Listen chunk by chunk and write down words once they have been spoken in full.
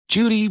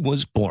Judy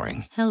was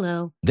boring.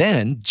 Hello.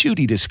 Then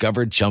Judy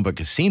discovered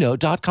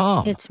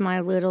ChumbaCasino.com. It's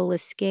my little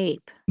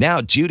escape. Now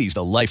Judy's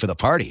the life of the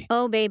party.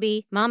 Oh,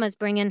 baby, mama's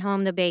bringing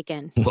home the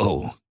bacon.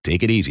 Whoa,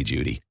 take it easy,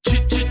 Judy.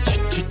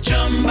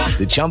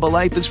 The Chumba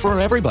life is for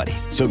everybody.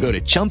 So go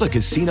to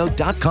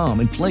ChumbaCasino.com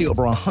and play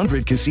over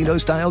 100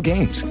 casino-style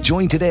games.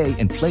 Join today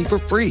and play for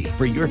free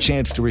for your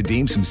chance to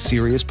redeem some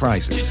serious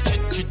prizes.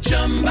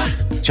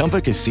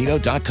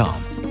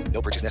 ChumbaCasino.com.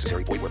 No purchase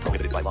necessary. Void where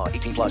prohibited by law.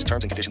 18 plus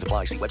terms and conditions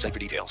apply. See website for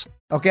details.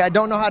 Okay, I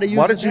don't know how to use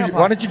Why it.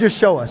 don't you just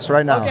show us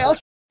right now? Okay, I'll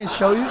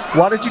show you.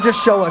 Why don't you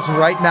just show us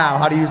right now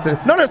how to use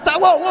it? No,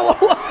 stop. Whoa.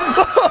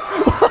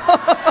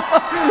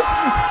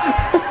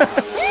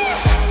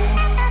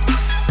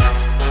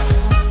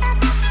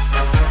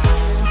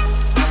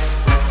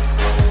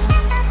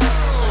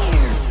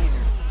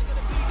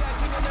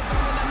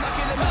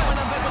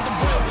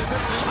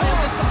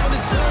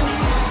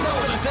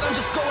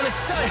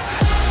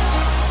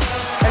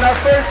 And our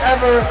first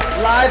ever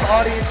live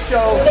audience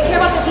show. They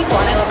care about the people,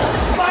 and I love that.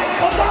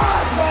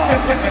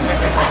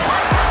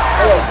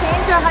 We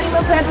changed our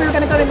honeymoon plans. We were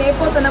going to go to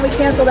Naples, and then we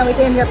canceled, and we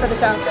came here for the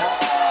show.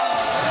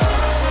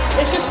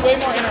 It's just way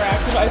more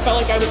interactive. I felt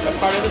like I was a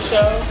part of the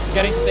show.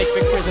 Getting to take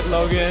pictures with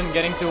Logan,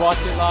 getting to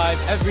watch it live,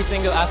 every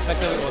single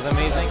aspect of it was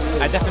amazing.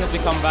 I definitely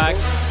come back.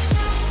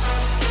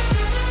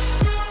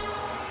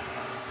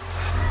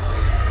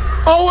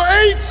 Oh,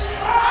 wait!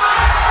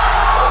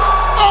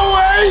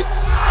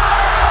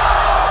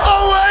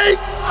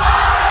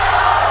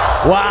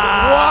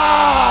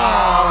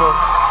 Wow!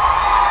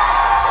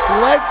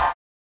 Let's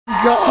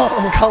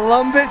go.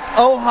 Columbus,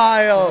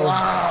 Ohio.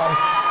 Wow.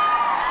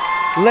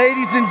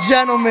 Ladies and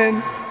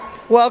gentlemen,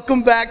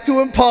 welcome back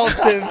to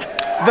Impulsive,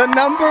 the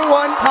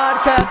 #1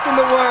 podcast in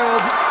the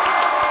world.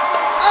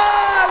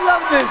 I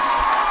love this.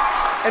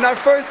 And our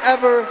first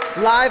ever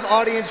live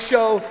audience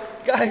show.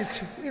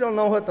 Guys, we don't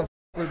know what the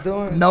we're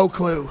doing. No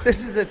clue.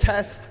 This is a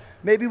test.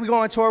 Maybe we go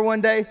on tour one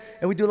day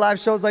and we do live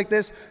shows like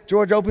this.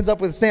 George opens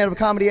up with a stand-up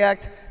comedy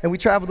act and we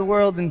travel the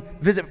world and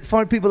visit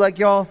fun people like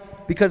y'all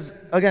because,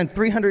 again,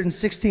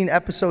 316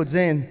 episodes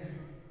in,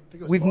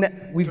 we've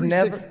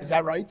never... Is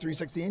that right?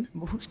 316?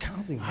 Who's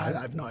counting? I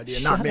have no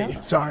idea. Not me.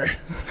 Sorry.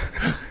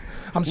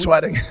 I'm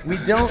sweating. We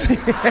don't...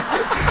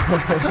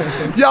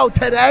 Yo,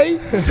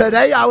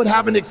 today I would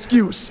have an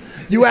excuse.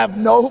 You have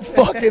no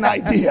fucking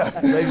idea.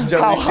 Ladies and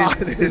how gentlemen,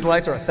 hot it is. these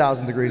lights are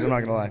 1,000 degrees, I'm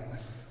not gonna lie.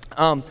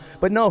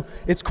 But no,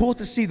 it's cool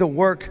to see the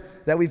work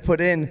that we've put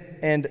in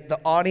and the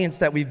audience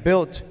that we've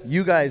built,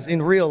 you guys,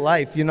 in real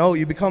life. You know,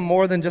 you become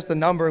more than just a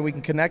number and we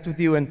can connect with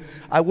you. And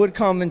I would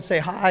come and say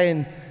hi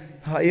and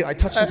I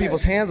touched some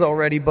people's hands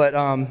already, but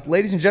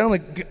ladies and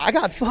gentlemen, I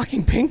got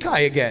fucking pink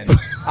eye again.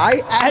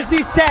 As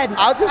he said,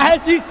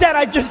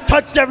 I just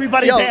touched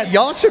everybody's hands.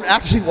 Y'all should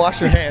actually wash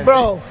your hands.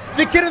 Bro,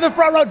 the kid in the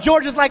front row,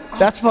 George, is like,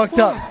 that's fucked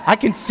up. I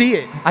can see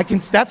it.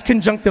 That's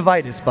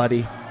conjunctivitis,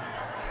 buddy.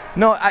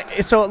 No,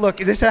 so look,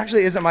 this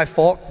actually isn't my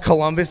fault.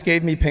 Columbus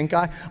gave me pink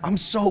eye. I'm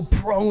so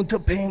prone to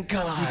pink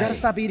eye. You gotta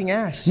stop eating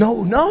ass.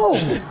 No.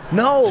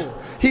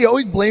 He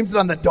always blames it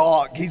on the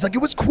dog. He's like, it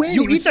was Quinn.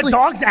 You eat the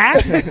dog's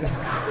ass?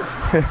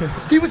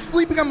 He was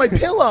sleeping on my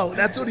pillow.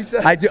 That's what he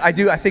said. I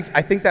do. I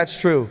think that's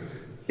true.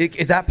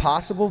 Is that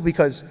possible?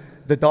 Because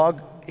the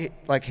dog,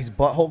 like his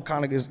butthole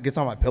kind of gets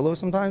on my pillow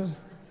sometimes?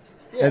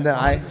 Yeah, and then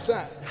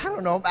 100%. I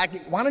don't know.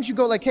 Why don't you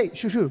go like, hey,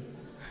 shoo.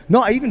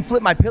 No, I even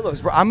flip my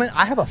pillows, bro.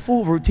 I have a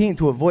full routine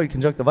to avoid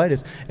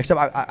conjunctivitis, except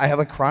I have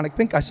a chronic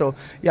pink eye. So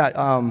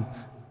yeah,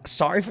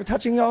 sorry for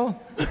touching y'all.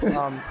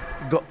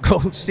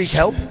 Go seek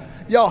help.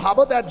 Yo, how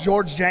about that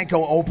George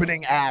Janko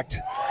opening act?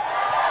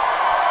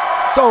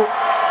 So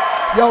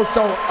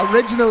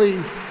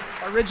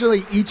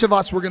originally each of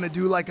us were gonna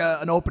do like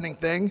an opening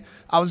thing.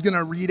 I was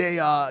gonna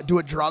do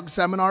a drug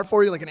seminar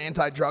for you, like an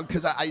anti-drug,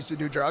 because I used to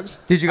do drugs.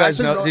 Did you guys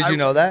know? Did you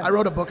know that? I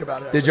wrote a book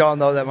about it. Did y'all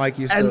know that Mike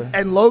used to?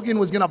 And Logan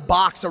was gonna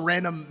box a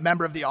random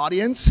member of the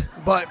audience,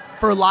 but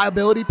for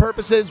liability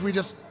purposes, we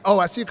just. Oh,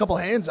 I see a couple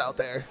hands out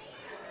there.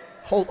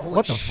 Holy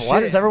what the shit.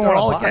 Why does everyone They're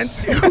all box?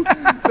 against you?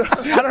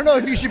 I don't know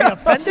if you should be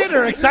offended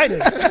or excited.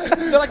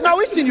 They're like, no,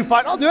 we've seen you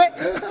fight. I'll do it.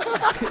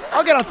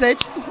 I'll get on stage.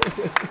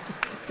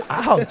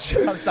 Ouch.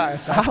 I'm sorry.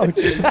 Ouch.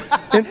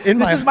 This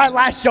is my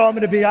last show I'm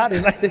going to be on.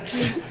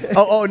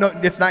 Oh, no,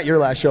 it's not your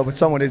last show, but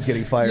someone is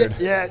getting fired.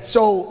 Yeah,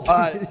 so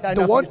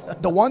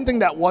the one thing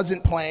that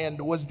wasn't planned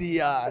was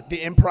the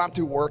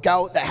impromptu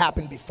workout that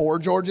happened before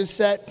George's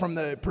set from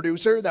the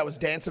producer that was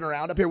dancing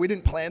around up here. We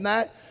didn't plan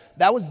that.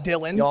 That was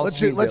Dylan.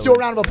 Let's do a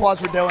round of applause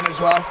for Dylan as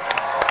well.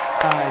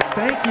 Guys,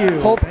 thank you.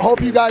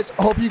 Hope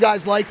you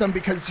guys liked him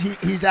because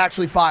he's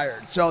actually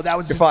fired. So that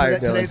was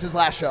today's his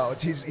last show.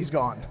 He's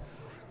gone.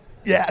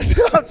 Yeah,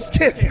 I'm just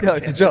kidding. No,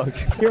 it's a joke.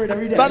 Hear it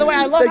every day. By the way,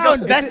 I love how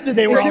invested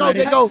they were on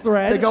the text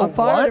thread. They go, on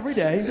fire what? every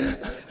day.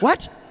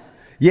 What?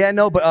 Yeah,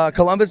 no, but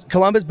Columbus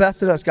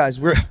bested us, guys.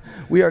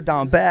 We are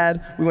down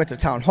bad. We went to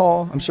Town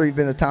Hall. I'm sure you've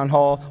been to Town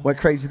Hall. Went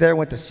crazy there.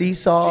 Went to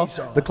Seesaw.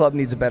 The club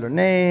needs a better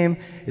name.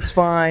 It's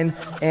fine.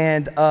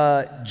 And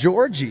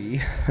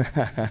Georgie.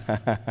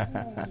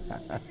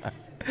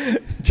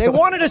 They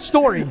wanted a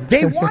story.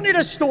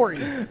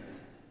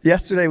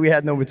 Yesterday we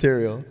had no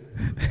material.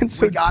 And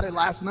so We got it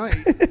last night.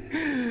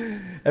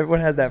 everyone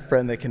has that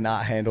friend that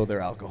cannot handle their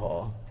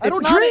alcohol. I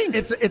don't drink.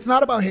 It's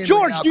not about handling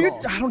George,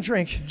 alcohol. I don't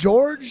drink.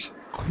 George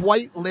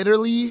quite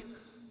literally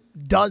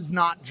does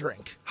not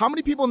drink. How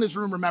many people in this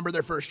room remember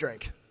their first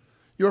drink?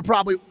 You were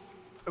probably,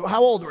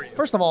 how old were you?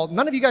 First of all,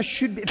 none of you guys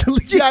should be.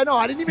 Yeah, I know.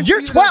 I didn't even.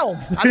 You're see 12.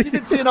 Enough, I didn't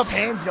even see enough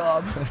hands go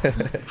up.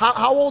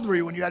 How old were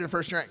you when you had your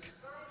first drink?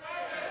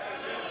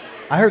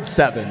 I heard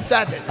 7.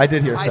 7. I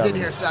did hear 7. I did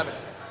hear 7.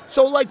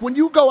 So like when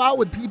you go out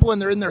with people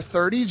and they're in their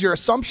 30s, your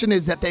assumption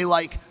is that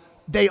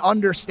they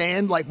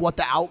understand like what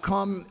the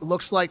outcome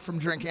looks like from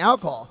drinking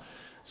alcohol.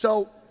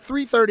 So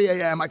 3:30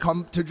 a.m. I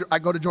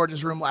go to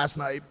George's room last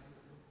night.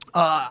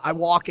 I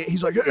walk in.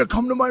 He's like, hey,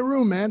 come to my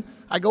room, man.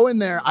 I go in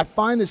there. I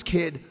find this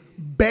kid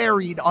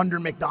buried under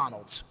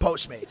McDonald's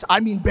Postmates. I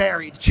mean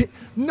buried.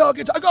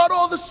 Nuggets. I got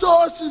all the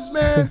sauces,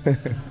 man.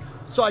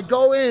 So I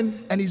go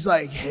in and he's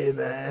like, hey,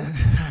 man.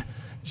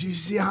 Did you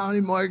see how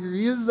many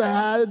margaritas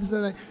I had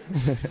tonight?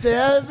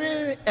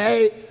 7,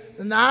 8,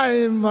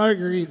 9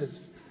 margaritas.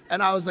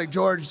 And I was like,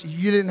 George,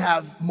 you didn't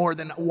have more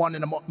than 1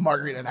 and a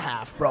margarita and a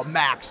half, bro,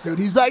 max, dude.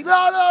 He's like,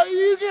 no,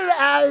 you can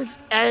ask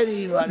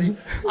anybody.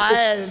 I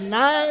had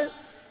 9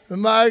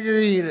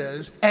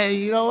 margaritas. And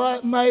you know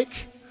what, Mike?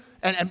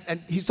 And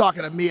he's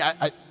talking to me.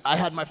 I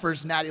had my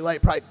first Natty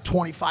Light probably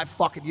 25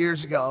 fucking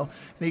years ago.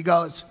 And he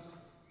goes,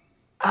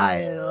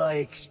 I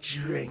like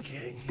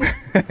drinking.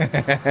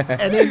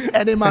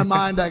 and in my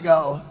mind, I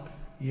go,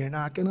 you're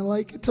not going to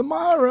like it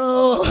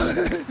tomorrow.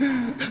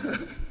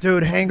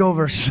 Dude,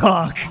 hangovers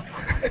suck.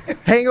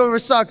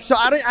 Hangovers suck. So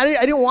I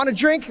didn't want to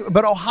drink,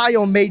 but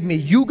Ohio made me.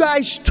 You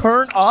guys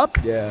turn up?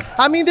 Yeah.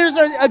 I mean, there's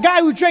a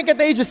guy who drank at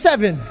the age of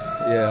 7.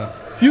 Yeah.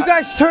 You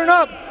guys turn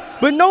up,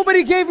 but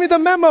nobody gave me the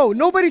memo.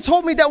 Nobody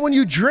told me that when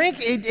you drink,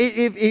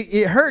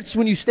 it hurts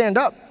when you stand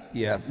up.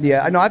 Yeah.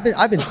 I know. I've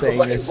been saying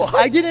this. What?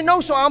 I didn't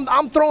know, so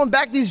I'm throwing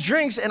back these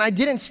drinks, and I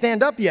didn't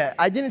stand up yet.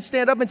 I didn't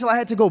stand up until I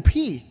had to go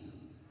pee.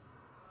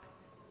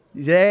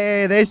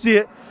 Yeah, they see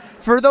it.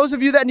 For those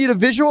of you that need a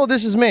visual,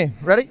 this is me.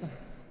 Ready?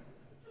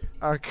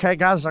 Okay,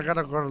 guys, I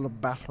gotta go to the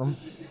bathroom.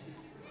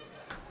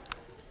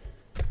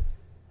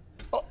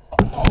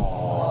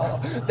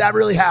 Oh, that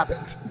really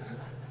happened.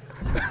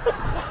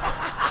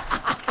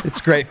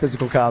 It's great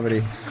physical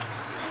comedy.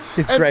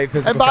 It's great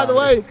physical And by the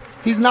comedy. way,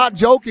 he's not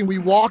joking. We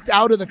walked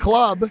out of the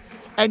club,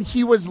 and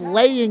he was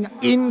laying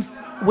in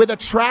with a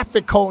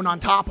traffic cone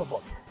on top of him.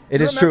 It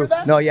You is true. remember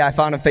that? No, yeah, I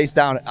found him face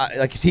down.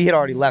 Like he had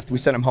already left. We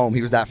sent him home.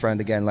 He was that friend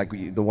again, like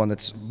the one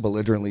that's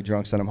belligerently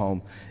drunk. Sent him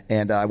home,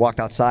 and I walked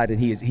outside, and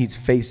he's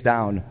face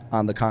down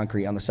on the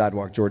concrete on the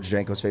sidewalk. George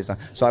Janko's face down.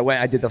 So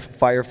I did the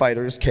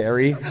firefighters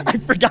carry. I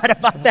forgot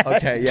about that.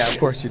 Okay, yeah, of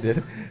course you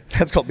did.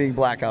 That's called being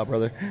blackout,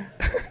 brother.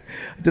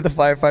 I did the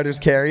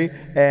firefighters carry,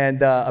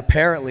 and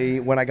apparently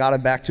when I got him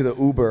back to the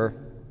Uber,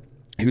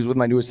 he was with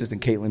my new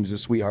assistant, Caitlin, who's a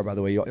sweetheart, by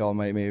the way. Y'all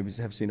might maybe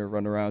have seen her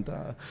run around.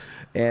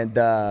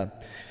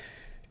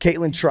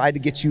 Caitlin tried to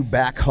get you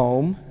back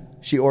home.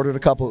 She ordered a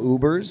couple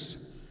Ubers.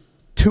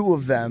 2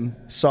 of them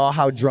saw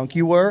how drunk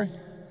you were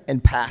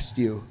and passed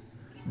you.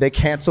 They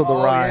canceled the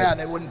ride. Yeah,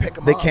 they wouldn't pick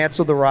him up. They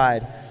canceled the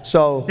ride.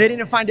 So They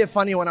didn't find it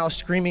funny when I was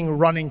screaming,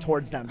 running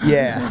towards them.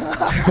 yeah.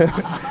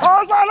 I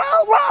was like,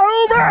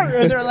 oh, my Uber!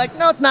 And they're like,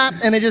 no, it's not.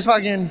 And they just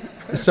fucking...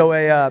 So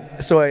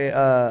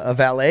a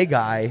valet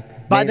guy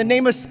By the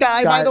name of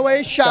Sky, by the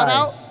way, shout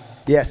out.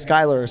 Yeah,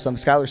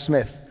 Skylar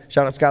Smith.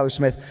 Shout out Skylar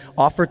Smith.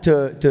 Offered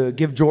to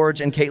give George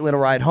and Caitlin a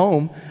ride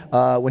home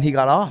when he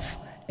got off.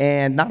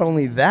 And not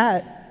only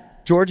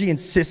that, Georgie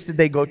insisted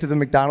they go to the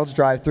McDonald's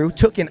drive-thru.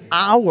 Took an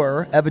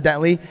hour,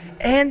 evidently,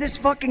 and this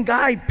fucking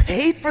guy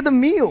paid for the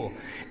meal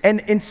and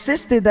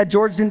insisted that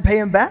George didn't pay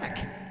him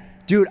back.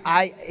 Dude,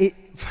 I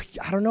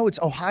don't know. It's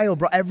Ohio,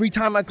 bro. Every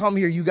time I come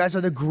here, you guys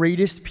are the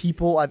greatest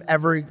people I've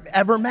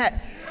ever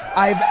met.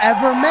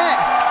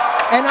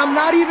 And I'm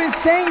not even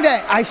saying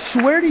that. I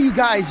swear to you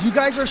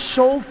guys are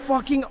so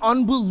fucking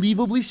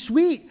unbelievably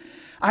sweet.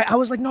 I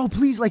was like, no,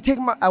 please, like, take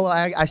my,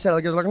 I said,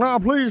 like, I was like, no,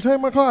 please, take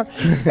my car.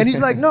 And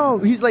he's like, no,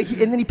 he's like,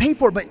 and then he paid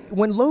for it. But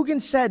when Logan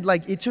said,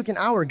 like, it took an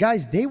hour,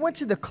 guys, they went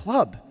to the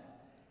club.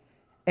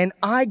 And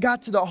I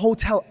got to the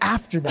hotel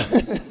after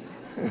that.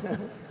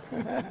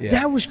 Yeah.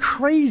 That was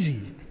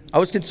crazy. I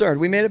was concerned.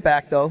 We made it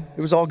back, though.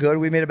 It was all good.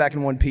 We made it back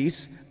in one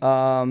piece.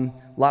 A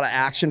lot of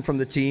action from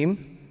the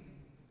team.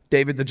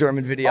 David, the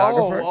German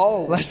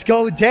videographer. Let's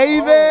go,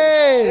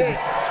 David!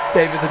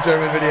 David, the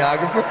German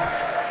videographer.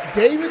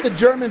 David, the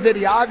German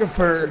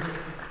videographer,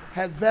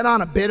 has been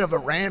on a bit of a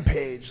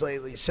rampage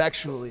lately,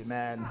 sexually,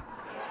 man.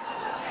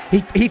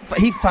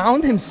 He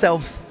found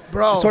himself,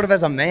 Bro, sort of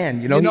as a man.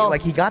 You know,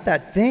 he got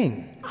that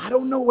thing. I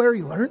don't know where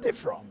he learned it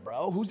from,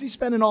 bro. Who's he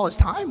spending all his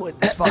time with,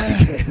 this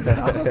fucking kid?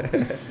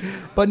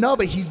 But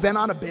he's been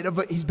on a bit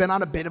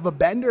of a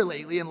bender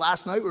lately. And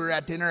last night we were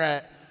at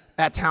dinner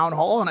at Town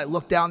Hall, and I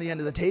looked down the end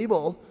of the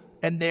table,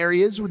 and there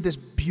he is with this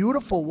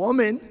beautiful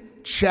woman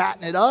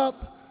chatting it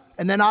up,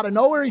 and then out of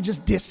nowhere he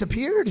just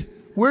disappeared.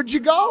 Where'd you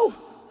go?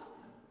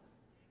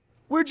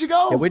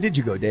 Yeah, where did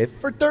you go, Dave?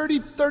 For 30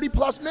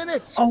 plus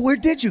minutes. Oh, where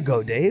did you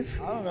go, Dave?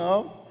 I don't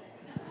know.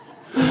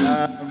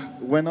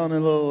 Went on a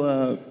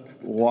little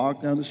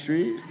walk down the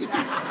street.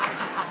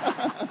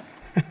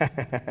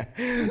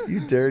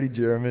 You dirty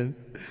German.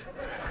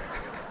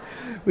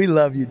 We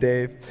love you,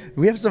 Dave.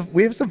 We have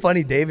some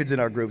funny Davids in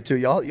our group too.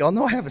 Y'all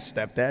know I have a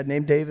stepdad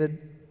named David.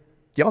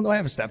 Y'all know I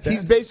have a stepdad.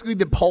 He's basically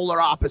the polar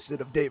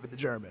opposite of David the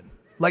German.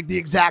 Like the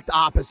exact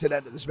opposite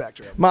end of the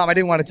spectrum. Mom, I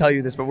didn't want to tell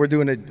you this, but we're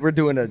doing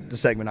a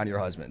segment on your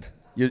husband.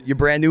 Your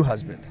brand new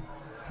husband.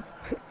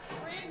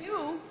 Brand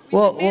new?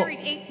 We've been married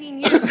 18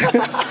 years.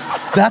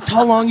 That's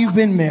how long you've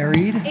been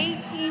married?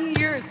 18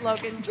 years,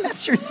 Logan.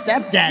 That's your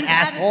stepdad,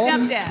 asshole.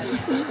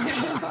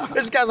 Stepdad.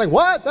 This guy's like,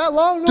 what? That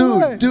long? No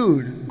way.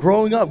 Dude,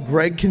 growing up,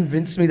 Greg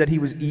convinced me that he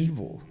was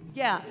evil.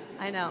 Yeah,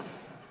 I know.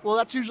 Well,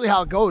 that's usually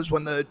how it goes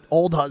when the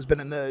old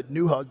husband and the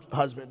new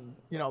husband,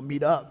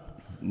 meet up.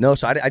 No,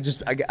 so I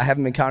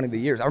haven't been counting the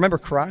years. I remember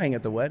crying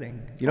at the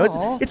wedding.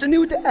 It's a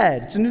new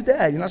dad. It's a new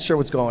dad. You're not sure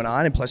what's going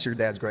on, and plus your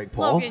dad's Greg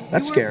Paul. Logan,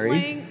 that's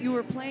scary. You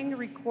were playing the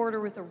recorder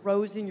with a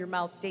rose in your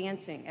mouth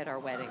dancing at our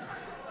wedding.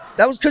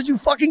 That was because you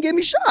fucking gave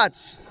me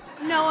shots.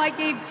 No, I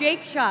gave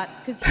Jake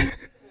shots because he...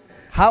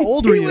 How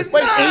old were you?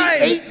 Wait,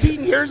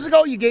 18 years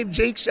ago you gave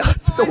Jake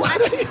shots at the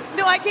wedding?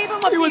 No, I gave him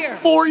a beer. He was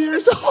 4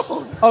 years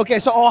old. Okay,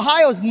 so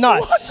Ohio's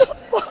nuts. What the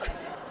fuck?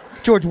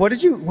 George, what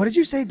did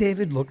you say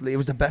David looked like? It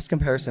was the best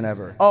comparison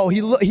ever. Oh,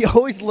 he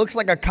always looks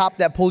like a cop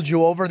that pulled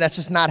you over that's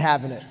just not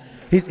having it.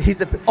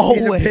 He's a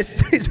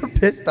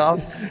pissed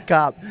off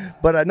cop.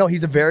 But no,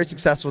 he's a very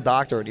successful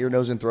doctor, an ear,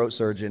 nose, and throat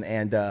surgeon.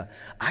 And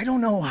I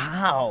don't know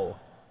how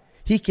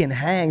he can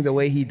hang the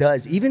way he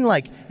does. Even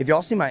like, if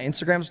y'all see my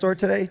Instagram story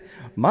today,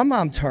 my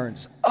mom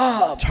turns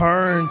up.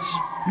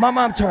 My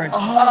mom turns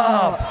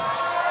up.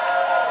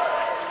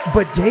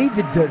 But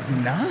David does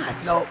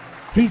not. No.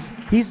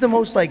 He's the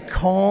most like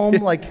calm,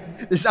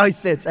 like this is how he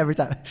sits every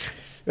time.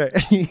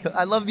 Right.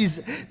 I love these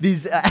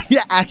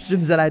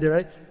actions that I do,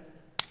 right?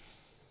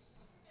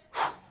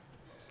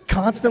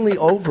 Constantly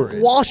over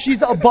it. While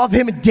she's above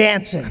him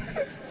dancing.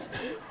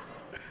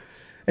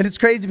 And it's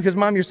crazy because,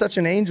 Mom, you're such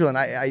an angel, and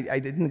I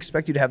didn't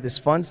expect you to have this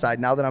fun side.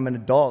 Now that I'm an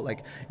adult,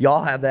 like,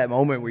 y'all have that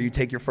moment where you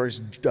take your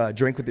first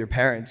drink with your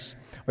parents,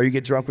 or you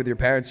get drunk with your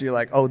parents, and you're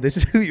like, oh, this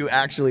is who you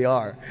actually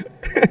are.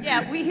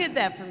 Yeah, we hid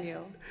that from you.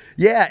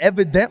 Yeah,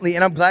 evidently,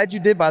 and I'm glad you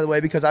did, by the way,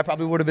 because I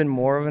probably would have been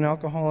more of an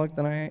alcoholic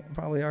than I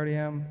probably already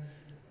am.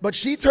 But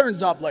she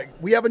turns up, like,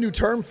 we have a new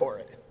term for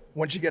it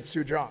when she gets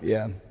too drunk.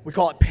 Yeah. We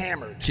call it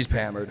pammered. She's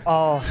pammered.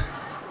 Oh.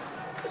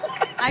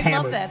 I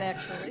love that,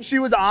 actually. She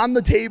was on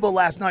the table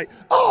last night.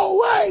 Oh,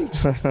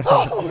 wait!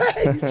 Oh,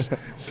 wait!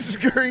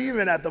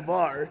 Screaming at the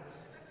bar.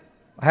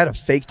 I had a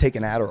fake take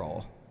an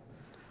Adderall.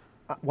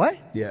 What?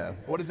 Yeah.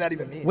 What does that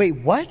even mean? Wait,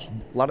 what?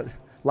 A lot of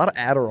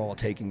Adderall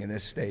taking in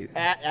this state.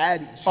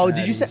 Addies. Oh,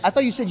 did you say? I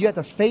thought you said you had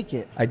to fake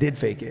it. I did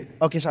fake it.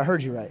 Okay, so I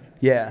heard you right.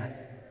 Yeah.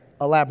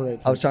 Elaborate,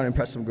 please. I was trying to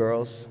impress some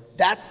girls.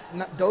 That's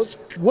not, those.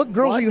 What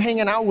girls are you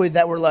hanging out with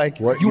that were like,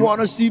 you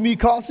want to see me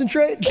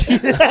concentrate?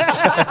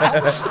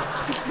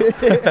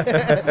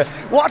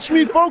 Watch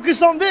me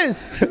focus on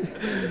this.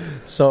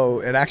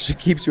 So it actually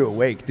keeps you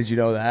awake. Did you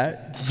know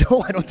that?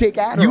 No, I don't take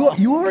Adderall.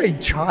 You are a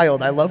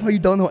child. I love how you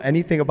don't know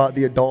anything about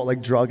the adult,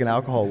 like, drug and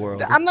alcohol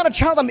world. I'm not a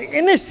child. I'm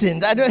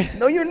innocent.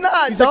 No, you're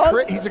not.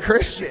 He's a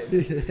Christian.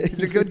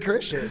 He's a good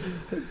Christian.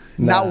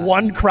 Not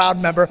one crowd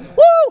member.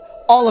 Woo!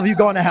 All of you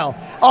going to hell.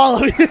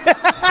 All of you.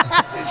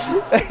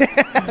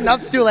 Now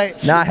it's too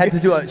late. Nah, I had to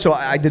do it. So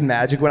I did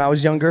magic when I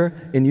was younger,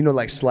 and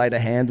like sleight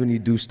of hand when you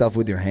do stuff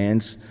with your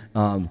hands.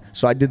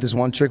 So I did this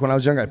one trick when I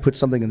was younger. I'd put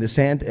something in this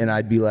hand, and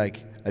I'd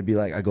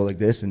go like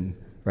this, and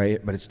right,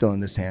 but it's still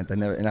in this hand.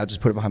 And I'd just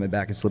put it behind my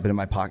back and slip it in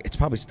my pocket. It's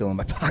probably still in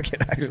my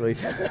pocket actually,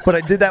 but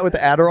I did that with the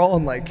Adderall,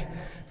 and like,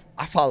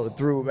 I followed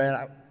through,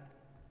 man.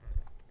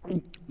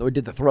 We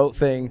did the throat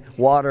thing,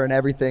 water and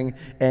everything,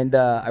 and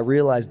I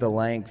realized the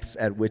lengths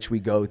at which we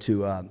go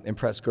to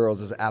impress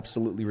girls is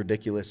absolutely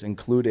ridiculous,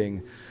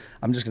 including,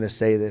 I'm just going to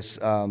say this,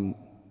 I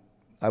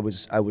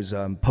was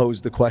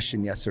posed the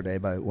question yesterday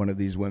by one of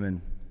these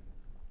women,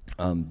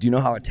 do you know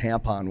how a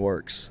tampon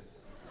works?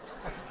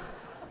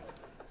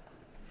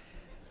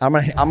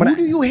 Who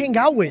do you hang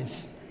out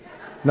with?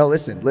 No,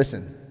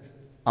 listen.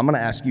 I'm going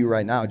to ask you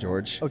right now,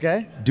 George.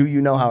 Okay. Do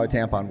you know how a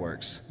tampon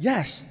works?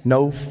 Yes.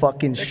 No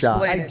fucking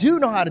shot. I do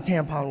know how a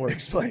tampon works.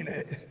 Explain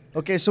it.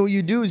 Okay, so what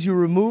you do is you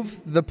remove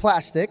the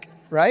plastic,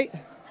 right?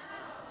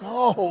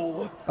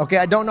 No. Okay,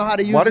 I don't know how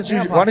to use Why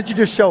don't you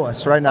just show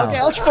us right now? Okay,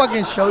 I'll just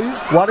fucking show you.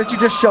 Why don't you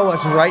just show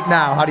us right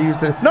now how to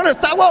use it? No,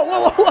 stop.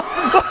 Whoa.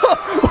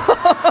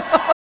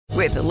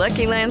 With the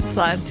Lucky Land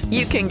Slots,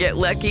 you can get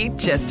lucky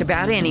just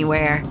about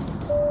anywhere.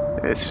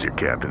 This is your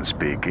captain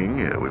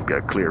speaking. We've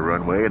got clear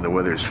runway and the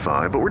weather's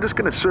fine, but we're just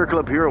going to circle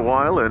up here a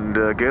while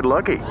and get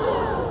lucky.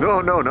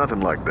 No,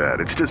 nothing like that.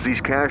 It's just these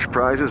cash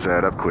prizes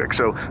add up quick.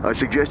 So I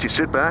suggest you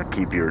sit back,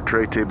 keep your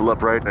tray table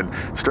upright, and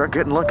start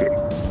getting lucky.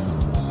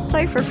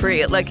 Play for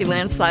free at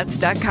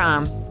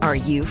LuckyLandSlots.com. Are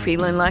you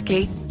feeling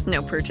lucky?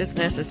 No purchase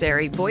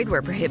necessary. Void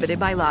where prohibited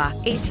by law.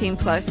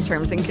 18+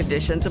 terms and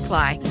conditions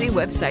apply. See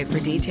website for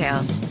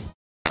details.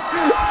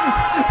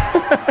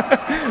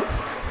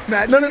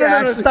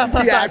 No,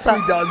 stop. He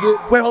actually does it.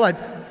 Wait, hold on.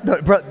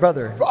 No,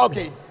 brother.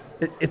 Okay.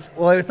 It's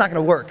not going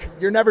to work.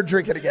 You're never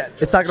drinking again.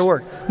 It's not going to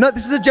work. No,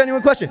 this is a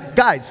genuine question.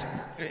 Guys,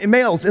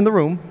 males in the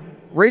room,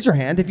 raise your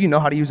hand if you know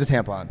how to use a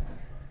tampon.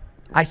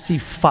 I see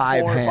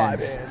 5 4 or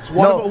hands. 5 hands.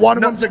 One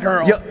of them's a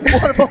girl.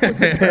 One of them is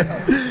a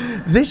girl.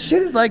 This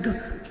shit is like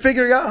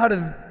figuring out how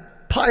to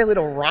pilot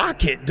a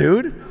rocket,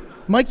 dude.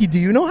 Mikey, do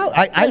you know how?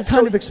 I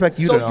kind of expect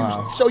you to know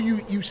how. So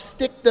you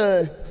stick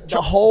the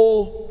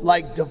whole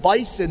like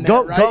device in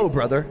there, right? Go,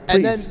 brother. Please.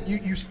 And then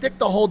you stick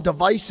the whole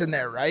device in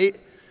there, right?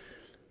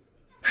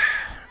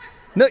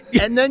 No,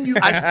 and then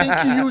I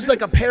think you use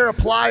like a pair of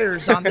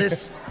pliers on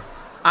this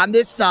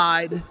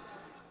side,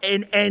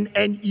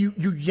 and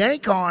you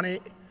yank on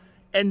it,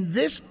 and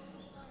this.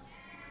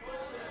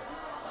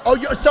 Oh,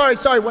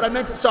 sorry. What I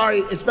meant to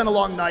it's been a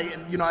long night,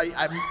 and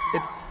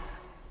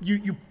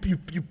you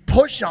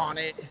push on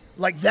it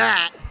like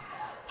that,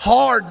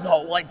 hard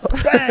though, like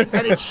bang,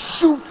 and it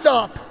shoots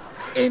up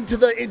into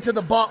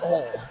the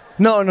butthole.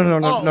 No.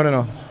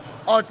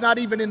 Oh, it's not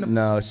even in the.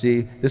 No,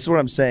 see, this is what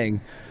I'm saying.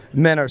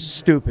 Men are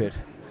stupid,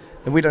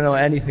 and we don't know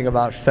anything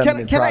about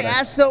feminine Can products. I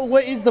ask though,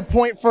 what is the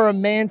point for a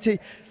man to,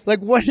 like,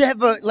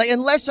 whatever, like,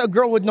 unless a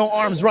girl with no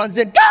arms runs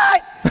in,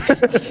 guys,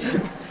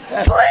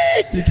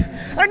 please,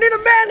 I need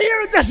a man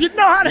here who doesn't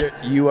know how to.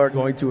 You are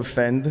going to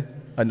offend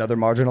another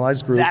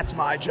marginalized group. That's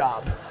my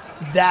job.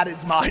 That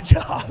is my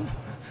job.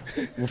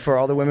 Well, for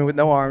all the women with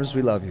no arms,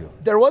 we love you.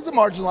 There was a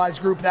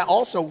marginalized group that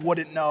also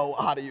wouldn't know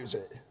how to use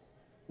it.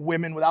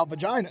 Women without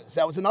vaginas.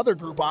 That was another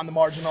group on the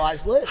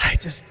marginalized list. I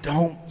just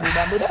don't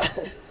remember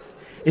that.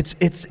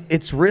 It's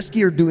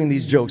riskier doing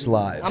these jokes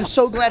live. I'm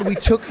so glad we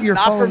took your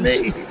phones.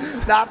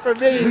 Not for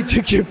me. We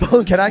took your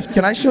phones.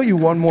 Can I show you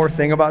one more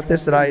thing about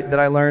this that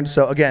I learned?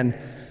 So again,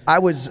 I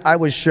was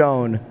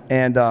shown,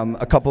 and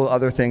a couple of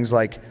other things,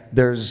 like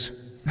there's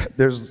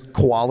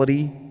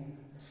quality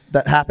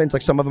that happens.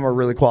 Like some of them are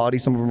really quality,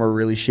 some of them are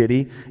really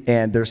shitty,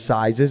 and there's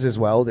sizes as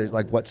well. There's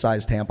like what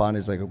size tampon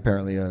is like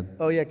apparently a.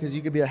 Oh yeah, because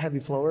you could be a heavy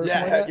flower. Or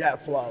something like that? Yeah,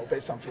 flow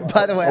based on flow.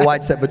 By the way, a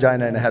wide set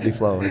vagina and a heavy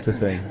flow. It's a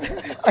thing.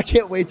 I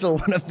can't wait till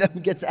one of them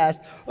gets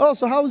asked, "Oh,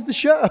 so how was the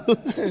show?"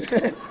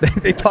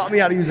 They taught me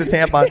how to use a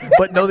tampon,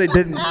 but no, they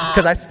didn't,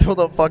 because I still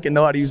don't fucking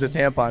know how to use a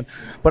tampon.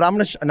 But I'm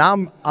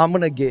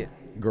gonna get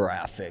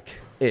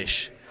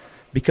graphic-ish,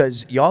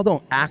 because y'all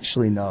don't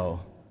actually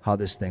know how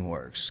this thing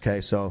works.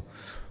 Okay, so.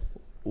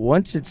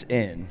 Once it's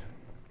in,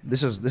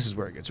 this is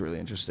where it gets really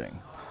interesting.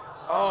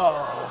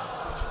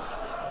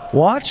 Oh.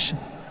 Watch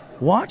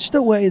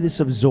the way this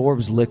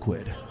absorbs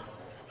liquid.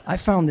 I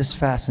found this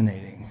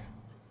fascinating.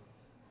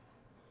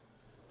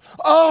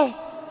 Oh.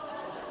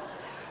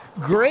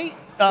 Great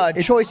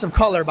choice of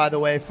color, by the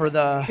way, for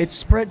the. It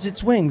spreads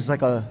its wings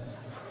like a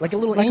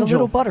little like angel. a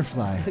little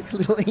butterfly. Like a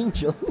little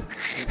angel.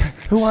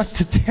 Who wants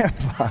to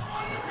tampon?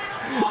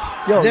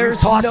 Yo, there's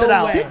toss no it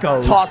out. way.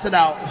 Sickos. Toss it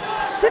out.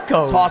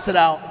 Sickos. Toss it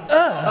out.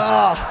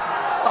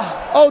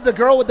 Oh, the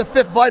girl with the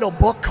Fifth Vital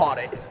book caught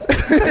it.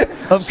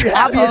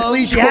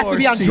 Obviously, she has to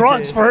be on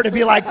drugs for her to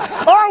be like,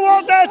 I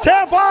want that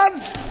tampon.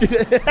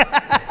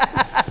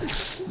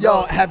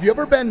 Yo, have you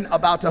ever been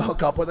about to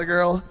hook up with a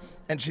girl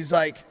and she's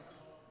like,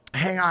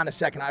 hang on a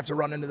second, I have to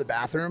run into the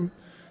bathroom.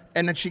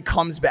 And then she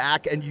comes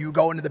back and you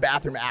go into the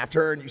bathroom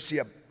after her and you see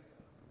a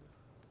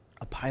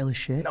pile of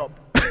shit? No.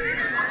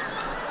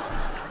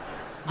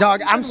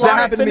 Dog, I'm sorry. That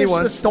happened to me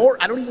once. The story.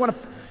 I don't even want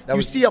to.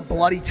 You see a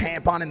bloody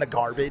tampon in the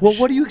garbage. Well,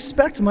 what do you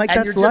expect, Mike?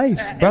 And That's you're just-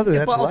 life, brother.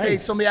 That's life. Okay,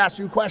 so let me ask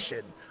you a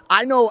question.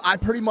 I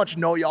pretty much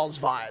know y'all's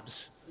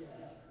vibes.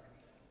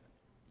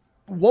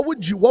 What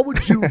would you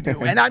do?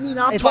 And I mean,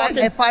 I'm talking.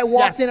 If I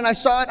walked in and I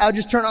saw it, I would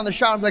just turn on the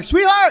shower and be like,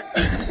 sweetheart.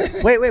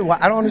 Wait.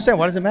 I don't understand.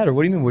 Why does it matter?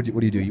 What do you mean? What do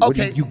you do?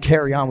 Okay. You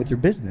carry on with your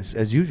business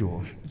as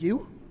usual.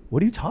 You?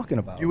 What are you talking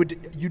about? You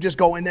just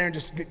go in there and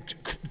just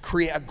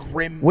create a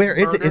grim. Where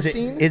is it? murder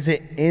scene? Is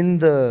it in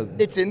the?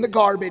 It's in the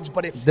garbage,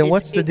 but it's. Then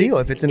what's the deal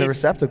if it's in a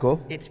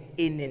receptacle? It's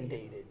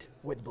inundated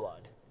with blood.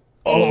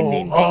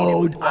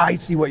 I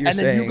see what you're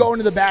saying. And then you go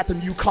into the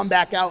bathroom, you come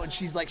back out, and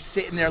she's like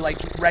sitting there, like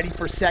ready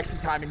for sexy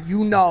time, and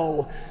you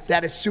know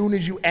that as soon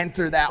as you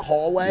enter that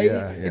hallway,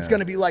 it's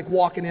gonna be like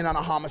walking in on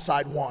a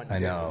Homicide 1. I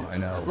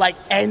know. Like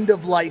end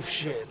of life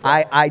shit.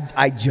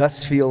 I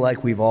just feel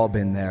like we've all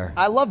been there.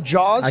 I love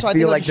Jaws, so I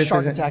think like this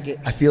Shark isn't. Attack it.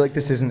 I feel like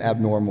this isn't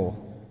abnormal.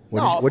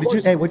 What did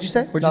you say? What'd you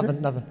say?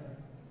 Nothing.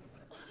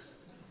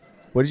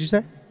 What did you say?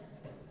 I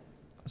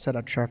said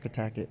I'd Shark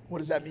Attack it. What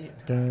does that mean?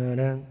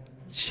 Dun-dun.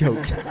 Choke. You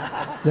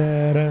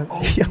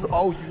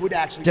would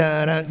actually.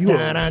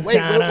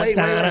 Wait.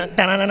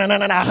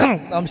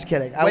 I'm just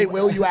kidding.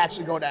 Will you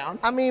actually go down?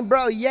 I mean,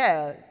 bro,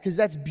 yeah, because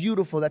that's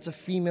beautiful. That's a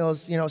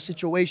female's,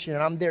 situation,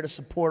 and I'm there to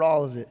support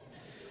all of it.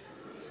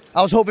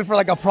 I was hoping for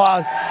like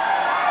applause.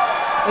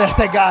 Yeah,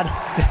 thank God.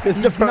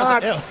 He's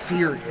not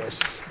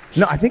serious.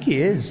 No, I think he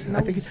is.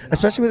 I think,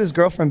 especially with his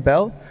girlfriend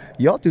Belle,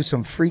 y'all do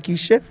some freaky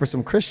shit for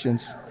some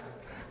Christians.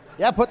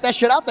 Yeah, put that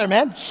shit out there,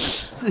 man.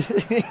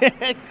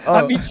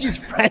 I mean, she's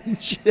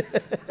French.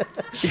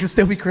 You can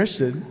still be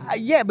Christian.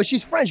 Yeah, but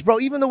she's French,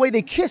 bro. Even the way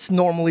they kiss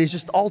normally is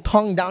just all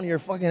tongue down your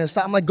fucking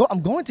side. I'm like,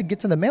 I'm going to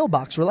get to the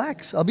mailbox.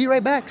 Relax. I'll be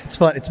right back. It's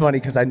fun. It's funny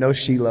because I know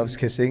she loves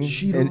kissing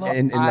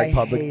in like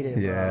public. I hate it,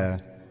 bro. Yeah.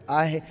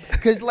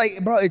 Because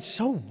like, bro, it's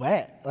so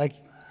wet. Like,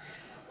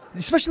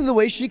 especially the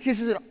way she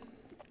kisses it.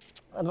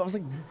 I was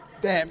like,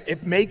 damn,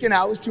 if making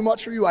out is too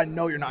much for you, I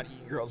know you're not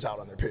eating girls out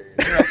on their period.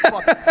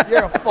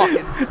 You're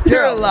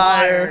a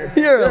liar.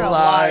 You're a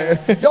liar.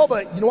 Yo,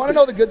 but you want to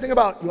know the good thing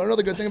about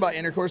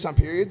intercourse on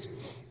periods?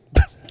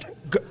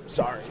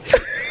 Sorry.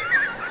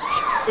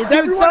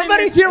 Dude,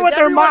 somebody's here with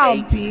their mom.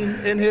 18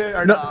 in here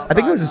or No, no? I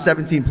think it was a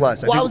 17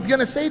 plus. Well, I was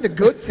gonna say the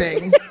good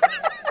thing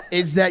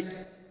is that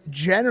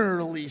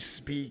generally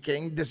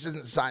speaking, this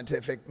isn't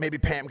scientific. Maybe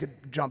Pam could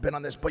jump in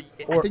on this, but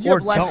I think you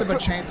have less of a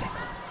chance.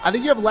 I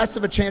think you have less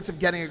of a chance of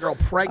getting a girl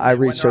pregnant. I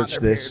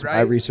researched this. Period, right?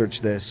 I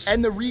researched this.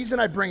 And the reason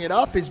I bring it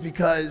up is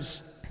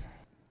because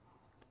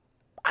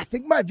I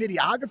think my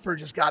videographer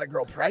just got a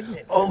girl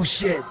pregnant. Oh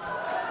shit,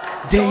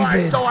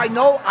 David. So I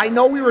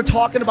know we were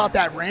talking about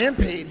that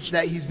rampage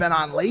that he's been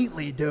on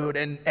lately, dude,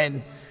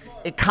 and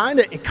it kind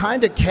of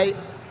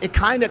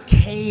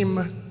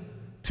came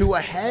to a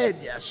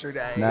head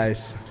yesterday.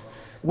 Nice.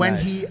 When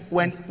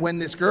when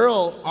this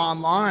girl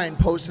online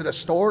posted a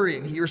story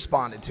and he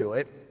responded to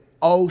it.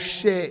 Oh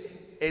shit,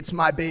 it's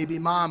my baby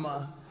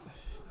mama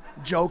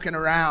joking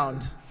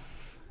around.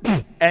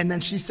 And then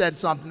she said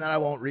something that I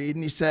won't read.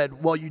 And he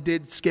said, well, you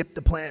did skip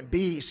the plan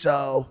B,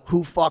 so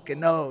who fucking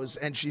knows?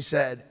 And she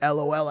said,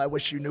 LOL, I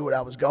wish you knew what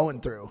I was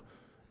going through.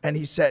 And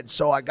he said,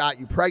 so I got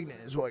you pregnant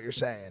is what you're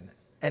saying.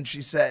 And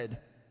she said,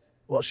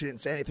 well, she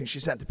didn't say anything. She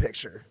sent a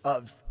picture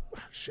of,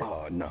 shit.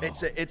 Oh, no.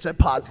 It's a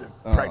positive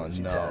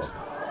pregnancy test.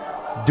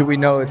 Do we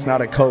know it's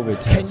not a COVID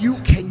test?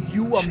 Can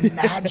you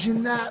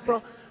imagine that,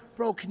 bro?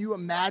 Bro, can you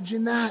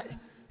imagine that?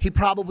 He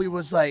probably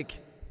was like,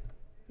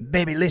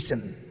 baby,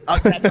 listen. No.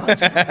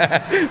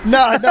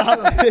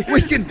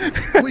 We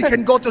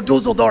can go to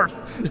Dusseldorf.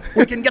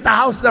 We can get a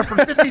house there for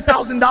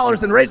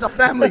 $50,000 and raise a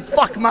family.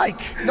 Fuck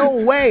Mike.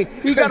 No way.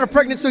 He got her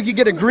pregnant so he could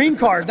get a green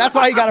card. That's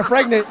why he got her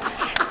pregnant.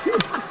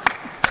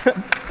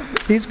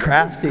 He's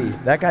crafty.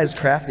 That guy's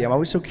crafty. I'm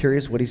always so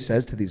curious what he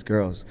says to these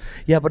girls.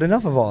 Yeah, but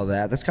enough of all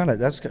that.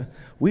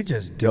 We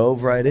just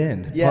dove right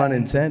in. Yeah. Pun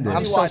intended.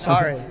 I'm so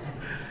sorry.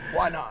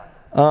 Why not?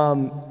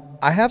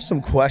 I have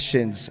some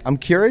questions. I'm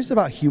curious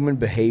about human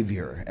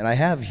behavior, and I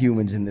have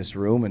humans in this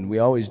room, and we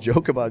always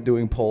joke about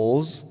doing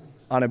polls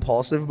on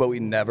Impulsive, but we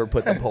never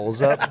put the polls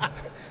up,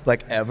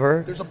 like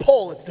ever. There's a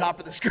poll at the top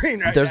of the screen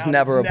right There's now.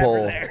 never a poll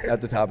there.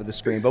 at the top of the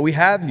screen, but we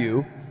have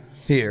you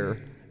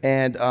here,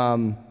 and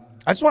I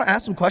just want to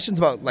ask some questions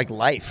about like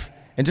life,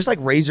 and just like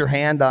raise your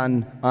hand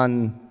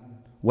on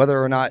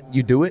whether or not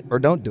you do it or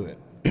don't do it.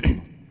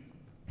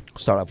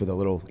 Start off with a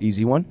little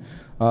easy one.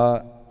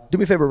 Do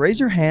me a favor, raise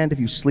your hand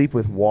if you sleep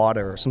with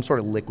water or some sort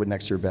of liquid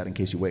next to your bed in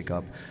case you wake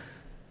up.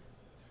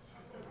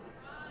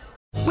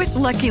 With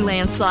Lucky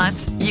Land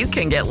Slots, you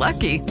can get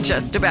lucky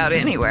just about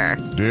anywhere.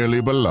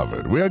 Dearly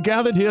beloved, we are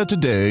gathered here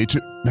today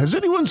to... Has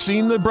anyone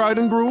seen the bride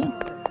and groom?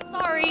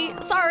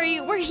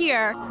 Sorry, we're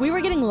here. We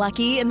were getting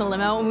lucky in the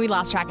limo and we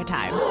lost track of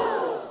time.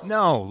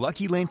 No,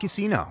 Lucky Land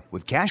Casino,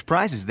 with cash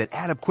prizes that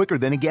add up quicker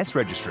than a guest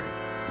registry.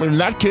 In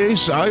that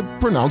case, I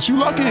pronounce you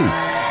lucky.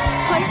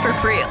 Play for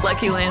free at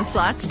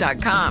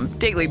LuckyLandSlots.com.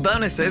 Daily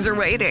bonuses are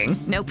waiting.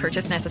 No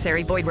purchase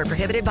necessary. Void where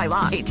prohibited by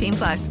law. 18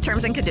 plus.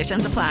 Terms and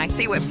conditions apply.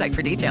 See website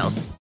for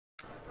details.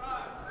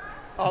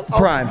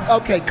 Prime.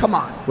 Okay, come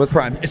on. With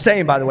Prime.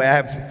 Same, by the way. I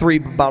have 3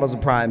 bottles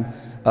of Prime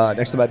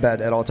next to my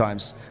bed at all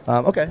times.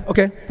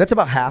 Okay. That's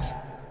about half.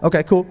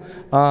 Okay, cool.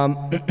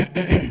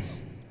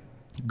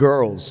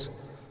 Girls.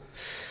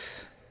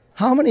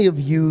 How many of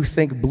you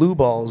think blue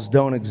balls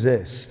don't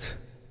exist?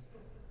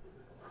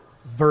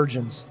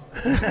 Virgins.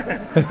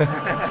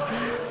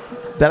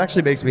 That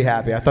actually makes me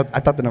happy. I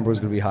thought the number was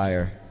going to be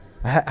higher.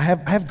 I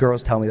have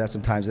girls tell me that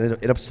sometimes, and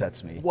it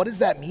upsets me. What does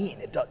that mean?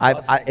 It doesn't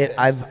exist. What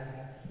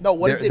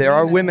does it mean? There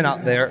are women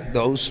out there,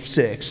 those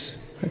 6.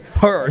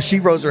 She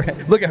rose her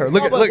hand. Look at her.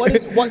 Look.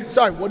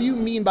 What do you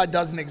mean by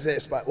doesn't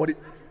exist? See,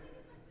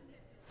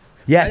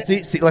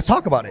 let's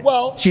talk about it.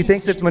 Well, she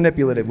thinks it's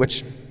manipulative,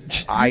 which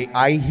I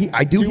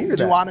do hear that.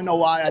 Do you want to know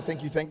why I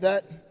think you think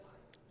that?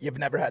 You've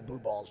never had blue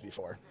balls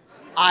before.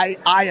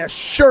 I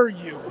assure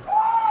you.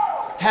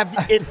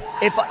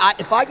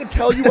 If I could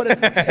tell you what it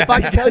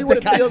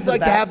feels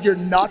like to have your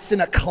nuts in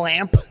a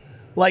clamp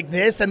like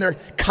this, and they're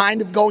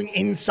kind of going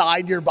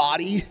inside your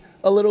body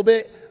a little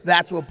bit,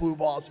 that's what blue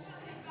balls.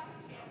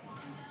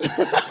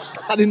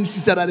 She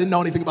said I didn't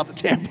know anything about the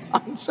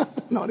tampons. Oh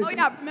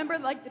yeah, remember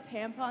like the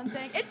tampon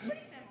thing? It's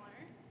pretty similar,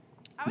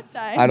 I would say.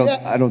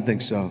 I don't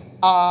think so.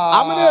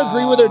 I'm gonna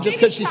agree with her just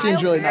because she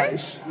seems really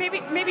nice.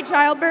 Maybe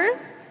childbirth.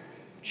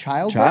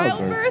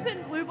 Childbirth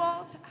and blue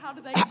balls. How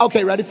do they?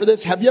 Okay, ready for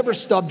this? Have you ever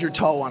stubbed your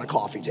toe on a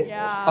coffee table?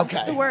 Yeah. Okay.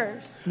 It's the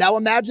worst. Now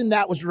imagine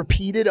that was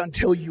repeated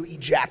until you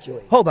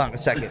ejaculate. Hold on a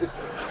second.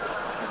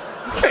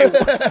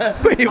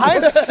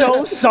 I'm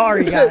so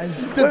sorry,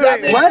 guys. Does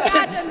that make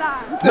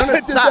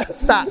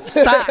sense? No,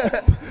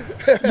 stop.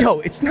 Yo,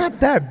 it's not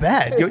that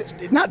bad. Yo,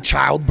 it's not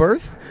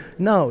childbirth.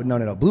 No.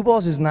 Blue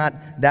balls is not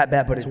that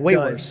bad, but it's way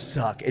worse.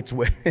 Suck. It's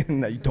way.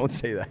 No, you don't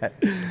say that.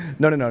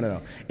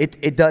 No.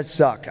 It does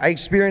suck. I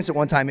experienced it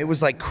one time. It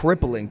was like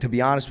crippling, to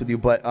be honest with you.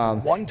 But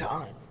one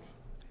time.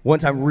 One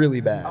time,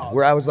 really bad,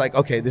 where I was like,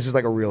 okay, this is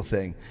like a real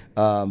thing.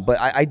 But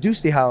I do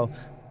see how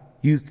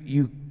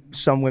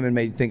some women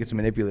may think it's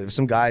manipulative.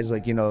 Some guys,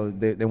 like, you know,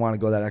 they want to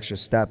go that extra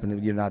step,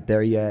 and you're not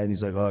there yet, and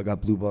he's like, oh, I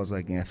got blue balls.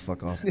 Like, yeah,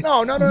 fuck off.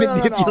 No.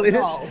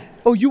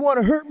 Oh, you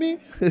want to hurt me?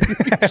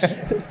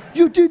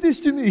 You did this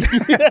to me.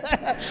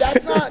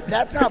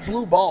 That's not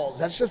blue balls.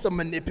 That's just a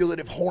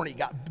manipulative, horny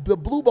guy. The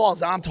blue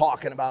balls I'm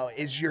talking about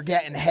is you're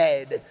getting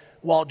head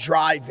while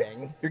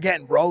driving. You're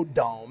getting road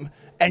dome,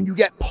 and you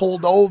get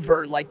pulled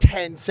over like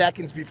 10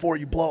 seconds before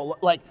you blow.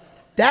 Like,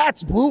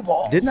 that's blue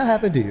balls. Didn't that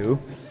happen to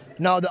you?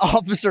 No, the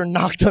officer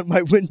knocked on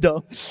my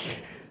window.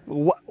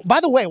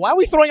 By the way, why are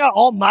we throwing out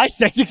all my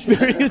sex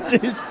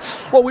experiences?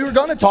 Well, we were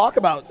going to talk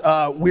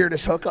about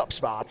weirdest hookup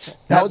spots.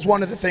 That was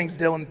one of the things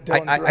Dylan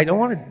I don't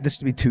want this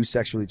to be too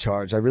sexually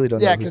charged. I really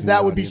don't know. Yeah, because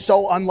that would be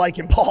so unlike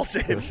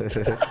Impulsive.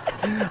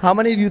 How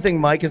many of you think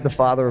Mike is the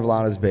father of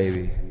Lana's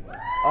baby?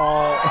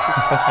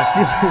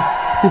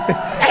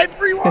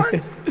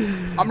 Everyone?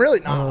 I'm really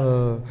not.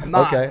 I'm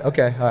not.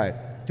 Okay, all right.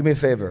 Do me a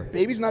favor.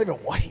 Baby's not even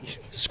white.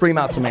 Scream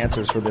out some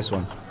answers for this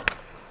one.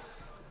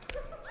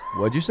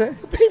 What'd you say?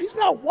 The baby's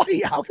not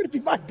white. How could it be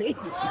my baby?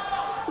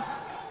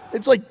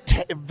 It's like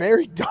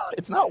very dark.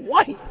 It's not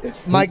white.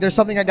 Mike, there's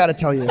something I got to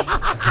tell you.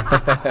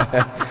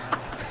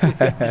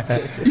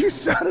 You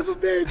son of a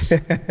bitch.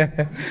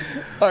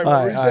 All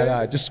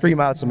right. Just scream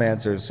out some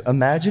answers.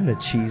 Imagine a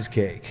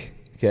cheesecake,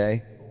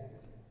 okay?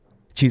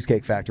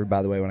 Cheesecake Factory,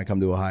 by the way, when I come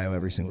to Ohio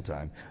every single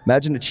time.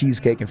 Imagine a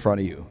cheesecake in front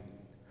of you.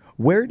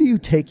 Where do you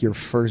take your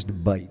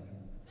first bite?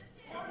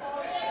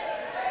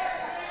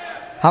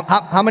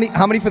 How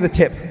many for the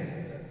tip?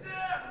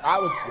 I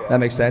would say. That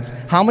makes sense.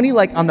 How many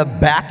like on the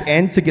back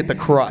end to get the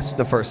crust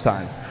the first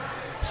time?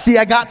 See,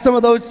 I got some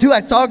of those too.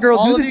 I saw a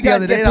girl do this the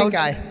other day.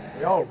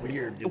 You're all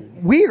weird,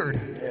 dude. Weird.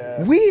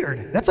 Yeah.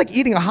 Weird. That's like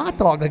eating a hot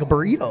dog like a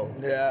burrito.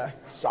 Yeah,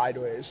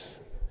 sideways.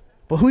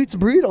 But who eats a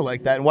burrito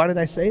like that, and why did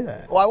I say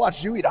that? Well, I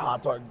watched you eat a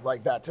hot dog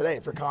like that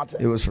today for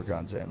content. It was for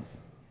content.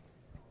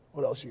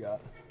 What else you got?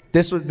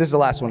 This is the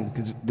last one,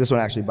 because this one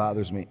actually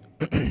bothers me.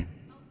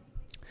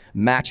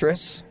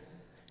 Mattress,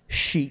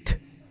 sheet,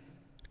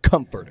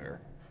 comforter.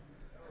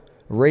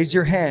 Raise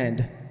your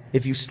hand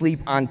if you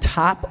sleep on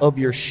top of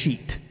your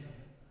sheet.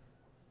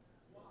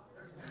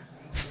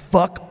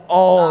 Fuck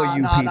all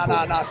you people.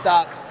 No,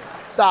 stop.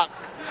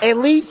 At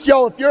least,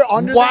 if you're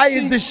under Why the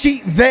sheet. is the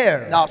sheet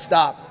there? No,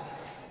 stop.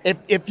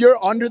 If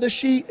you're under the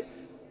sheet,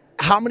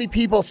 how many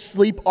people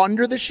sleep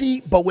under the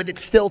sheet, but with it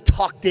still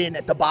tucked in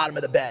at the bottom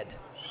of the bed?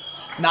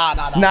 Nah.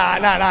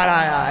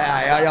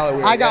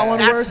 I got one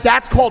worse.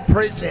 That's called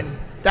prison.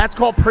 That's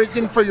called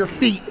prison for your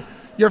feet.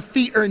 Your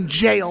feet are in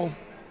jail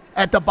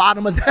at the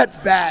bottom of that's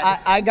bad.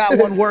 I got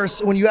one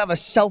worse. When you have a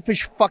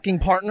selfish fucking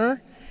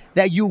partner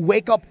that you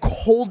wake up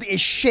cold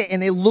as shit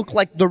and they look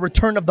like the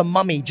return of the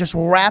mummy, just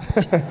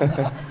wrapped.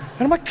 And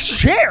I'm like,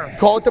 share.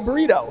 Call it the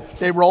burrito.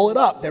 They roll it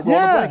up. They roll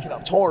the blanket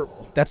up. It's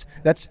horrible. That's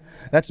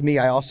me.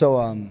 I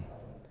also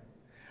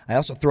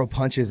throw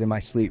punches in my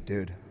sleep,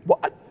 dude.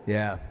 What?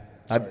 Yeah.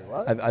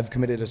 I've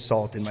committed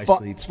assault in my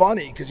sleep. It's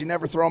funny because you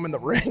never throw them in the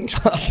ring.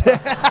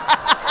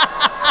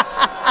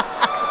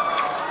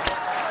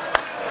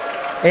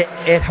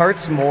 It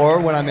hurts more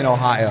when I'm in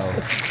Ohio.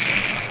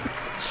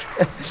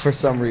 For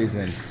some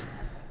reason.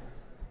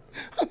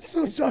 I'm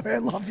so sorry. I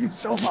love you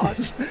so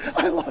much.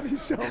 I love you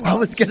so much. I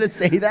was going to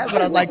say that,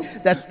 but I was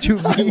like, that's too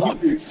mean. I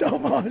love you so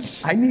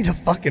much. I need a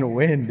fucking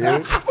win,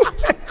 dude.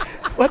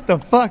 What the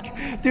fuck?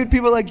 Dude,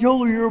 people are like,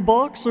 yo, you're a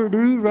boxer,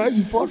 dude, right?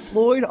 You fought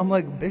Floyd? I'm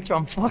like, bitch,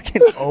 I'm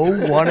fucking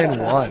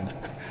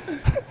 0-1-1.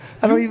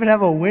 I don't even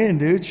have a win,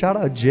 dude. Shout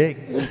out Jake.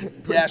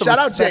 Yeah, shout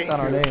out Jake on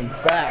our name.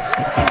 Facts.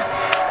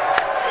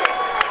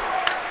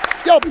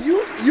 Yo, but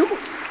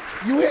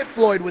you hit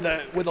Floyd with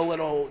a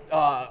little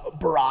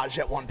barrage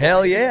at one point.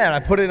 Hell yeah, and I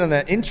put it in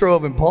the intro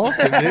of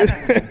Impulsive, dude.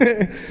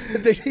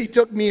 He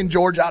took me and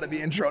George out of the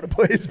intro to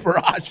put his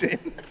barrage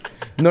in.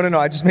 No,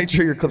 I just made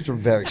sure your clips were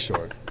very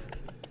short.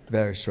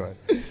 Very short.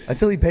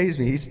 Until he pays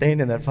me, he's staying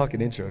in that fucking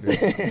intro,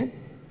 dude.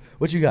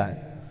 What you got?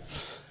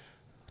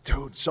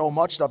 Dude, so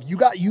much stuff.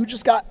 You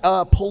just got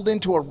pulled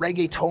into a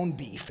reggaeton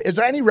beef. Is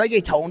there any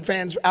reggaeton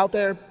fans out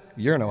there?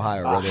 You're in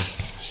Ohio, brother.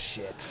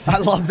 Shit. I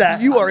love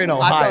that. You are in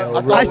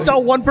Ohio. I saw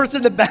one person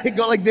in the back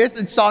go like this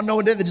and saw no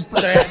one did. They just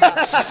put their hand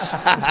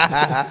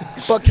out.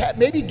 But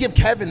maybe give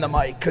Kevin the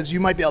mic because you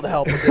might be able to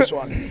help with this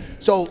one.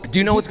 So, do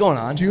you know what's going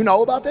on? Do you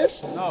know about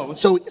this? No.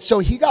 So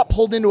he got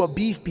pulled into a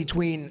beef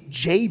between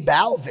J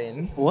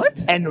Balvin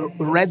and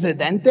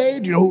Residente.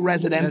 Do you know who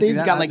Residente is?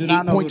 He's got like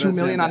 8.2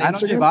 million on Instagram. I know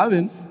J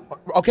Balvin.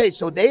 Okay,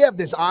 so they have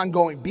this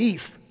ongoing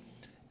beef.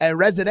 And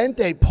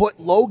Residente put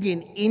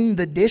Logan in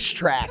the diss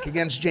track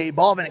against J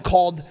Balvin and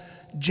called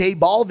J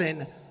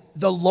Balvin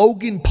the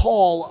Logan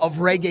Paul of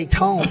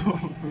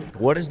reggaeton.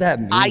 What does that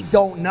mean? I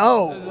don't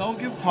know. The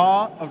Logan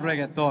Paul of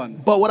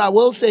reggaeton. But what I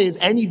will say is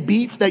any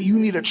beef that you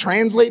need a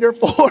translator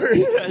for,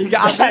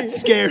 that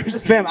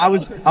scares. Fam, I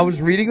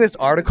was reading this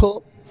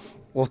article.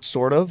 Well,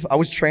 sort of. I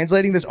was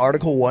translating this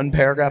article one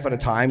paragraph at a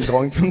time,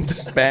 going from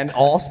the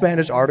all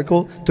Spanish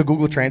article to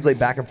Google Translate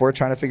back and forth,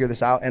 trying to figure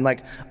this out. And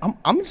like,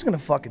 I'm just gonna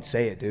fucking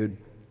say it, dude.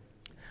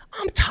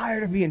 I'm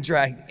tired of being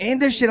dragged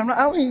into shit. I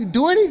don't even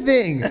do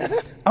anything.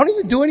 I don't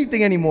even do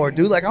anything anymore,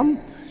 dude. Like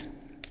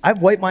I've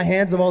wiped my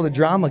hands of all the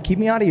drama. Keep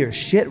me out of your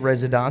shit,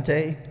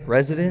 resident.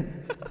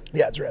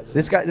 Yeah, it's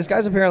resident. This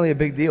guy's apparently a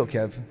big deal,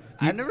 Kev.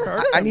 I never heard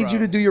of it, I need you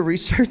to do your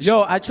research.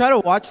 Yo, I tried to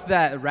watch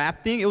that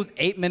rap thing. It was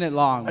 8 minute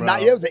long, bro.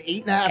 It was an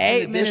 8.5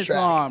 8 minutes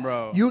long,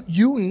 bro.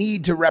 You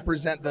need to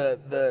represent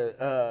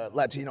the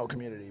Latino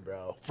community,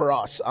 bro, for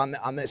us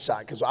on this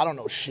side, because I don't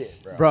know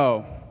shit, bro.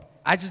 Bro,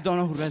 I just don't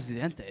know who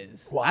Residente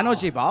is. Wow. I know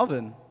J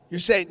Balvin.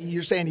 You're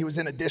saying he was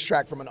in a diss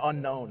track from an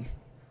unknown.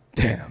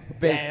 Damn.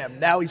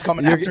 Now he's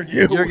coming after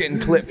you. You're getting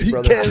clipped,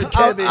 brother.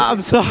 Kevin. I'm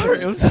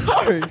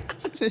sorry.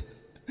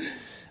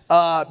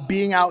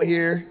 Being out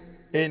here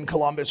in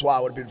Columbus,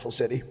 wow, what a beautiful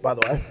city, by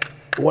the way.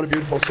 What a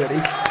beautiful city.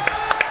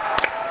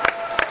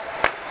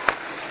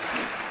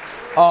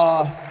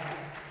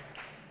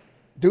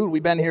 Dude,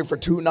 we've been here for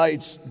 2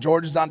 nights.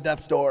 George is on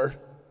death's door.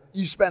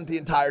 You spent the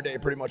entire day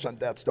pretty much on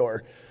death's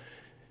door.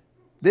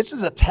 This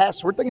is a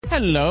test. We're thinking.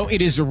 Hello, it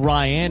is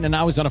Ryan, and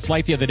I was on a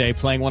flight the other day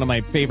playing one of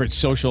my favorite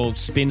social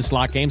spin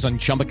slot games on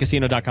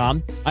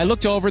ChumbaCasino.com. I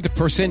looked over at the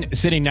person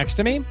sitting next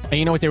to me, and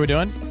you know what they were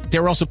doing? They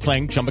were also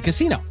playing Chumba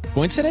Casino.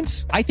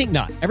 Coincidence? I think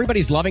not.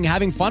 Everybody's loving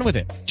having fun with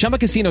it. Chumba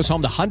Casino is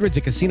home to hundreds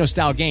of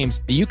casino-style games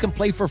that you can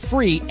play for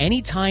free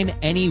anytime,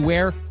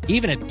 anywhere,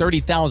 even at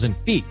 30,000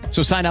 feet.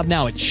 So sign up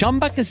now at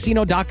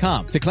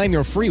ChumbaCasino.com to claim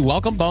your free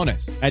welcome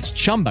bonus. That's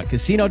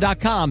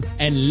ChumbaCasino.com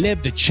and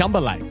live the Chumba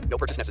life. No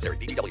purchase necessary.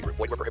 VGW. Void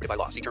where prohibited by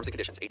law. See terms and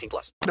conditions. 18+.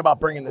 Thinking about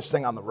bringing this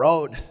thing on the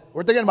road.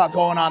 We're thinking about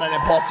going on an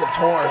impulsive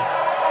tour.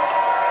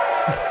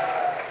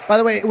 By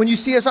the way, when you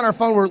see us on our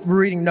phone, we're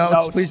reading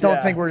notes. Please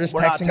don't think we're just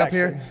texting up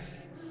here.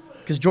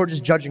 Because George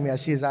is judging me. I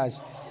see his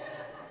eyes.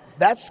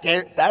 That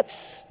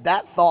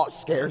thought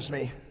scares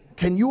me.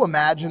 Can you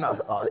imagine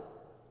a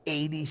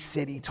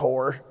 80-city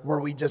tour where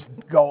we just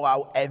go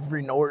out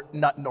every All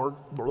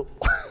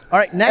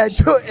right,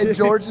 next. and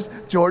George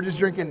is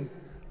drinking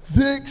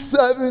 6,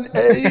 7,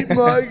 8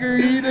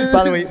 margaritas.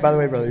 By the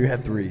way, brother, you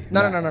had 3.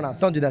 No.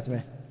 Don't do that to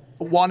me.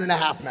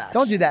 1.5 max.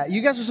 Don't do that.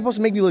 You guys are supposed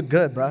to make me look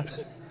good, bro.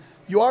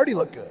 You already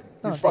look good.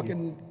 You're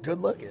fucking good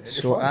looking.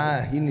 So,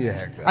 you need a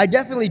haircut. I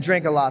definitely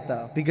drank a lot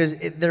though, because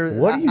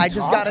What are you I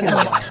just got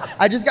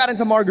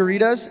into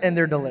margaritas and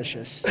they're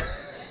delicious.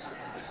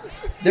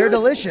 They're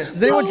delicious.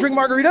 Does anyone drink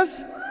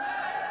margaritas?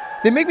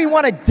 They make me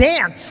want to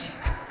dance,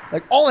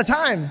 like all the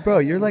time. Bro,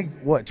 you're like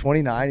what,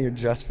 29? You're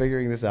just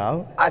figuring this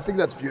out? I think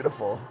that's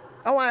beautiful.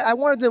 Oh, I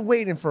wanted to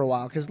wait in for a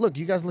while because look,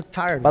 you guys look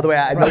tired. By the way,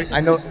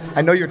 I know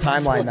your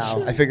timeline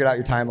now. I figured out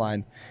your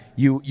timeline.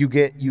 You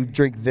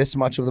drink this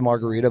much of the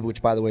margarita, which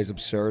by the way is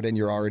absurd, and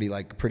you're already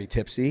like pretty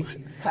tipsy.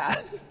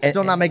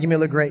 Still not making me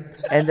look great.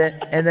 And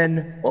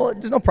then, well,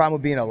 there's no problem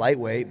with being a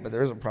lightweight, but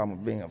there's a problem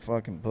with being a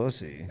fucking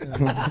pussy.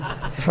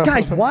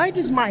 Guys, why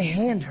does my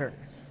hand hurt?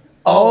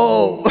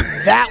 Oh,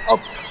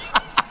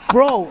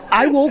 bro,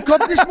 I woke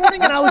up this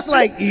morning and I was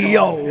like,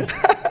 yo,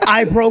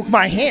 I broke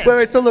my hand.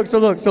 Wait, so look.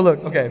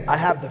 Okay. I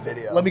have the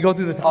video. Let me go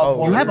through the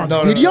you have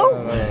a video?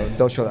 No.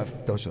 Don't show that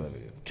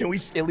video. Can we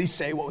at least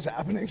say what was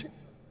happening?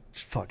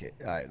 Fuck it.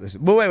 All right,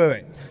 listen. But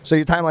wait. So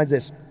your timeline's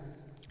this.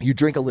 You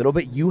drink a little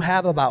bit. You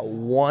have about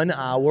 1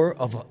 hour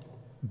of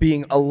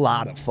being a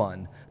lot of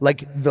fun.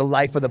 Like the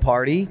life of the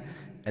party.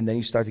 And then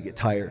you start to get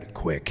tired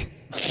quick.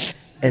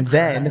 And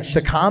then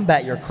to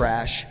combat your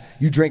crash,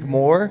 you drink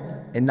more,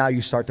 and now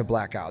you start to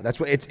black out. That's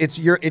what it's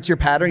your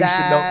pattern. You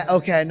should know.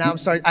 Okay, now I'm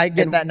sorry. I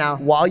get that now.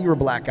 While you were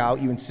blackout,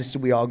 you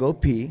insisted we all go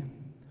pee.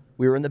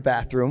 We were in the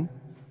bathroom,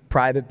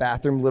 private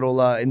bathroom, little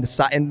in the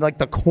side, in like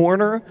the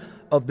corner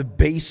of the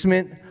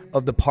basement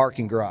of the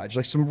parking garage,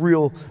 like some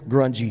real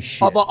grungy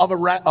shit. Of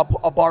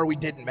a bar we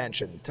didn't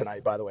mention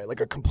tonight, by the way,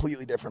 like a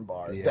completely different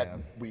bar that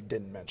we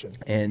didn't mention.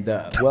 And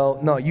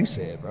well, no, you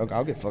say it, bro.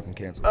 I'll get fucking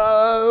canceled.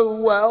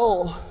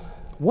 Well.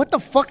 What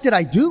the fuck did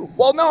I do?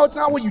 Well, no, it's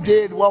not what you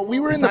did. Well, we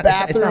were in the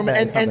bathroom,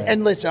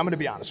 and listen, I'm going to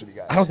be honest with you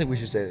guys. I don't think we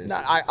should say this. No,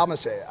 I'm going to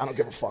say it. I don't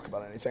give a fuck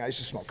about anything. I used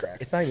to smoke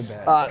crack. It's not even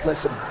bad.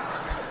 Listen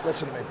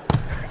to me.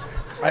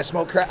 I used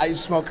to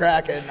smoke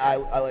crack, and I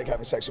like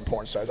having sex with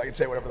porn stars. I can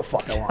say whatever the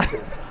fuck I want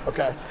to.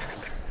 Okay?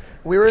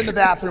 We were in the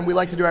bathroom. We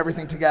like to do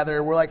everything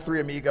together. We're like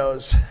 3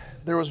 amigos.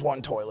 There was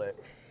one toilet.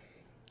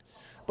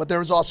 But there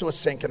was also a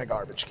sink and a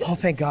garbage can. Oh,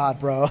 thank God,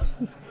 bro.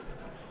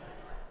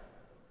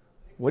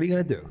 What are you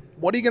gonna do?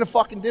 What are you gonna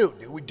fucking do?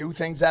 Do we do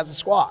things as a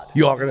squad?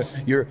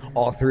 You're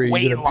all 3.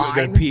 Wait you're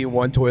gonna pee in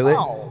one toilet?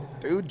 No,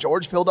 dude.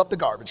 George filled up the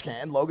garbage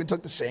can. Logan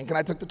took the sink, and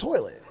I took the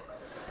toilet.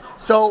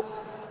 So.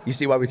 You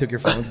see why we took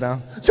your phones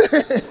now?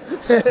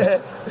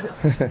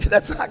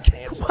 That's not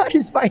canceled. Why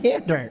does my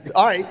hand hurt?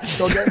 All right,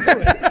 so get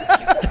into it.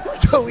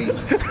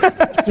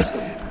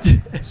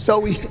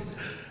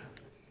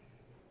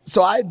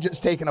 So I had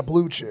just taken a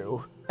blue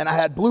chew, and I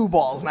had blue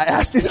balls, and I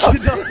asked him.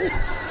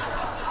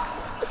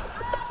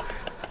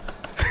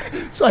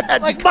 So I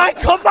had Mike,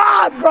 come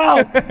on,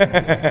 bro.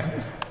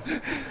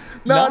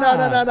 No.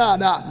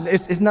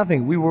 It's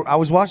nothing. I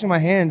was washing my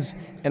hands,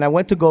 and I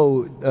went to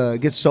go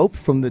get soap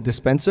from the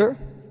dispenser,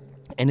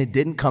 and it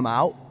didn't come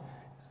out,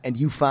 and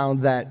you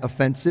found that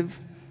offensive.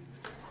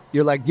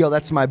 You're like, yo,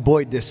 that's my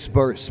boy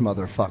Disperse,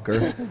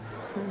 motherfucker.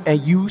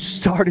 And you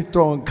started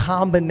throwing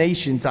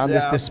combinations on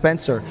this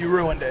dispenser. You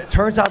ruined it.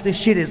 Turns out this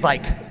shit is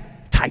like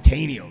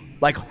titanium,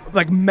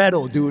 like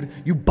metal, dude.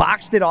 You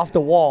boxed it off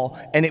the wall,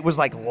 and it was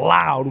like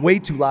loud, way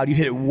too loud. You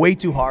hit it way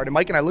too hard. And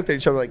Mike and I looked at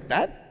each other like,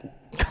 that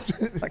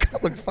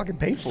looked fucking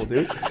painful,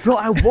 dude. Bro,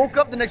 I woke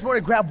up the next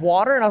morning, grabbed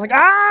water, and I was like,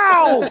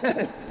 ow!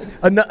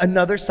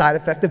 Another side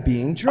effect of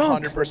being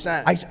drunk.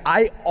 100%.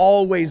 I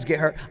always get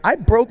hurt. I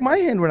broke my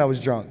hand when I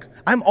was drunk.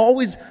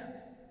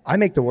 I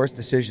make the worst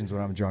decisions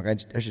when I'm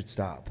drunk. I should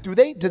stop.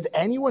 Does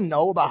anyone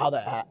know about how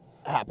that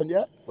happened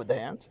yet with the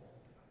hand?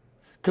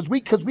 Because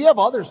we have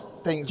other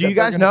things. Do you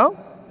guys know?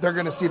 They're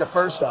gonna see the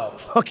first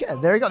of. Okay,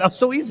 there you go. That's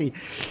so easy.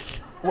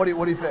 What do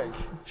you think?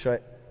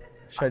 Should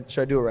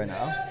I do it right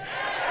now?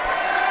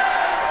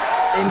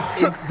 In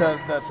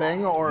the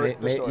thing or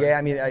the story? Yeah,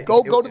 I mean,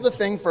 go to the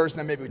thing first, and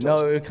then maybe we tell.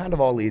 No, it kind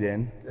of all lead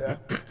in. Yeah.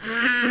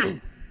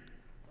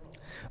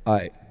 All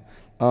right.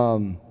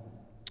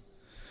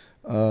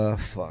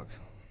 Fuck.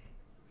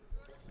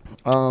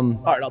 All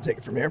right, I'll take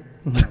it from here.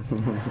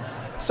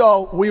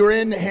 So we were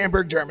in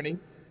Hamburg, Germany,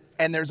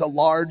 and there's a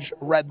large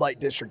red light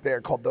district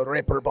there called the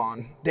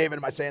Reeperbahn. David,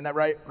 am I saying that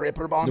right?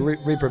 Reeperbahn? The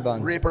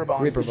Reeperbahn.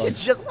 Reeperbahn.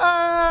 It's just,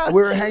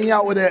 We were hanging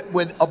out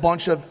with a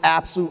bunch of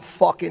absolute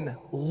fucking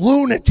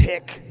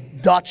lunatic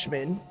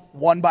Dutchmen,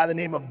 one by the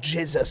name of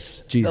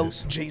Jesus.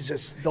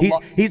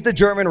 He's the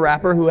German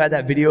rapper who had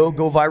that video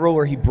go viral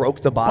where he broke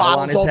the bottle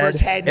on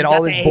his head, and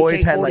all his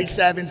boys had like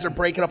AK-47s. They're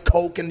breaking up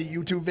coke in the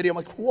YouTube video. I'm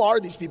like, who are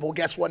these people?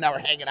 Guess what? Now we're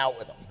hanging out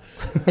with them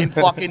in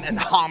fucking in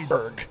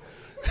Hamburg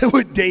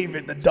with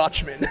David, the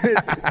Dutchman.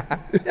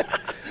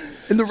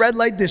 In the red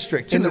light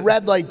district. In the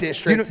red light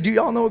district. Do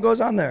y'all know what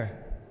goes on there?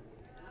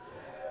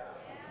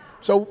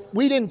 So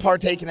we didn't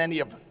partake in any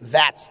of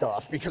that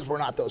stuff because we're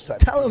not those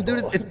types. Tell him, dude,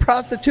 it's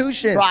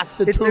prostitution.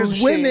 Prostitution.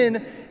 There's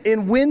women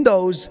in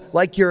windows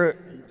like you're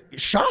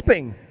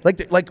shopping,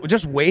 like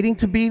just waiting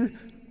to be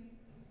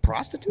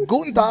prostituted.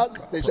 Guten Tag.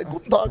 They said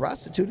Guten Tag.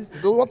 Prostituted.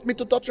 Do you want me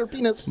to touch your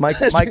penis?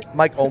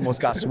 Mike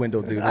almost got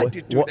swindled,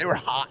 dude. Dude, they were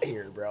hot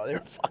here, bro. They were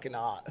fucking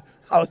hot.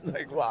 I was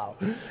like, wow.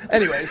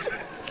 Anyways,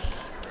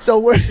 so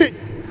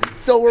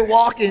we're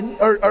walking,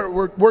 or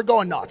we're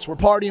going nuts. We're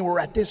partying. We're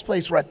at this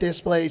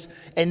place.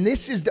 And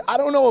this is, I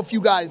don't know if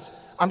you guys,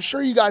 I'm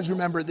sure you guys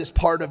remember this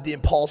part of the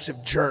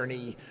Impulsive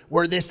journey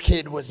where this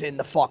kid was in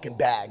the fucking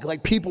bag.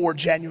 Like, people were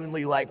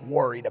genuinely, like,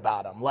 worried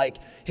about him. Like,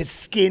 his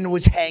skin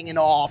was hanging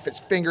off. His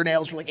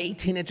fingernails were, like,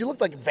 18 inches. He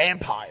looked like a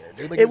vampire,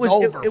 dude. Like, it was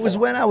over. It was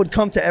when I would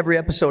come to every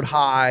episode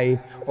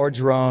high or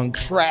drunk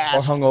Trashed, or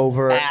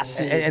hungover.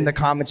 acid. And the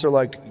comments are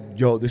like,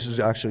 yo, this is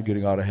actually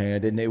getting out of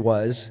hand. And it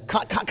was.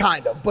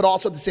 Kind of. But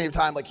also at the same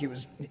time, like, he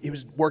was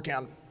working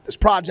on this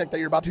project that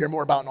you're about to hear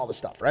more about and all this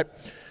stuff, right?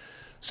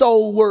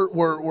 So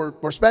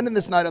we're spending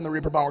this night on the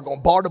Reeperbahn. We're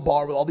going bar to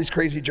bar with all these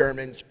crazy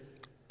Germans.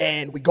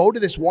 And we go to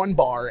this one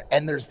bar,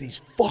 and there's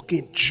these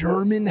fucking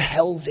German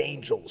Hells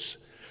Angels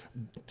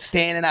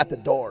standing at the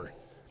door.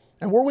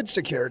 And we're with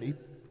security.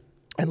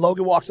 And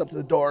Logan walks up to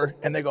the door,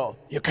 and they go,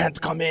 you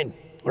can't come in.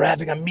 We're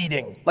having a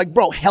meeting. Like,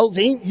 bro,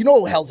 you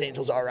know who Hells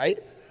Angels are, right?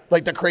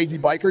 Like the crazy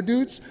biker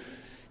dudes.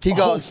 He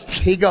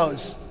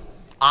goes,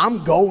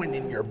 I'm going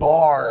in your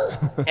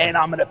bar, and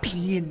I'm going to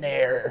pee in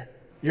there.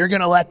 You're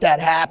going to let that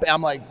happen?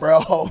 I'm like,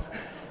 bro,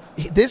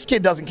 this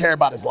kid doesn't care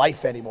about his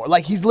life anymore.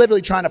 Like, he's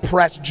literally trying to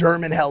press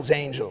German Hells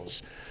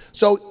Angels.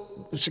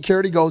 So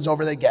security goes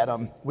over, they get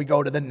him. We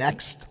go to the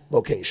next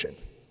location.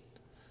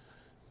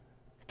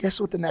 Guess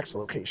what the next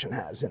location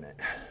has in it?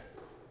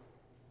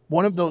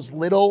 One of those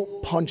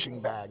little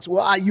punching bags.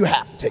 Well, you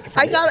have to take it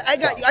from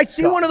I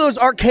see one of those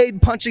arcade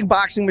punching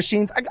boxing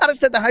machines. I got to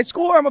set the high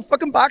score. I'm a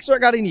fucking boxer. I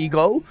got an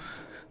ego.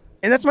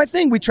 And that's my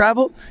thing. We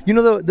travel. You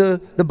know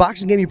the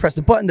boxing game, you press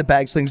the button, the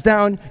bag slings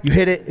down, you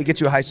hit it gets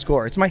you a high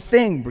score. It's my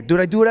thing, dude.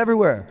 I do it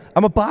everywhere.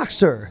 I'm a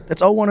boxer.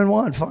 That's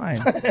 0-1-1.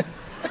 Fine.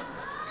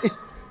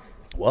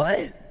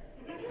 What?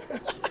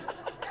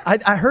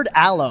 I heard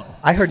aloe.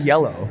 I heard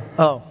yellow.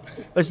 Oh.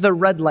 It's the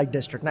red light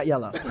district, not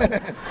yellow.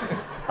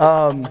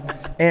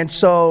 And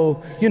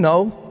so, you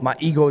know, my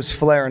ego is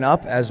flaring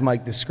up, as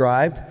Mike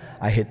described.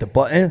 I hit the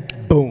button.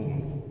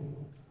 Boom.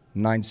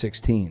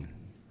 916.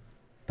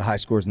 The high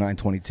score is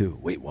 922.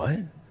 Wait, what?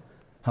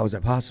 How is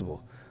that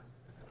possible?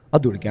 I'll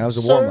do it again. It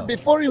was a warm-up. Sir,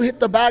 before you hit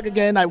the bag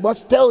again, I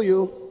must tell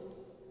you,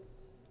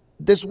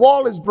 this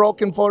wall is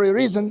broken for a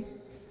reason.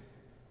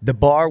 The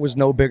bar was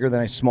no bigger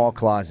than a small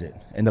closet,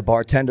 and the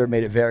bartender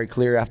made it very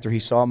clear after he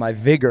saw my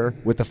vigor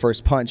with the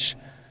first punch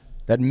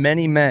that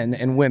many men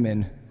and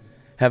women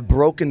have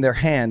broken their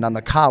hand on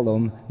the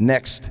column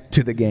next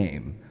to the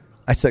game.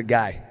 I said,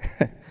 guy,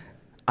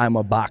 I'm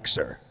a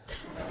boxer.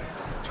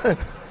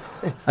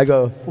 I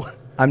go,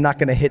 I'm not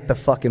gonna hit the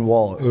fucking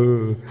wall.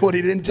 What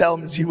he didn't tell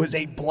him is he was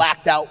a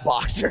blacked out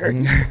boxer.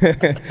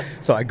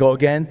 So I go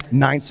again,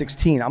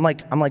 9-16.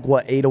 I'm like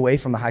what, 8 away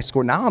from the high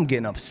score. Now I'm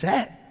getting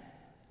upset.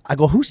 I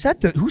go, who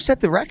set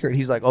the record?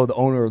 He's like, oh, the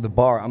owner of the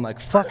bar. I'm like,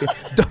 fuck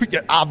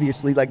it.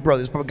 Obviously, like, bro,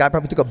 this guy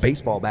probably took a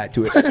baseball bat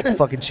to it.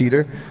 Fucking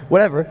cheater.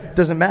 Whatever.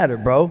 Doesn't matter,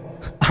 bro.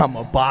 I'm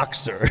a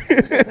boxer.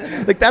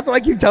 Like, that's what I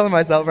keep telling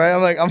myself, right?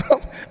 I'm like, I'm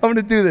going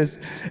to do this.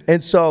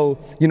 And so,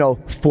 you know,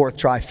 4th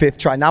try, 5th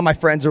try. Now my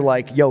friends are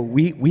like, yo,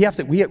 we got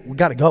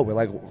to go. We're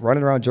like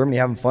running around Germany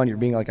having fun. You're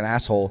being like an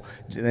asshole.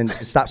 And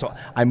stop. So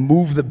I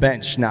move the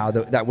bench now.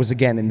 That was,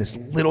 again, in this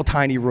little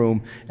tiny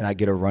room, and I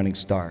get a running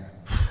start.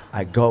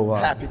 I go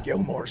up. Happy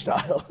Gilmore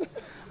style.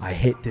 I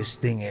hit this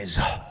thing as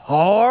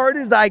hard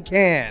as I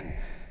can.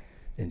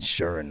 And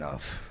sure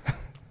enough,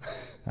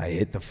 I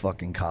hit the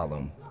fucking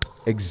column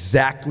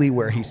exactly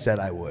where he said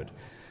I would.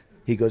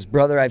 He goes,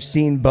 brother, I've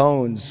seen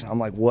bones. I'm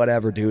like,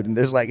 whatever, dude. And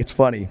there's like, it's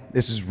funny.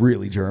 This is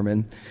really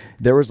German.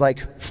 There was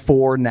like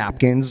 4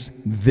 napkins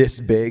this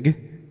big,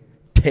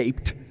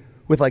 taped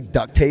with like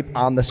duct tape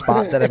on the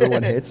spot that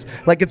everyone hits.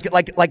 Like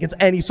it's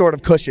any sort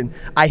of cushion.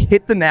 I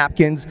hit the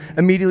napkins.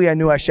 Immediately I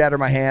knew I shattered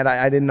my hand.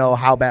 I didn't know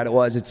how bad it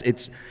was.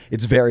 It's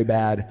very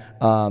bad.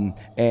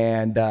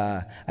 And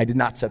I did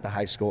not set the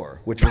high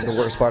score, which was the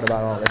worst part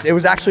about all this. It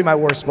was actually my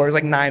worst score. It was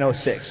like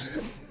 906.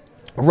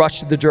 Rushed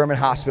to the German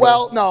hospital.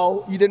 Well,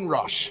 no, you didn't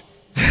rush.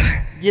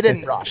 You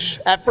didn't rush.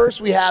 At first,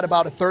 we had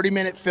about a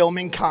 30-minute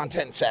filming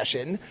content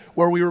session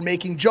where we were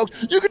making jokes.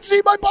 You can see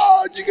my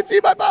bones. You can see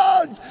my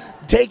bones.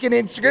 Taking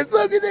Instagram.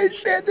 Look at this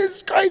shit. This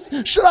is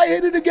crazy. Should I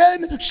hit it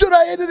again? Should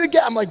I hit it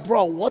again? I'm like,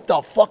 bro, what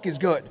the fuck is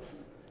good?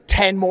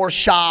 10 more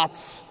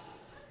shots.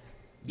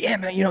 Yeah,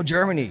 man, you know,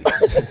 Germany.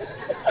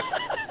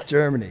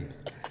 Germany.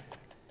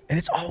 And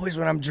it's always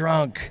when I'm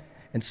drunk.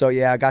 And so,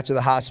 yeah, I got to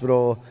the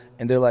hospital,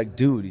 and they're like,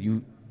 dude,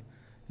 you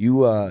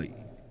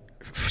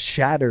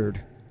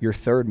shattered your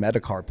 3rd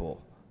metacarpal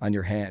on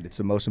your hand. It's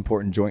the most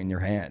important joint in your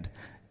hand.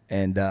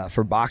 And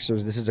for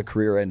boxers, this is a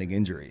career-ending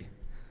injury.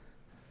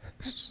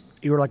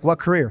 You were like, what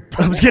career?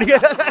 I was kidding.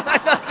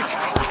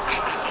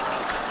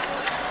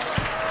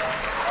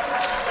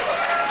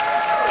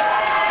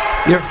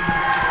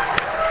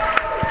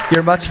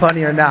 You're much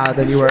funnier now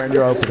than you were in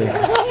your opening.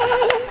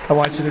 I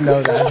want you to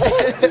know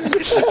that.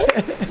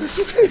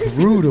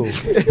 Brutal.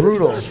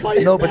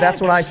 No, but that's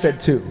what I said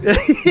too.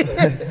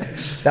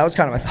 That was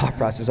kind of my thought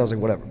process. I was like,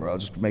 whatever, bro. I'll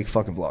just make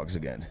fucking vlogs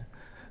again.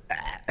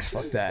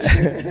 Fuck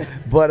that.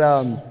 But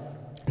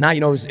now, you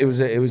know, it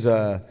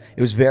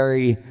was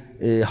very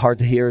hard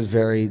to hear. It was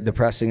very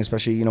depressing,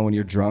 especially, you know, when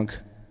you're drunk,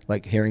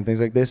 like hearing things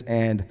like this.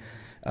 And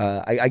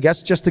I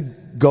guess just to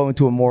go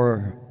into a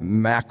more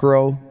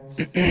macro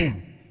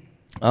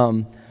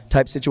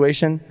type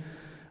situation,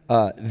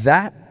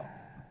 that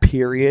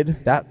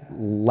period, that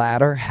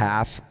latter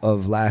half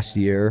of last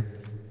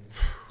year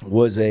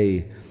was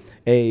a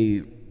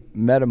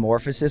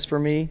metamorphosis for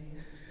me.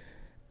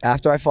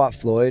 After I fought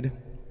Floyd,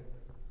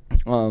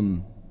 I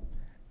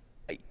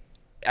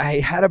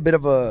had a bit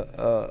of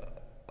a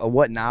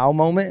what now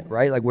moment,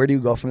 right? Like, where do you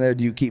go from there?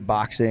 Do you keep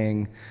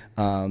boxing?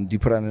 Do you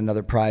put on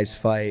another prize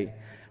fight?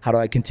 How do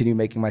I continue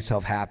making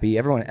myself happy?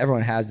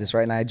 Everyone has this,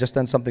 right? And I had just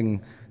done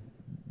something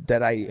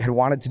that I had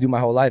wanted to do my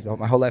whole life.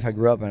 My whole life I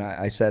grew up and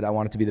I said I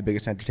wanted to be the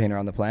biggest entertainer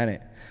on the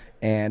planet.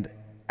 And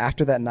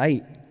after that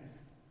night,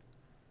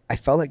 I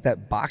felt like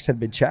that box had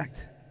been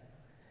checked.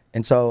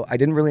 And so I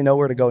didn't really know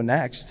where to go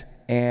next.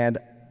 And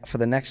for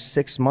the next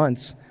 6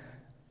 months,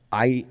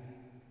 I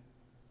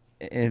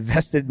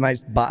invested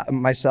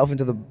myself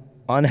into the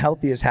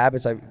unhealthiest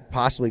habits I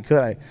possibly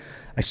could.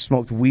 I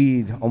smoked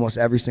weed almost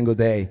every single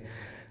day.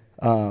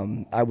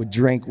 I would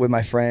drink with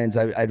my friends.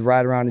 I'd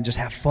ride around and just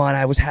have fun.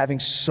 I was having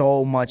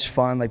so much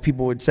fun. Like,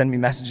 people would send me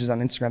messages on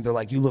Instagram. They're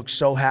like, you look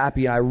so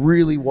happy. And I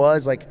really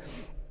was. Like,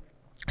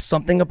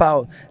 something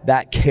about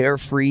that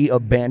carefree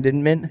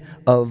abandonment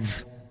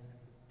of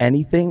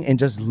anything and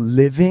just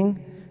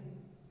living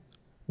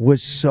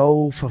was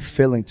so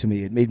fulfilling to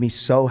me. It made me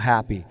so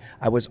happy.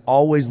 I was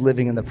always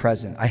living in the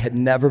present. I had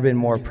never been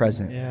more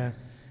present. Yeah.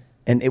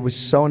 And it was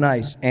so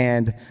nice.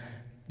 And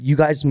you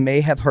guys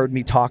may have heard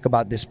me talk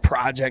about this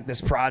project,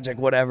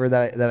 whatever,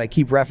 that I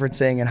keep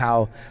referencing, and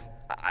how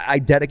I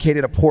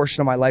dedicated a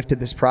portion of my life to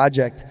this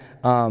project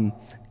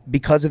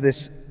because of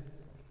this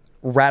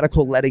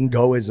radical letting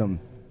goism,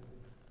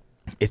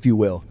 if you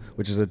will,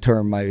 which is a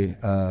term my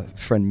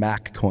friend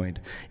Mac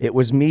coined. It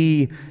was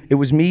me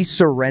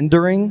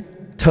surrendering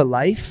to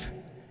life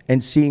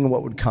and seeing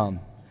what would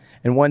come.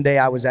 And one day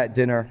I was at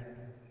dinner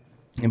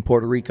in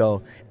Puerto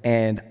Rico,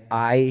 and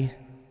I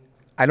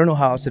don't know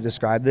how else to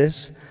describe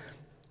this.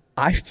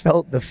 I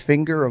felt the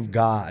finger of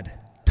God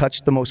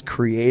touch the most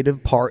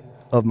creative part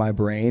of my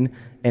brain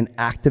and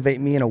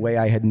activate me in a way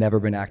I had never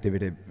been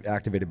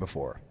activated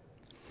before.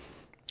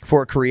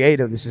 For a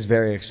creative, this is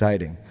very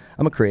exciting.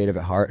 I'm a creative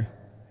at heart.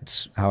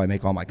 It's how I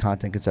make all my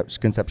content,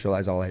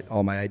 conceptualize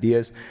all my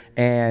ideas.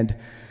 And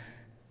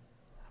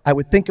I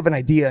would think of an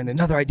idea and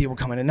another idea would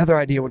come and another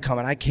idea would come,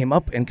 and I came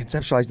up and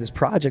conceptualized this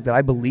project that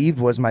I believed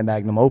was my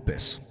magnum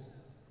opus.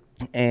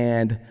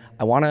 And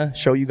I want to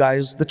show you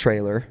guys the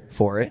trailer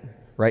for it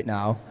right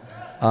now.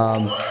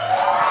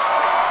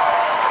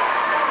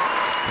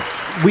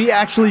 We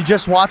actually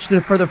just watched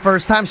it for the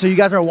first time, so you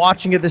guys are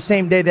watching it the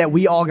same day that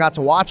we all got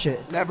to watch it.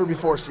 Never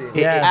before seen.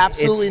 Yeah,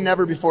 Absolutely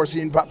never before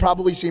seen.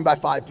 Probably seen by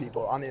 5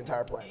 people on the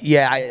entire planet.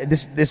 Yeah,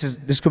 this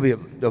could be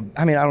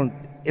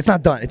it's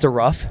not done. It's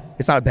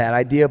it's not a bad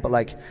idea, but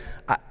like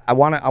I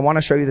want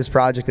to show you this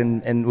project,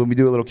 and when we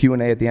do a little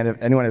Q&A at the end,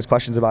 if anyone has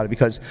questions about it,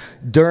 because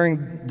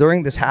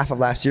during this half of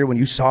last year when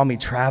you saw me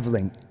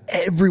traveling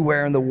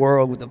everywhere in the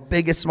world with the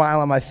biggest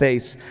smile on my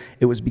face,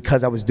 it was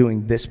because I was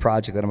doing this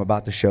project that I'm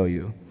about to show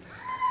you.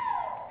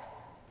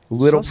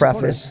 Little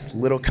preface,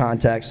 little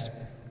context,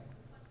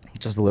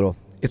 just a little.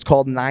 It's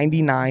called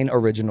 99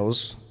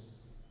 Originals.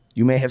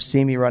 You may have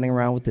seen me running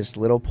around with this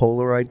little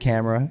Polaroid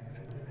camera,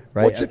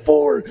 right? What's it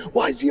for?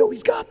 Why has he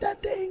always got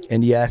that thing?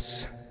 And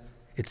yes,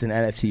 it's an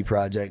NFT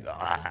project.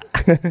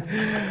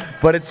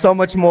 But it's so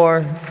much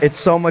more. It's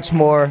so much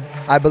more.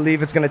 I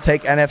believe it's going to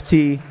take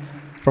NFT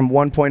from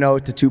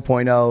 1.0 to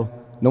 2.0.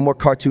 No more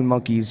cartoon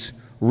monkeys.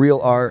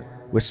 Real art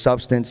with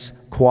substance,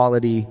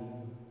 quality,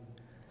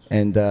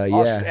 and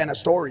And a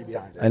story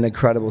behind it. An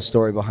incredible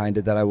story behind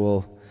it that I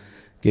will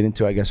get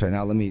into, I guess, right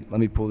now. Let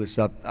me pull this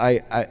up.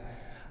 It's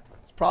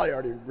probably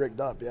already rigged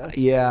up, yeah?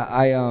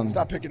 Yeah,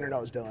 Stop picking your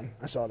nose, Dylan.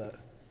 I saw that.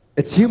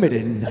 It's humid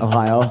in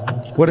Ohio.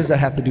 What does that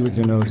have to do with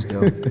your nose,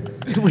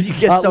 Dylan? When you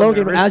get so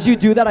Logan, nervous. as you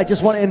do that, I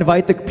just want to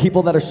invite the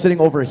people that are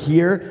sitting over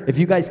here. If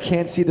you guys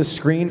can't see the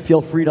screen,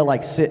 feel free to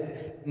like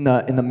sit in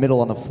the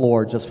middle on the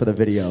floor just for the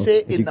video.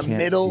 Sit in the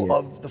middle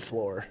of the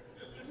floor.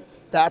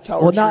 That's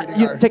how well, we're treating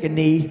you take a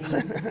knee.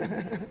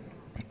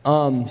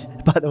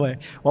 By the way,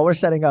 while we're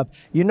setting up,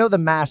 you know the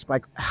mask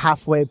like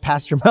halfway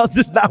past your mouth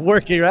is not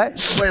working, right?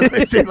 Wait, let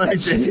me see. Let me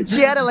see.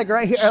 She had it like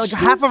right here, like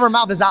half of her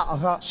mouth is out.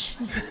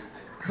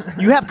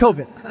 You have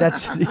COVID.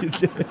 That's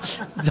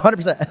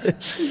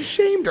 100%. You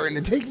shamed her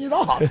into taking it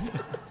off.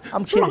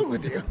 What's wrong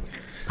with you?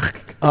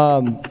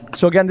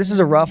 So again, this is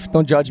a rough.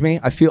 Don't judge me.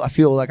 I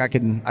feel like I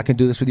can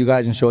do this with you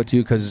guys and show it to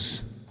you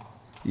because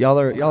y'all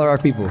are our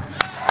people.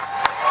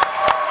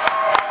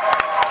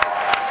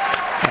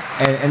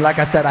 And like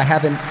I said, I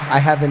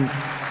haven't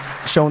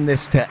shown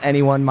this to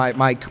anyone.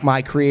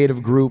 My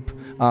creative group,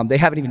 they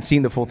haven't even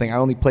seen the full thing. I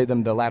only played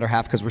them the latter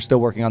half because we're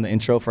still working on the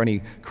intro for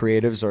any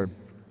creatives or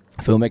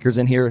filmmakers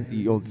in here.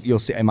 You'll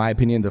see, in my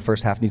opinion, the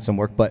first half needs some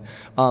work, but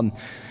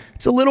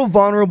it's a little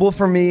vulnerable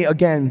for me.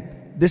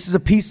 Again, this is a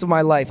piece of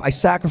my life. I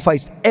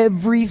sacrificed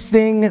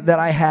everything that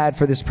I had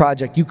for this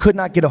project. You could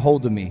not get a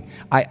hold of me.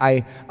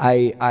 I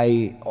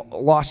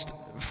lost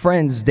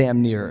friends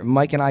damn near.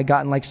 Mike and I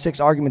got in like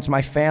 6 arguments.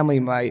 My family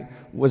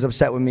was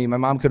upset with me. My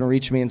mom couldn't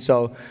reach me, and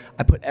so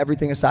I put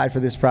everything aside for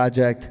this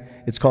project.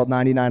 It's called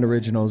 99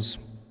 Originals,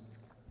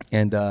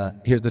 and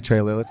here's the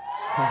trailer.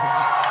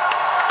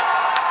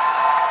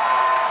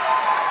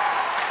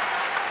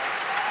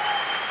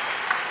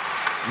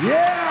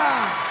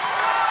 Yeah!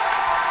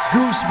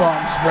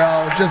 Goosebumps,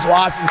 bro. Just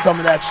watching some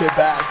of that shit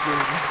back,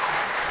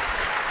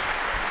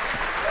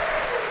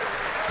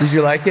 dude. Did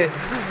you like it?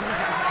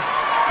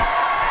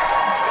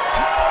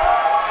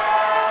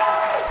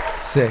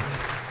 Sick.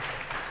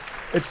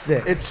 It's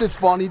sick. It's just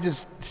funny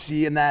just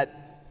seeing that,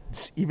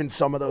 even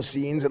some of those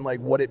scenes and like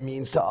what it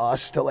means to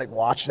us to like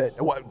watch that.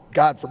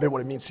 God forbid what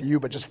it means to you,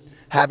 but just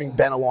having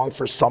been along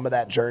for some of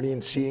that journey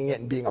and seeing it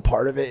and being a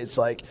part of it, it's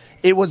like,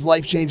 it was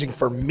life-changing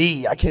for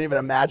me. I can't even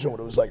imagine what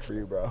it was like for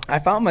you, bro. I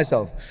found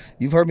myself.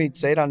 You've heard me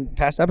say it on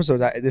past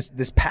episodes.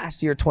 This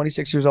past year,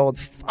 26 years old,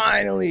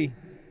 finally,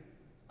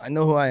 I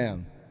know who I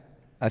am.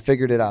 I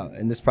figured it out.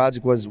 And this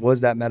project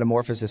was that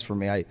metamorphosis for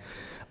me. I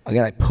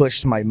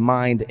pushed my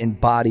mind and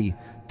body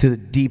to the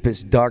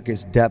deepest,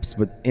 darkest depths,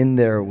 but in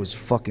there was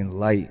fucking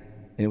light,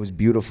 and it was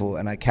beautiful,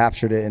 and I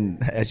captured it.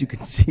 And as you can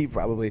see,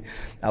 probably,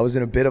 I was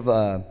in a bit of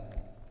a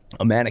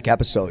manic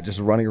episode, just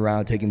running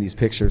around taking these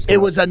pictures. It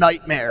was a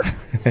nightmare.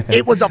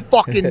 It was a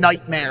fucking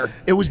nightmare.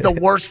 It was the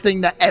worst thing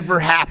that ever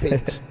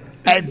happened,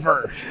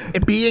 ever.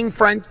 And being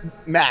friends,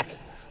 Mac,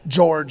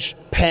 George,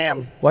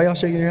 Pam. Why y'all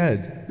shaking your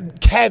head?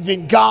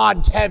 Kevin,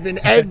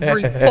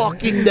 every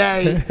fucking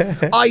day.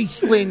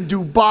 Iceland,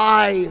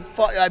 Dubai.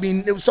 I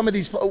mean, it was some of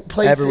these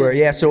places. Everywhere,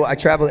 yeah. So I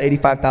traveled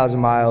 85,000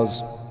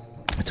 miles.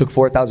 I took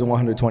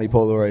 4,120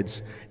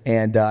 Polaroids.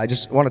 And I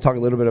just want to talk a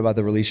little bit about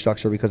the release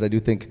structure because I do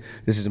think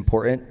this is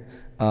important.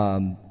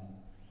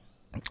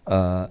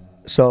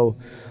 So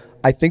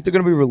I think they're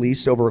going to be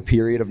released over a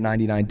period of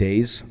 99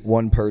 days,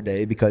 1 per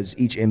day, because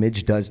each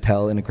image does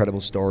tell an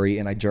incredible story,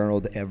 and I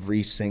journaled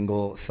every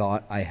single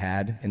thought I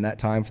had in that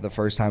time. For the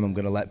first time, I'm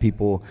going to let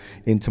people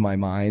into my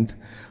mind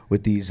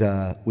with these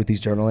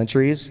journal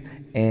entries,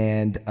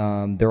 and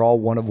they're all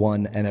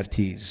one-of-one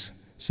NFTs.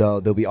 So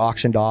they'll be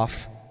auctioned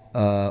off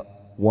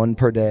 1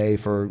 per day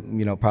for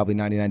probably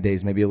 99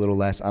 days, maybe a little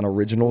less, on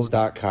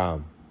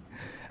originals.com.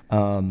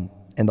 And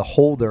the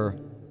holder,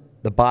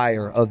 the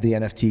buyer of the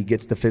NFT,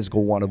 gets the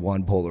physical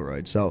one-of-one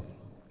Polaroid. So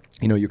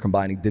you're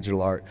combining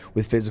digital art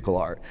with physical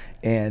art.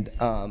 And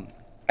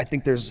I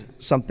think there's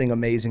something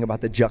amazing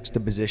about the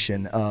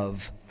juxtaposition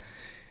of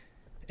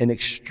an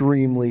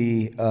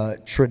extremely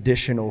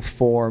traditional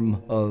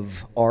form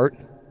of art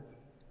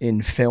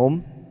in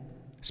film,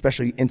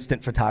 especially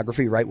instant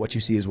photography, right? What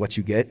you see is what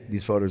you get.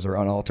 These photos are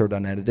unaltered,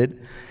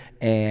 unedited.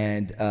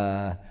 And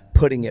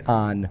putting it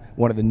on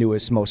one of the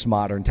newest, most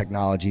modern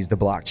technologies, the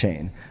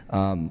blockchain.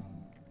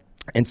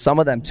 And some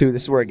of them too,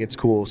 this is where it gets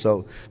cool.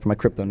 So for my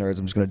crypto nerds,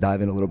 I'm just gonna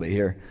dive in a little bit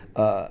here.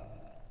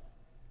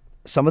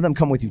 Some of them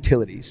come with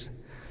utilities,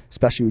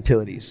 special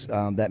utilities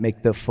that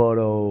make the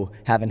photo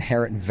have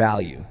inherent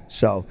value.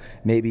 So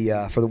maybe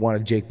for the one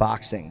of Jake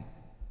boxing,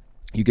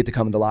 you get to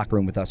come in the locker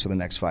room with us for the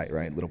next fight,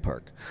 right? Little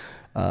perk.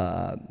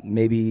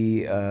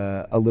 Maybe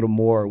a little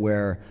more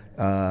where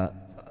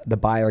the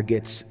buyer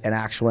gets an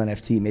actual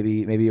NFT,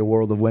 maybe a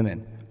World of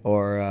Women,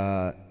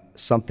 or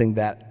something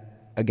that,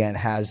 again,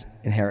 has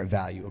inherent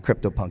value, a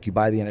CryptoPunk. You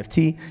buy the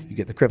NFT, you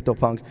get the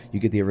CryptoPunk, you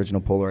get the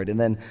original Polaroid. And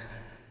then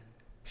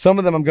some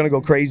of them I'm gonna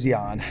go crazy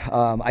on.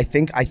 I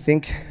think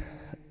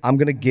I'm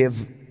gonna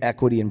give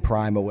equity and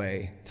prime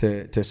away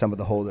to some of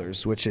the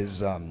holders, which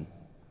is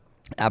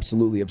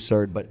absolutely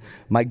absurd. But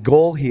my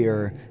goal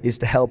here is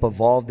to help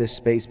evolve this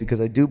space, because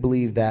I do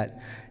believe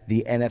that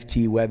the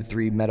NFT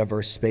Web3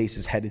 metaverse space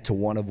is headed to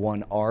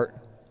one-of-one art.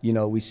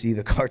 We see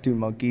the cartoon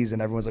monkeys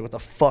and everyone's like, what the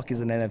fuck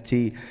is an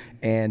NFT?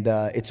 And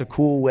it's a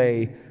cool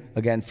way,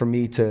 again, for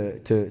me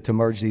to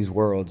merge these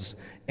worlds.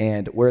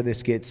 And where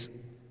this gets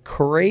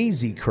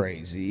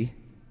crazy,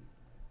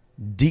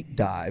 deep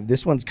dive.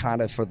 This one's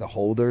kind of for the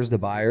holders, the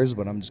buyers,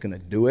 but I'm just gonna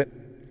do it.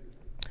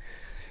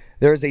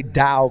 There is a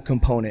DAO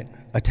component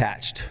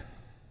attached.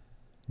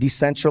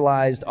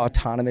 Decentralized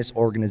Autonomous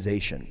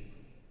Organization.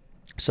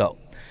 So,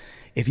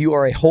 if you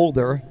are a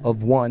holder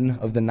of one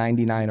of the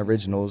 99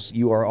 originals,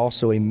 you are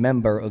also a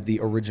member of the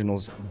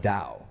originals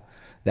DAO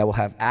that will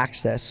have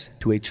access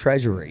to a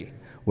treasury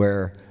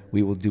where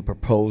we will do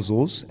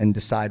proposals and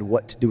decide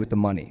what to do with the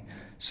money.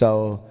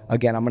 So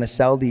again, I'm gonna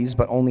sell these,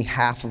 but only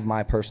half of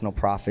my personal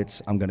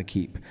profits I'm gonna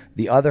keep.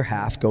 The other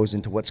half goes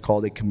into what's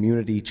called a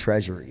community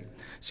treasury.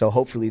 So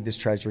hopefully this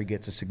treasury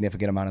gets a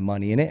significant amount of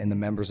money in it, and the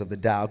members of the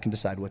DAO can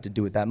decide what to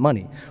do with that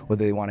money,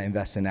 whether they want to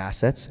invest in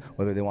assets,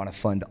 whether they want to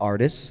fund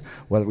artists,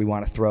 whether we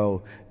want to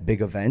throw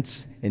big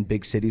events in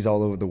big cities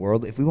all over the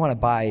world. If we want to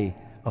buy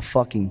a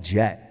fucking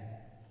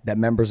jet that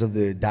members of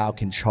the DAO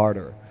can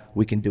charter,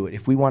 we can do it.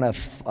 If we want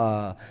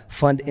to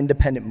fund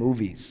independent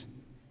movies,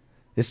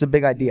 this is a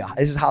big idea.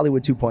 This is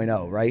Hollywood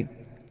 2.0, right?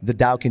 The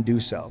DAO can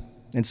do so.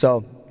 And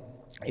so,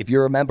 if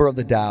you're a member of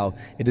the DAO,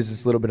 it is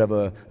this little bit of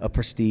a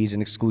prestige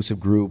and exclusive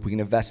group. We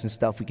can invest in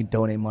stuff. We can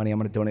donate money. I'm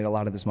going to donate a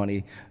lot of this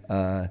money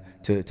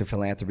to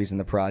philanthropies in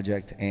the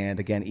project. And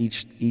again,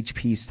 each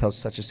piece tells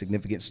such a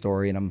significant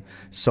story, and I'm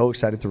so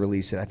excited to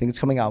release it. I think it's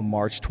coming out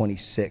March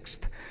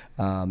 26th.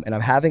 And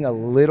I'm having a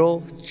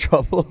little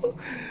trouble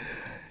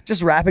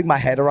just wrapping my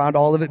head around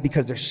all of it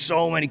because there's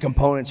so many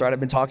components, right? I've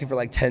been talking for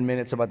like 10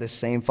 minutes about this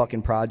same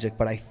fucking project,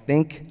 but I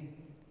think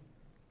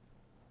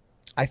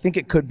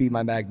it could be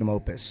my magnum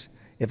opus.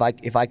 If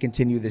I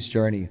continue this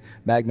journey,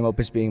 magnum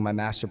opus being my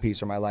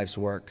masterpiece or my life's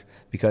work,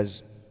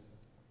 because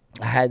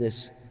I had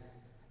this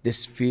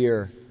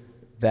fear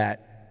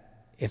that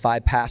if I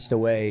passed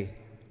away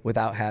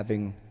without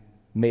having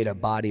made a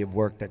body of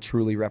work that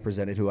truly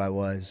represented who I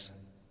was,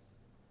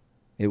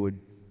 it would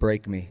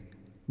break me,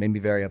 made me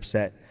very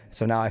upset.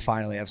 So now I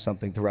finally have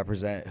something to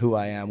represent who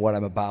I am, what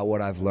I'm about,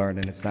 what I've learned,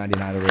 and it's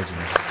 99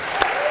 Originals.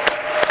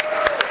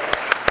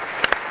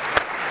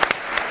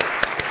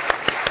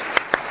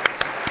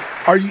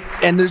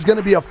 And there's going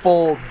to be a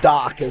full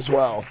doc as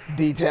well,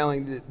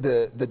 detailing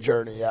the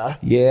journey, yeah?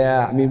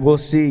 Yeah, I mean, we'll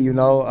see, I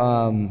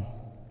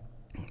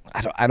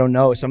don't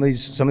know. Some of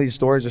these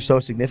stories are so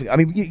significant. I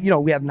mean,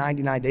 we have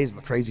 99 days of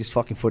the craziest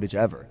fucking footage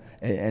ever.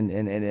 And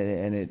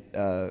it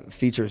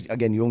features,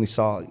 again, you only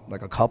saw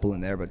like a couple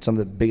in there, but some of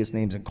the biggest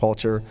names in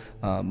culture,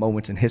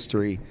 moments in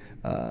history,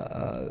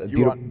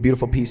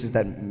 beautiful pieces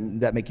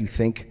that make you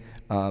think.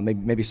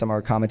 Maybe some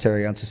are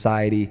commentary on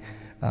society.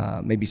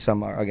 Maybe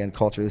some are, again,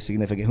 culturally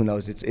significant. Who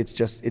knows?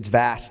 It's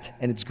vast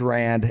and it's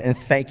grand. And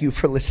thank you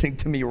for listening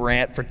to me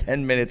rant for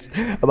 10 minutes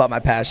about my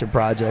passion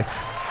project.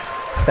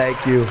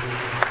 Thank you.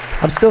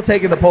 I'm still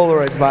taking the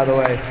Polaroids, by the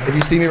way. If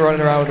you see me running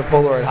around with a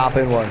Polaroid, hop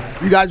in one.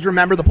 You guys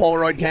remember the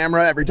Polaroid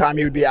camera? Every time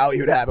he would be out, he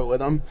would have it with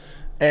him.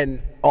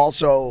 And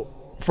also,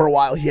 for a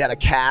while, he had a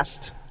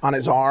cast on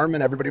his arm,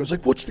 and everybody was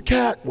like, "What's the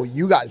cat?" Well,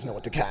 you guys know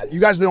what the cat. You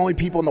guys are the only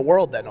people in the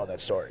world that know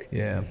that story.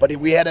 Yeah. But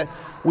we had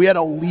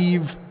to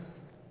leave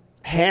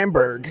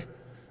Hamburg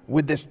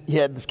with this. He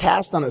had this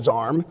cast on his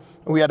arm,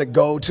 and we had to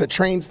go to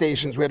train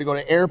stations. We had to go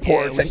to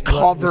airports and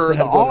cover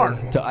the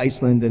arm. To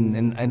Iceland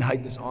and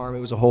hide this arm. It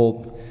was a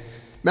whole.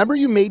 Remember,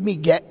 you made me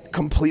get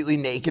completely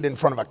naked in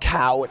front of a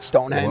cow at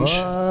Stonehenge?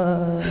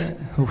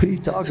 What are you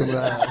talking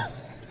about?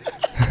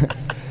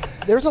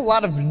 There's a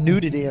lot of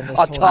nudity in this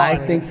one. I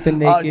think the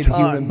naked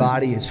human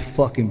body is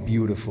fucking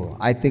beautiful.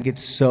 I think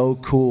it's so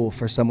cool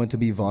for someone to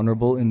be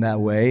vulnerable in that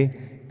way,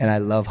 and I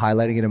love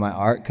highlighting it in my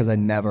art because I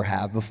never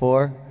have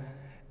before.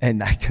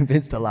 And I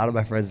convinced a lot of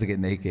my friends to get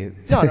naked.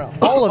 No,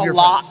 all of your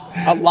friends.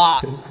 A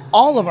lot.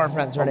 All of our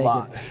friends are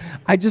naked.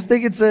 I just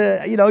think it's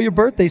your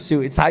birthday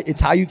suit.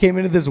 It's how you came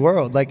into this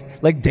world.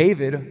 Like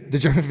David, the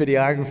German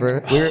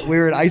videographer. We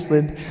were in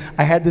Iceland.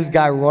 I had this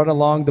guy run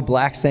along the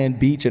black sand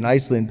beach in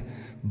Iceland,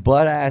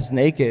 butt ass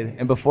naked.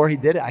 And before he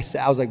did it,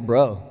 I was like,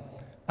 bro,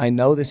 I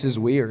know this is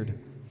weird,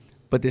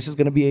 but this is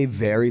gonna be a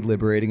very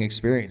liberating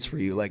experience for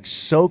you. Like,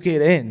 soak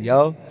it in,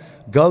 yo.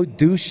 Go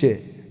do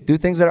shit. Do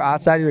things that are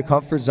outside of your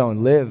comfort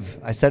zone. Live.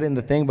 I said it in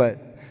the thing, but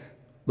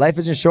life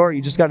isn't short.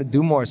 You just got to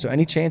do more. So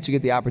any chance you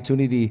get the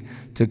opportunity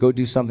to go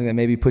do something that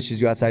maybe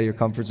pushes you outside of your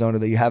comfort zone or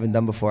that you haven't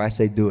done before, I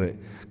say do it.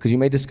 Because you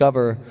may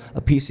discover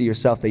a piece of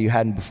yourself that you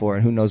hadn't before,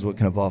 and who knows what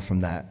can evolve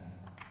from that.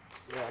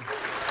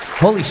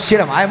 Holy shit,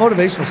 am I a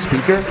motivational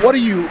speaker? What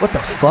the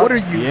fuck? What are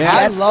you?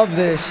 Yes. I love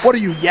this. What are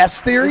you, Yes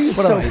Theory? This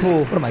is so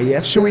cool. What am I,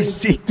 Yes Should Theory? we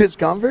seek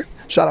discomfort?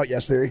 Shout out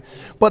Yes Theory.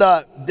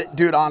 But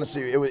dude,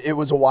 honestly, it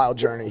was a wild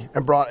journey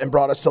and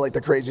brought us to like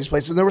the craziest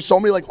places. And there were so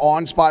many like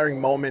awe-inspiring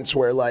moments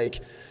where like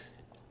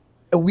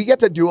we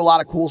get to do a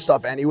lot of cool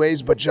stuff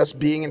anyways, but just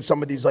being in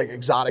some of these like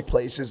exotic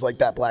places like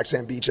that Black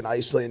Sand Beach in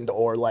Iceland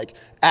or like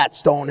at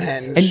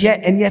Stonehenge.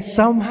 And yet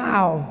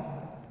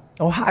somehow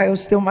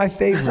Ohio's still my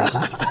favorite.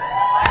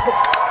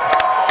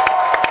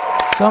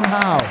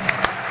 Somehow.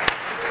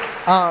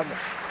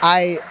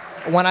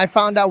 When I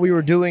found out we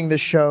were doing the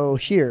show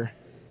here,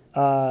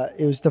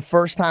 it was the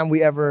first time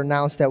we ever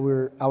announced that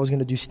I was going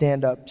to do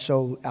stand-up,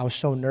 so I was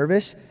so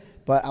nervous,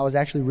 but I was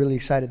actually really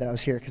excited that I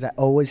was here because I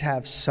always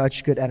have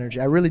such good energy.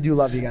 I really do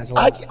love you guys a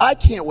lot. I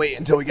can't wait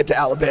until we get to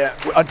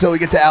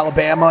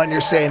Alabama, and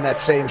you're saying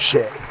that same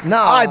shit.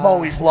 No. I've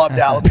always loved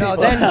Alabama.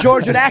 No, then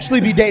George would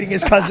actually be dating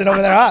his cousin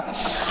over there, huh?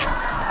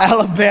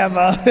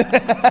 Alabama.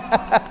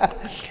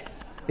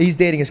 He's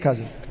dating his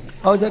cousin.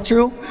 Oh, is that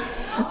true?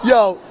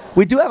 Yo,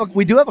 we do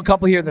have a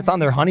couple here that's on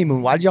their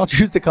honeymoon. Why did y'all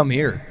choose to come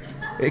here?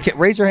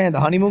 Raise your hand, the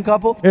honeymoon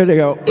couple. Here they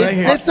go. Is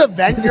this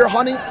event your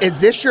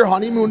Is this your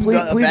honeymoon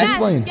Please event?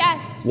 explain. Yes.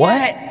 What?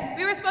 Yes.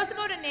 We were supposed to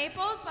go to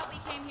Naples, but we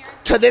came here.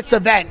 To this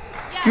event.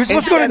 Yeah. You were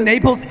supposed to go to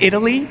Naples,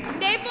 Italy?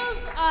 Naples,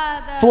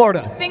 the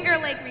Florida. Finger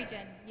Lake region.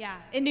 Yeah,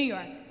 in New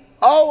York.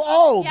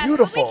 Oh, yeah,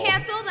 beautiful. So we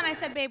canceled, and I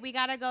said, babe, we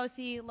gotta go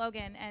see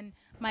Logan and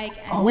Mike.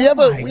 And we have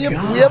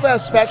a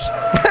special.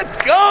 Let's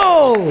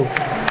go.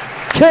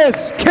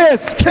 Kiss,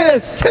 kiss,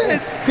 kiss,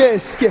 kiss,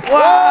 kiss, kiss.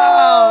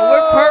 Wow,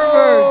 we're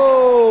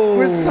perverts.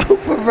 We're so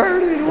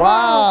perverted.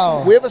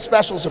 Wow. We have a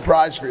special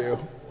surprise for you,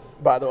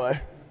 by the way.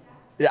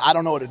 Yeah, I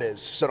don't know what it is,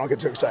 so don't get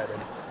too excited.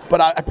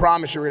 But I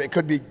promise you, it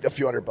could be a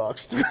few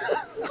 $100.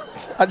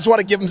 I just want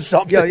to give him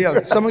something.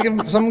 Yo, someone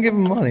give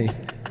him money.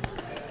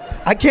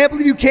 I can't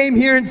believe you came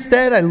here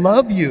instead. I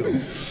love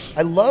you.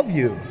 I love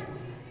you.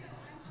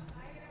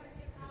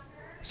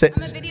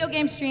 I'm a video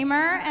game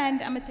streamer,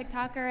 and I'm a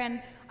TikToker,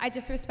 and I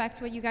just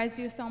respect what you guys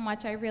do so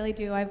much. I really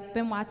do. I've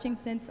been watching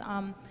since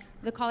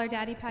the Call Her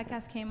Daddy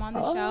podcast came on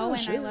the show,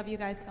 and I love you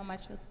guys so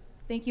much.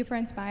 Thank you for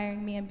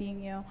inspiring me and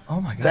being you.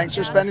 Oh my God. Thanks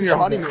for spending your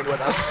honeymoon with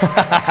us.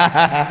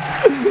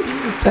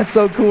 That's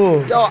so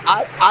cool. Yo,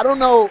 I don't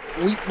know.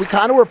 We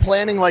kind of were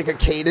planning like a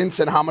cadence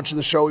and how much of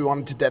the show we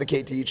wanted to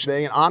dedicate to each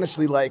thing. And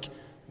honestly, like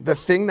the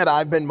thing that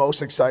I've been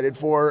most excited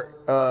for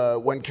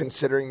when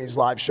considering these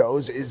live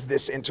shows is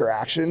this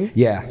interaction.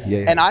 Yeah.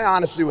 And I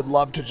honestly would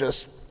love to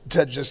just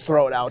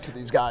throw it out to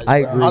these guys. I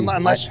agree.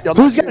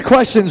 Who's got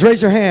questions?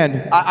 Raise your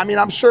hand. I mean,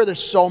 I'm sure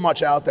there's so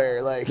much out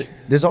there. Like,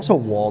 there's also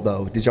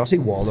Waldo. Did y'all see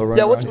Waldo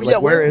running around? Yeah,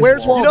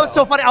 where's Waldo? You know what's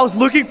so funny? I was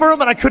looking for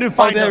him and I couldn't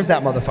find him. There's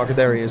that motherfucker.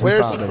 There he is. We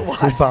found him.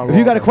 We found If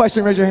you got a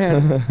question, raise your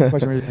hand.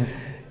 Raise your hand.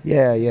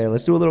 Yeah.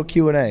 Let's do a little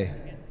Q&A.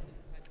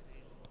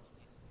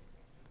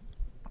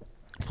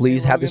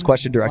 Please have this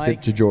question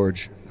directed to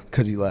George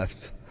because he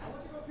left.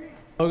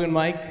 Logan,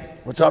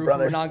 Mike. What's up,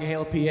 brother?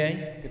 Monongahela, PA.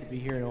 Good to be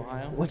here in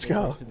Ohio. Let's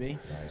go. Nice to be.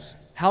 Nice.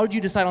 How did you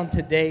decide on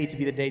today to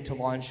be the day to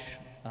launch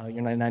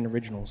your 99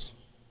 Originals?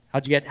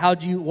 What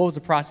was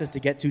the process to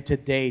get to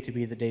today to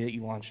be the day that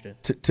you launched it?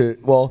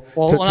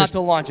 Not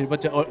to launch it,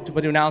 but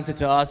to announce it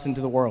to us and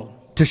to the world.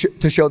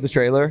 To show the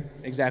trailer?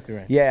 Exactly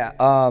right. Yeah.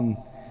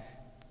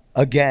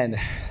 Again,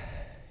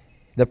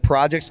 the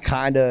project's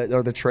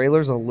the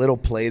trailer's a little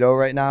Play-Doh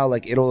right now.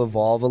 Like, it'll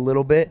evolve a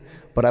little bit,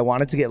 but I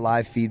wanted to get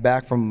live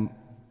feedback from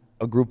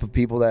a group of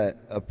people that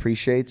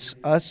appreciates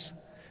us.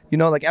 You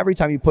know, like every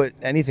time you put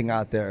anything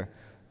out there,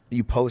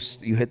 you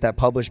post, you hit that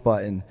publish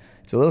button,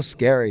 it's a little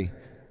scary.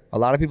 A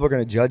lot of people are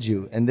gonna judge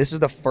you. And this is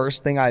the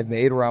first thing I've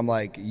made where I'm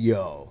like,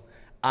 yo,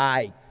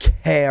 I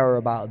care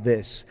about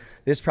this.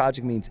 This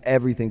project means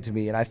everything to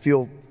me, and I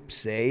feel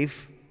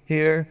safe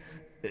here.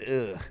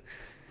 Ugh.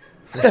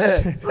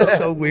 It's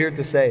so weird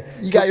to say.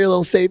 You got your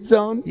little safe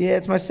zone? Yeah,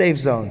 it's my safe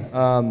zone.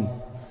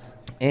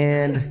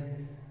 And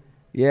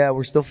yeah,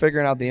 we're still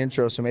figuring out the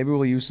intro, so maybe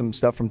we'll use some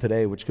stuff from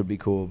today, which could be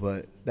cool,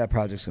 but that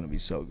project's going to be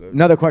so good.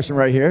 Another question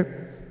right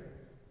here.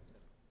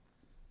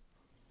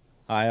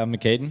 Hi, I'm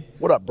McCaden.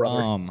 What up,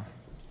 brother?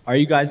 Are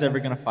you guys ever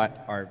going to fight,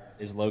 or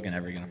is Logan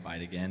ever going to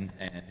fight again,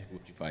 and who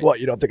would you fight? What,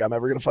 you don't think I'm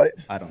ever going to fight?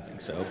 I don't think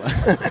so,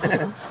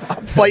 but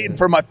I'm fighting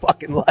for my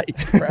fucking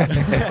life, bro.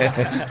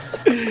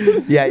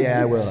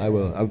 Yeah, I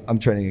will. I'm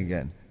training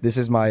again. This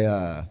is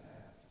my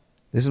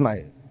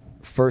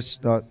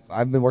first.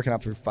 I've been working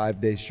out for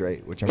 5 days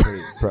straight, which I'm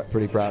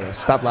pretty proud of.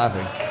 Stop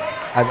laughing.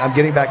 I'm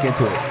getting back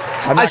into it.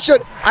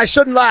 I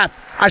shouldn't laugh.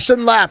 I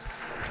shouldn't laugh.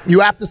 You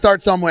have to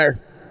start somewhere.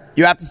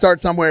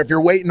 If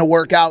you're waiting to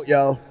work out,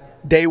 yo,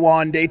 day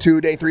 1, day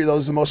 2, day 3,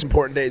 those are the most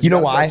important days. You know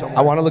why?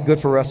 I want to look good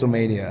for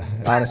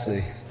WrestleMania,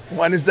 honestly.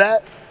 When is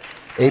that?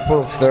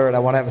 April 3rd. I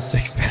want to have a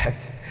six-pack.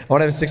 I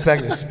want to have a six-pack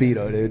of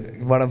Speedo,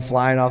 dude. When I'm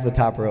flying off the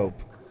top rope.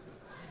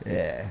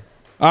 Yeah.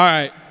 All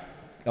right.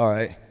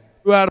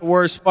 Who had a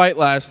worse fight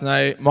last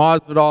night,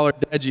 Masvidal or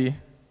Deji?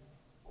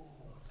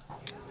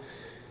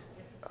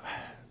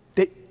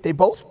 They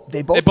both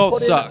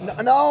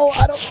sucked. No,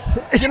 I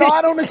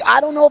don't. I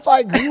don't know if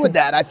I agree with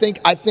that. I think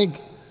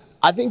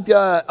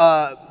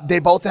they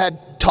both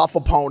had tough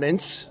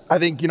opponents. I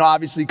think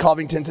obviously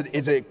Covington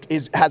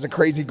has a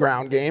crazy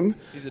ground game.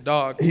 He's a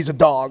dog. He's a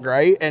dog,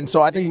 right? And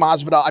so I think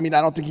Masvidal. I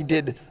don't think he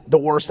did the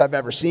worst I've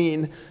ever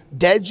seen.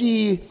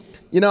 Deji,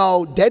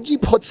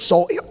 Deji puts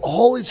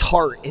all his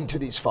heart into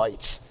these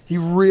fights. He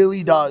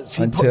really does.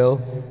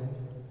 Until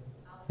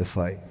the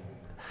fight.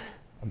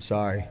 I'm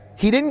sorry.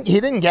 He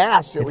didn't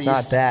gas at least.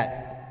 It's not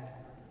that.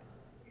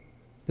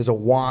 There's a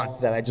want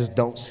that I just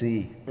don't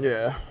see.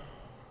 Yeah.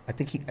 I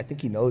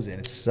think he knows it.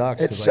 It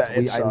sucks. It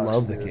sucks, I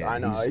love the dude. kid. I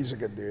know he's a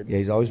good dude. Yeah,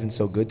 he's always been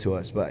so good to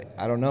us. But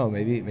I don't know.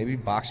 Maybe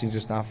boxing's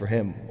just not for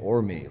him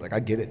or me. Like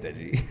I get it,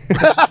 Deji.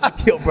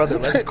 Yo, brother,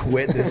 let's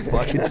quit this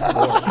fucking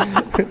sport.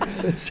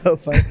 It's so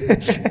funny.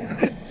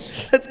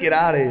 Let's get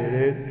out of here,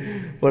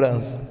 dude. What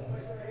else?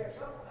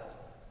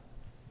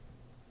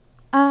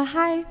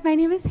 Hi, my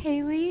name is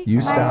Haley.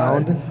 You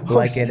sound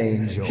like an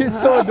angel. He's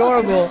so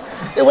adorable.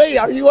 Hey, wait,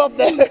 are you up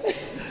there?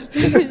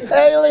 Haley.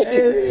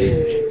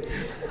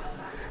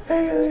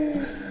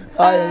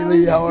 Hi,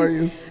 Haley. How are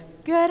you?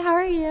 Good, how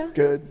are you?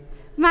 Good.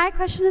 My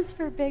question is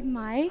for Big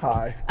Mike.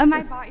 Hi.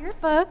 I bought your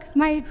book.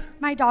 My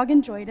dog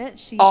enjoyed it.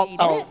 She ate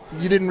it.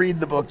 You didn't read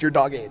the book. Your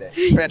dog ate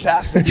it.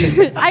 Fantastic.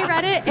 I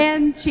read it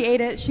and she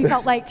ate it. She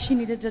felt like she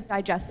needed to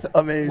digest it.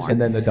 Amazing. more.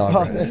 And then the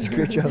dog. That's a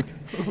great joke.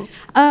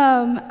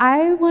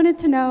 I wanted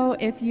to know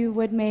if you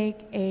would make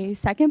a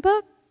second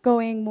book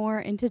going more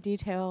into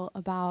detail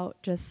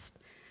about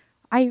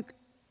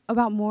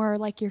about more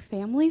like your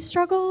family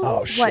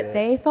struggles, what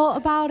they felt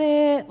about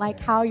it, like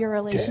how your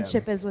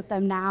relationship is with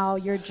them now,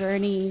 your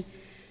journey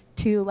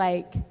to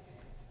like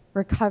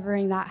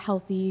recovering that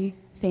healthy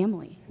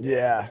family.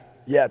 Yeah,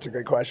 it's a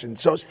great question.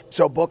 So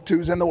book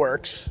 2's in the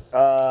works.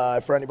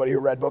 For anybody who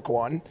read book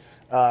 1,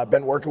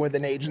 been working with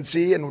an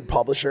agency and with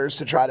publishers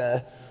to try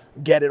to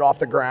get it off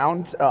the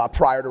ground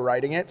prior to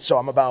writing it. So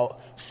I'm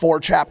about 4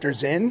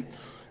 chapters in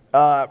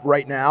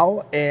right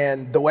now,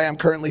 and the way I'm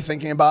currently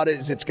thinking about it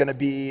is it's going to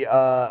be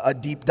a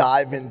deep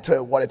dive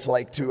into what it's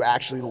like to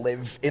actually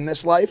live in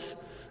this life.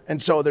 And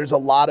so there's a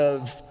lot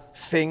of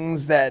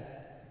things that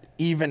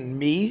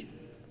even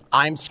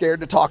I'm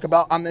scared to talk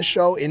about on this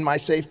show in my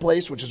safe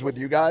place, which is with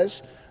you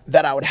guys,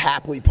 that I would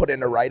happily put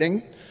into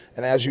writing.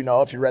 And as you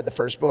know, if you read the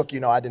first book,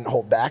 I didn't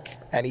hold back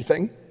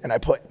anything. And I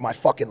put my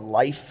fucking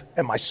life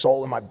and my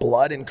soul and my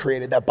blood and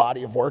created that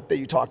body of work that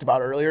you talked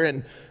about earlier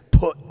and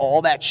put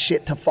all that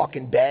shit to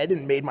fucking bed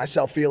and made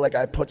myself feel like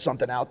I put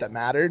something out that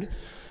mattered.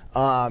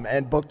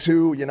 And book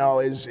 2,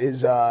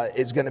 is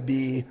going to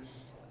be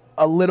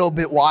a little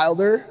bit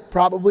wilder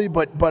probably,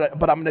 but I'm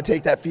going to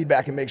take that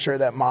feedback and make sure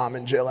that Mom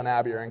and Jill and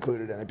Abby are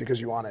included in it because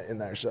you want it in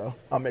there. So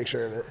I'll make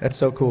sure of it. That's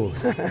so cool.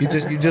 You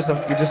just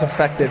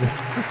affected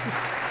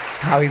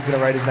how he's going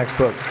to write his next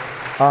book.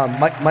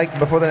 Mike,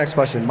 before the next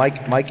question,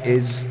 Mike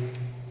is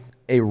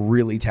a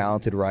really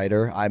talented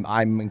writer.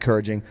 I'm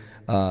encouraging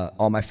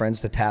all my friends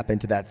to tap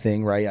into that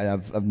thing, right?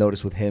 I've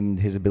noticed with him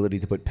his ability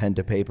to put pen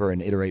to paper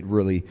and iterate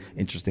really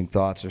interesting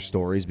thoughts or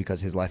stories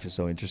because his life is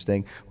so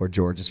interesting. Or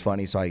George is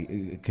funny, so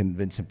I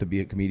convinced him to be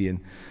a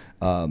comedian.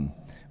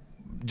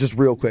 Just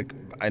real quick,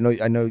 I know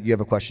you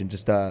have a question.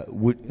 Just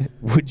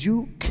would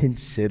you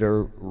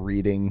consider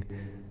reading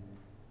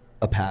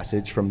a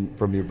passage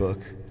from your book?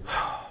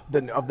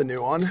 Of the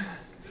new one?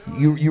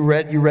 You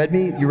read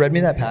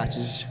me that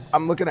passage.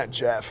 I'm looking at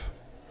Jeff.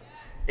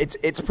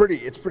 It's pretty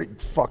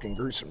fucking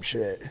gruesome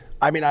shit.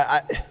 I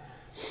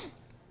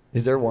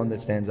Is there one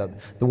that stands out?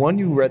 The one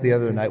you read the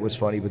other night was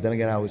funny, but then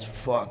again, I was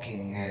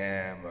fucking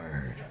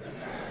hammered.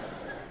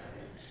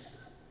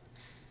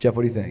 Jeff,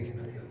 what do you think?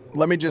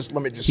 Let me just.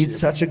 He's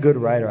such a good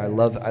writer.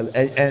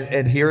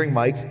 And hearing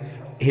Mike,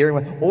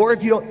 or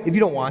if you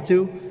don't want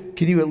to,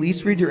 can you at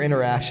least read your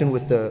interaction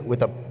with the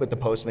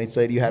Postmates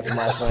lady you had from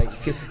last night?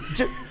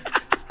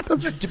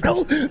 Those are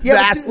so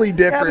vastly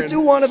different. Yeah, but do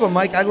one of them,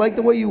 Mike. I like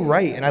the way you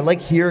write, and I like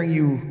hearing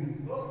you.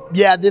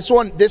 Yeah, this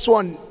one.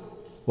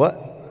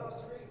 What?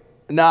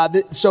 Nah.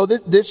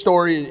 This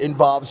story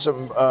involves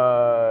some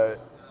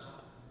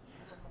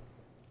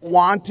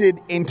wanted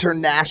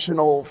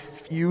international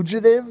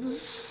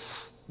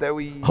fugitives that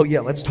we. Oh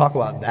yeah, let's talk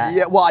about that.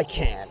 Yeah, well, I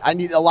can't. I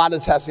need a lot of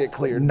this has to get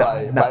cleared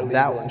by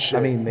legal and shit.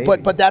 I mean, maybe.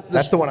 But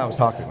that's the one I was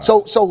talking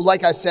about. So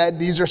like I said,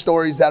 these are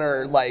stories that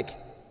are like.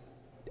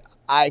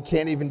 I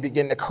can't even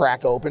begin to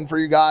crack open for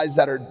you guys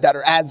that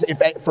are as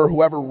if for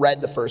whoever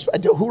read the first.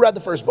 Who read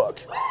the first book?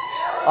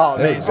 Oh,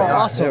 amazing!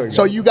 Awesome.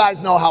 So you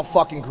guys know how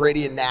fucking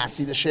gritty and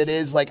nasty the shit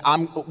is. Like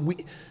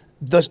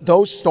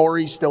those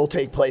stories still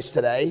take place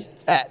today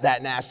at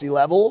that nasty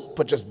level,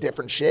 but just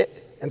different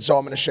shit. And so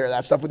I'm going to share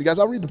that stuff with you guys.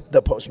 I'll read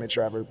the Postmates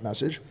Forever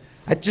message.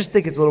 I just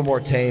think it's a little more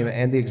tame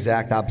and the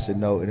exact opposite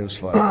note, and it was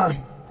fun.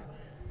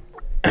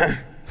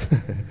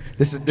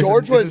 This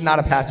is not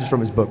a passage from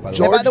his book, by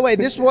the way. By the way,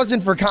 this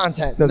wasn't for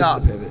content. No, this is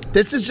a pivot.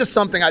 This is just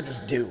something I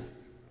just do.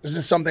 This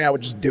is something I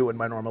would just do in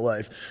my normal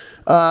life.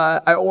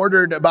 I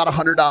ordered about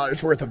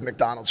 $100 worth of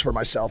McDonald's for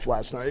myself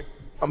last night.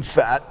 I'm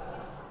fat.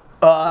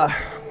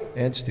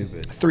 And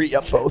stupid.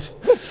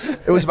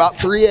 Both. It was about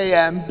 3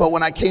 a.m., but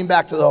when I came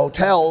back to the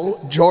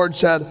hotel, George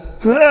said,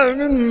 I'm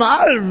in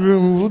my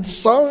room with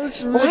so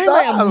much McDonald's.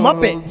 Why am I a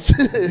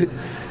Muppet?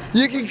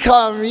 You can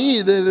come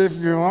eat it if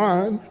you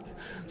want.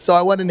 So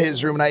I went in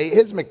his room and I ate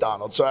his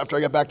McDonald's. So after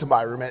I got back to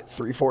my room at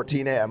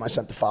 3:14 a.m., I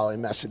sent the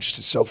following message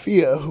to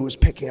Sophia, who was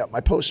picking up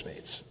my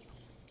Postmates.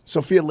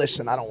 Sophia,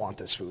 listen, I don't want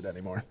this food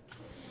anymore.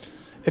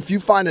 If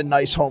you find a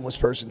nice homeless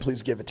person,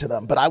 please give it to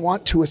them. But I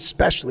want to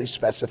especially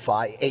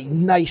specify a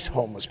nice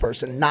homeless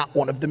person, not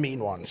one of the mean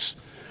ones.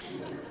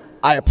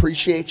 I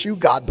appreciate you,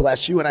 God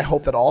bless you, and I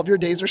hope that all of your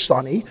days are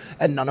sunny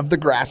and none of the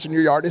grass in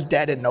your yard is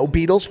dead and no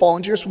beetles fall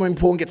into your swimming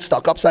pool and get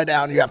stuck upside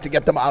down and you have to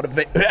get them out of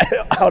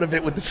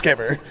it with the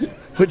skimmer,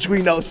 which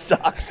we know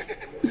sucks.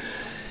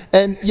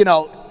 And, you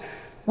know,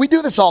 we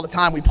do this all the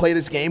time. We play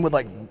this game with,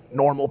 like,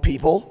 normal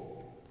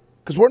people.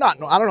 Because we're not,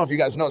 I don't know if you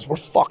guys know this, we're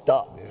fucked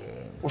up.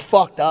 We're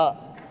fucked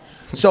up.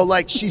 So,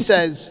 like, she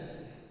says,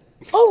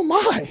 oh,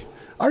 my,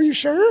 are you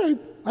sure?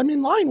 I'm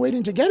in line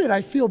waiting to get it.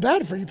 I feel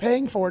bad for you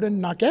paying for it and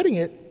not getting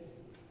it.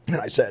 And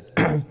I said,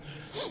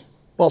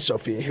 well,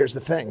 Sophia, here's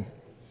the thing.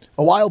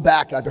 A while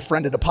back, I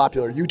befriended a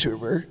popular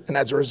YouTuber, and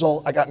as a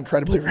result, I got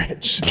incredibly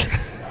rich.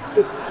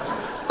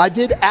 I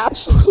did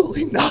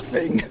absolutely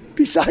nothing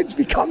besides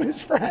become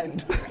his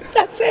friend.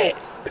 That's it.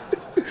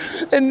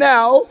 And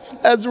now,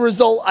 as a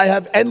result, I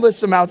have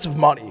endless amounts of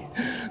money.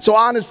 So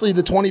honestly,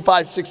 the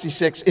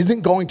 2566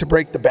 isn't going to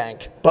break the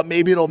bank, but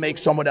maybe it'll make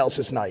someone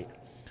else's night.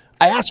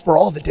 I asked for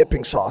all the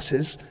dipping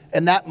sauces,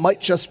 and that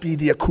might just be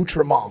the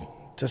accoutrement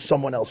to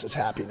someone else's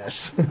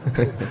happiness.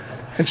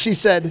 And she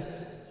said,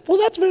 well,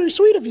 that's very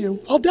sweet of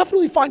you. I'll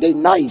definitely find a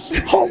nice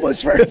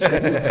homeless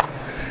person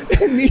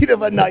in need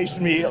of a nice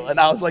meal. And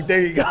I was like,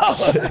 there you go.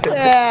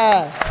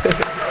 Yeah.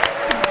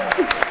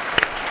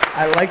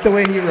 I like the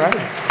way he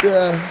writes.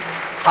 Yeah.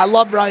 I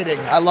love writing.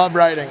 I love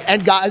writing.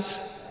 And guys,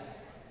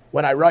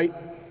 when I write,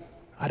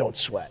 I don't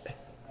sweat.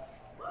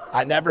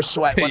 I never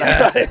sweat when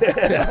I write.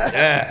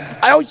 Yeah.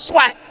 I always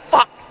sweat.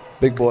 Fuck.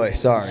 Big boy,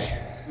 sorry.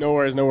 No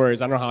worries, no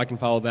worries. I don't know how I can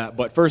follow that.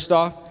 But first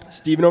off,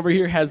 Steven over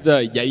here has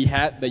the Yeti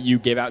hat that you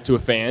gave out to a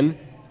fan.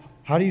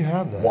 How do you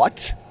have that?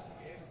 What?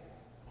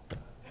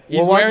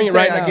 He's wearing it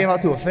right now. I gave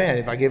out to a fan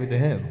if I gave it to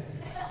him.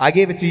 I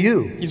gave it to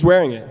you. He's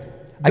wearing it.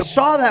 I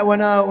saw that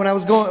when I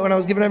was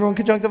giving everyone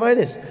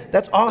conjunctivitis.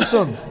 That's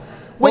awesome.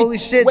 Holy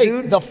shit,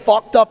 dude. The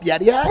fucked up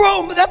Yeti hat?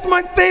 Bro, that's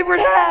my favorite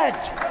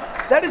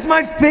hat. That is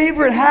my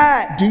favorite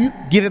hat. Do you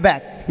give it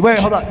back? Wait,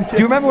 hold on. Do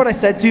you remember what I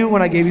said to you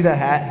when I gave you that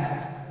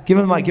hat? Give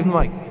him the mic. Give him the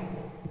mic.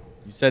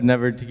 You said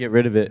never to get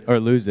rid of it or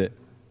lose it.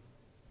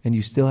 And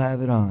you still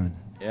have it on.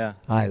 Yeah.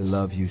 I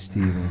love you,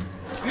 Steven.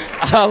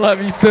 I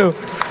love you too.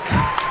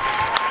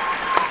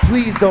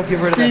 Please don't get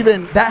rid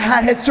Steven, of that. That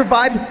hat has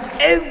survived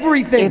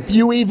everything. If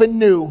you even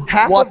knew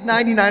half of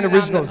 99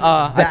 originals.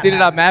 I seen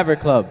it on Maverick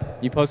Club.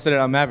 You posted it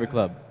on Maverick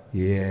Club.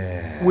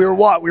 Yeah. We were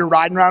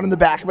riding around in the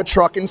back of a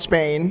truck in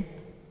Spain,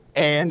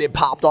 and it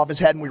popped off his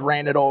head, and we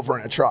ran it over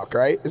in a truck,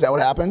 right? Is that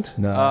what happened?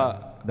 No.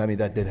 I mean,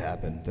 that did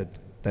happen.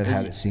 That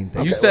had it seen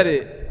things. You said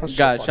it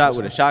got shot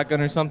with a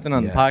shotgun or something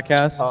on the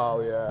podcast?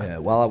 Oh, yeah. Yeah,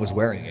 while I was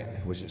wearing it.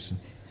 It was just...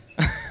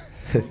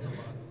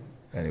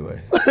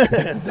 Anyway.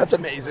 That's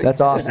amazing.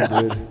 That's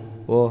awesome,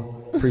 dude.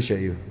 Well,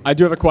 appreciate you. I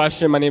do have a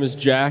question. My name is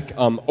Jack.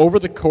 Over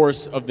the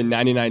course of the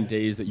 99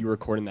 days that you were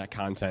recording that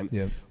content,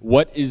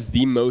 what is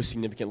the most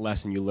significant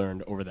lesson you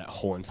learned over that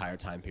whole entire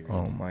time period?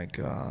 Oh, my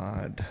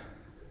God.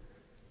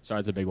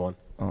 Sorry, it's a big one.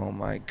 Oh,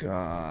 my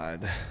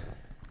God.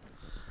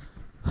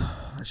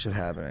 I should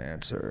have an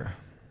answer.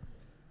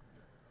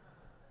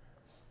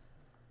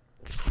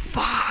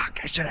 Fuck,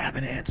 I should have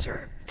an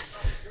answer.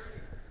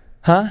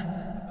 Huh?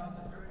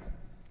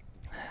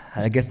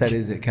 I guess that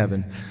is it,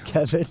 Kevin.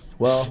 Kevin?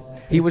 Well,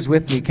 he was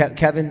with me.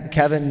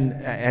 Kevin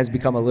has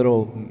become a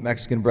little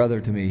Mexican brother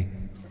to me,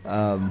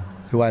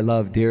 who I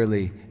love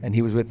dearly, and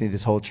he was with me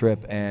this whole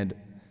trip, and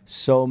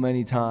so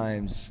many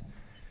times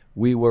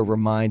we were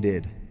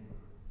reminded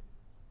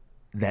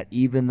that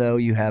even though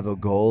you have a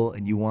goal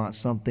and you want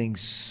something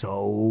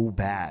so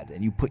bad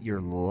and you put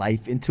your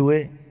life into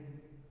it,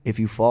 if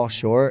you fall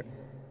short,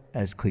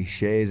 as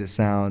cliche as it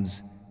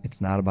sounds, it's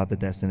not about the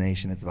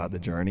destination, it's about the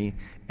journey,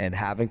 and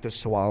having to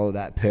swallow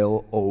that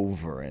pill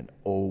over and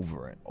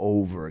over and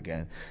over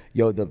again.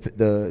 Yo, the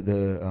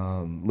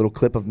little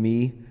clip of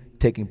me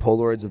taking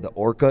Polaroids of the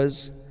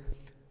orcas,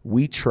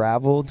 We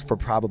traveled for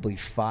probably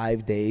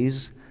 5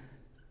 days,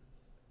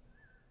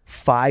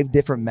 5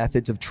 different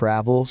methods of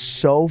travel,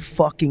 so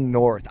fucking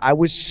north. I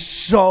was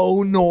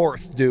so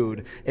north,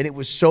 dude, and it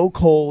was so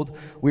cold.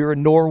 We were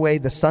in Norway.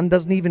 The sun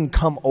doesn't even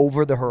come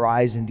over the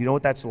horizon. Do you know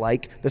what that's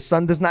like? The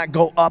sun does not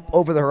go up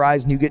over the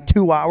horizon. You get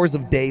 2 hours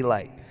of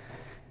daylight.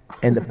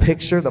 And the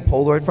picture, the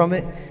Polaroid from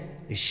it,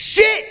 is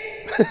shit!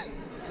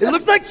 It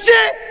looks like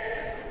shit!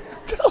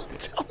 Tell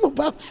them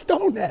about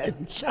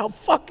Stonehenge, how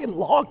fucking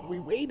long we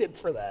waited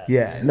for that.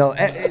 Yeah, no,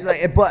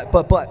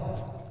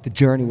 but the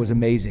journey was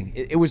amazing.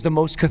 It was the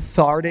most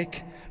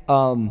cathartic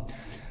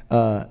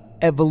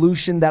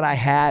evolution that I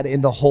had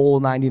in the whole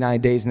 99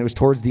 days, and it was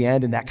towards the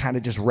end, and that kind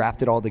of just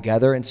wrapped it all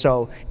together. And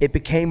so it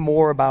became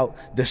more about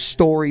the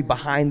story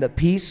behind the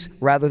piece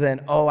rather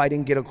than, oh, I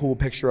didn't get a cool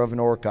picture of an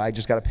orca. I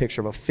just got a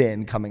picture of a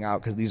fin coming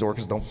out because these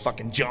orcas don't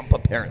fucking jump,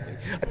 apparently.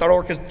 I thought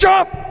orcas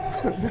jump!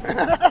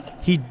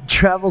 He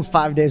traveled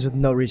 5 days with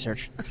no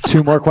research.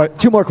 Two more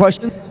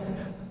questions.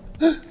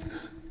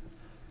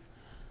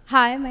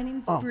 Hi, my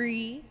name's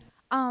Bree.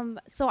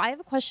 So I have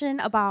a question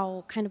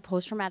about kind of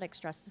post-traumatic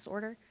stress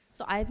disorder.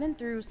 So I've been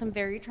through some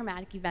very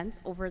traumatic events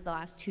over the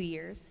last 2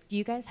 years. Do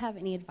you guys have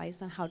any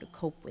advice on how to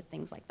cope with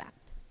things like that?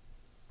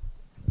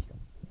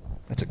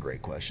 That's a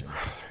great question.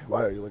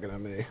 Why are you looking at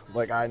me?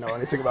 Like I know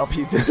anything about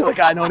people? Like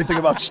I know anything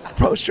about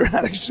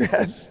post-traumatic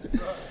stress?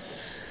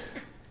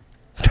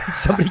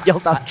 Somebody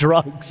yelled out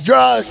drugs.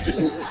 Drugs!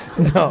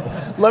 No.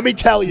 Let me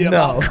tell you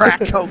about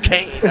crack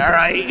cocaine, all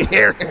right?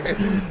 Here,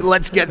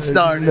 let's get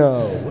started.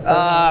 No.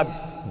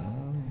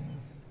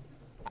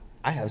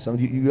 I have some.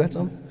 You got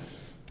some?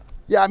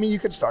 Yeah, I mean, you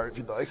could start if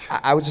you'd like.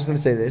 I was just going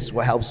to say this.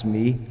 What helps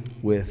me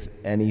with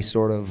any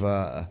sort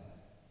of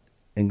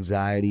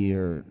anxiety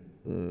or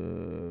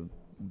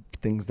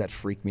things that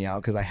freak me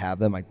out, because I have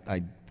them,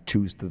 I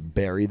choose to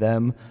bury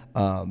them.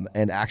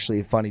 And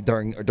actually, funny,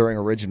 during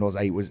originals,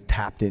 I was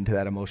tapped into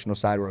that emotional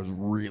side where I was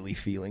really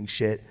feeling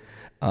shit.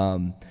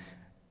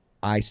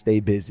 I stay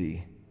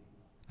busy.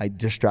 I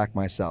distract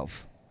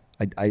myself.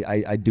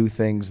 I do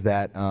things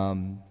that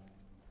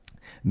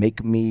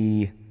make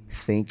me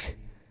think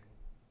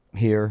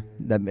here,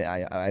 that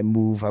I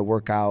move, I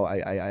work out,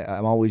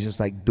 I'm always just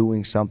like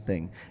doing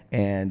something.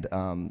 And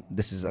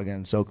this is,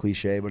 again, so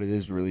cliche, but it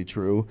is really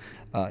true.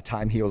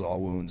 Time heals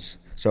all wounds.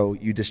 So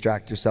you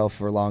distract yourself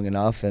for long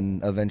enough,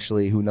 and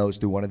eventually, who knows,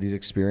 through one of these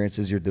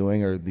experiences you're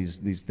doing or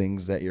these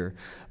things that you're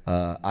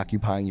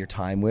occupying your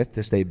time with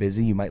to stay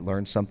busy, you might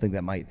learn something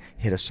that might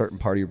hit a certain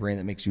part of your brain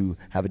that makes you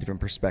have a different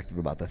perspective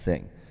about the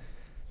thing,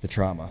 the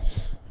trauma.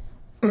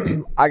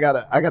 I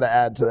gotta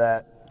add to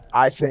that.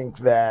 I think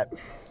that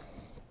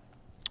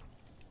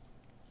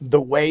the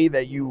way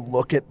that you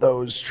look at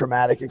those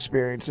traumatic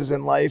experiences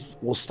in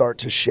life will start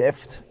to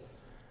shift.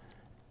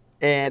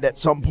 And at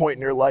some point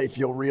in your life,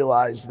 you'll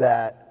realize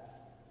that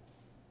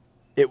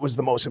it was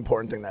the most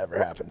important thing that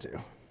ever happened to you.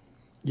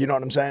 You know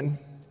what I'm saying?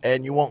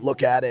 And you won't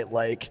look at it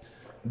like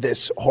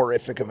this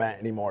horrific event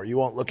anymore. You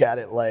won't look at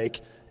it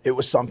like it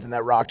was something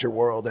that rocked your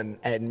world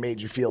and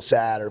made you feel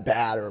sad or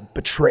bad or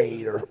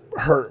betrayed or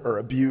hurt or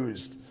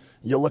abused.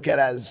 You'll look at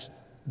it as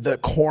the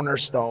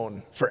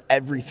cornerstone for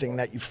everything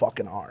that you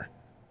fucking are.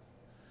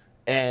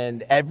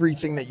 And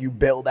everything that you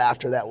build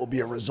after that will be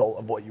a result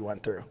of what you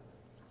went through.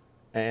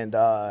 And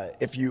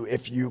if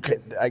you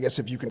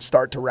can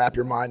start to wrap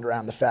your mind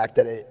around the fact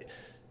that it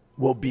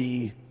will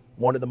be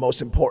one of the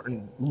most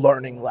important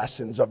learning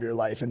lessons of your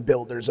life and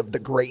builders of the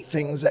great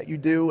things that you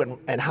do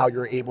and how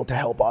you're able to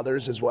help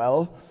others as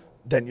well,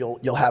 then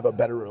you'll have a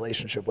better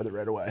relationship with it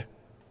right away.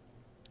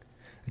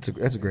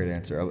 That's a great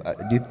answer.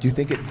 Do you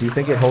think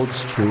it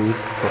holds true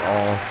for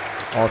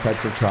all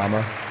types of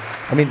trauma?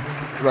 I mean,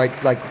 right?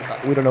 Like,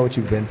 we don't know what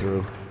you've been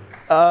through.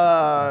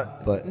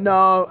 But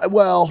no.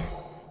 Well,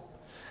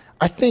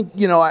 I think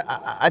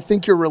I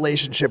think your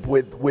relationship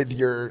with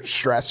your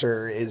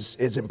stressor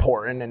is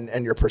important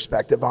and your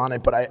perspective on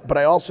it. But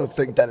I also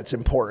think that it's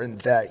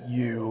important that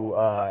you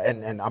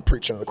and I'm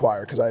preaching to the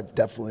choir because I've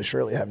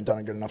surely haven't done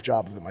a good enough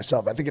job of it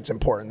myself. I think it's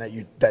important that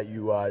you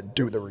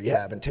do the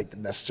rehab and take the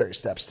necessary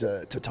steps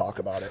to talk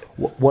about it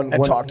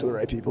and talk to the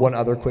right people. One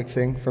other quick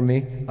thing from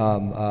me,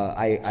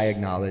 I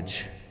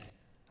acknowledge.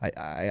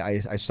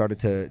 I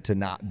started to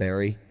not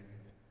bury,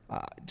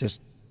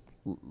 just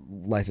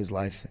life is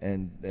life,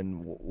 and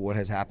what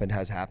has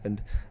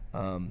happened,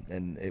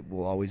 and it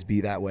will always be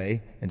that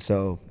way. And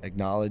so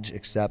acknowledge,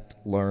 accept,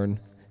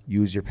 learn,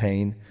 use your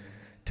pain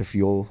to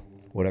fuel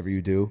whatever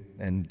you do,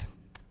 and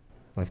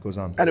life goes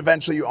on. And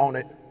eventually you own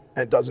it,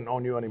 and it doesn't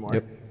own you anymore.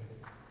 Yep.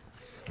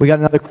 We got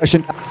another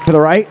question to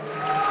the right.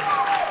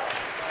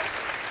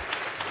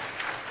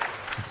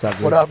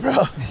 What up,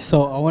 bro?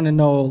 So I want to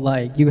know,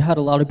 like, you had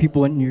a lot of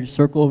people in your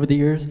circle over the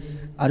years.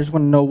 I just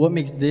want to know what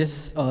makes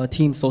this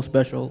team so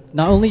special.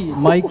 Not only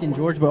Mike and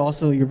George, but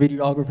also your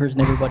videographers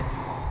and everybody.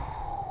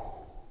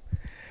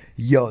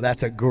 Yo,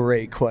 that's a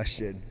great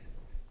question.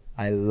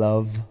 I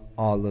love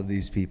all of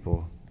these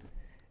people,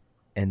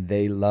 and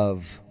they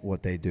love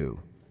what they do.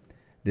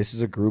 This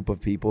is a group of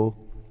people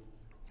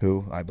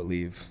who, I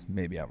believe,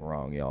 maybe I'm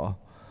wrong, y'all,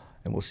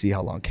 and we'll see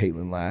how long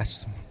Caitlin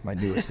lasts, my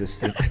new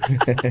assistant.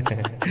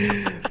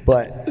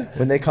 But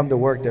when they come to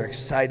work, they're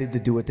excited to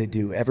do what they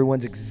do.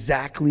 Everyone's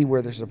exactly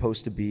where they're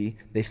supposed to be.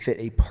 They fit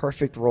a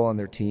perfect role on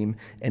their team,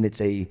 and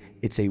it's a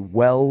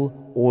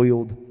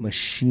well-oiled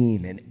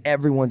machine, and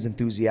everyone's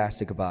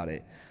enthusiastic about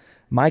it.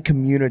 My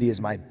community is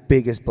my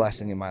biggest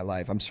blessing in my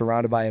life. I'm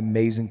surrounded by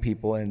amazing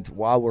people, and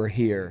while we're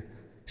here,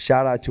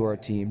 shout out to our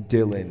team,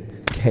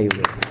 Dylan,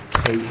 Caleb,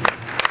 Caitlin,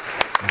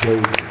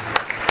 David,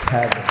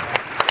 Kevin,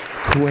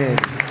 Quinn,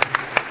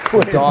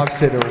 the dog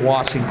sitter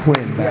washing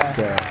Quinn back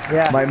there.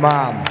 Yeah. My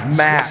mom,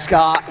 Matt,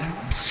 Scott,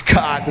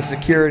 the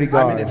security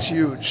guard. I mean, it's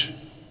huge.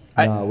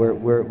 We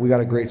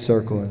got a great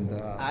circle, and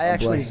I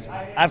actually,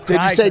 I've cried.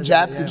 Did you say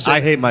Jeff? Did you say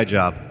I hate my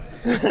job.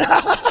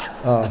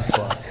 Oh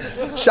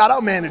fuck! Shout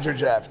out manager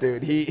Jeff,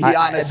 dude. He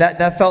honestly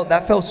that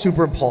felt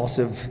super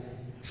impulsive.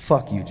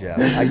 Fuck you, Jeff.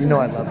 You know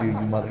I love you, you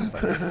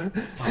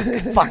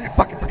motherfucker.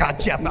 Fuck, forgot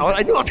Jeff.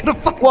 I knew I was gonna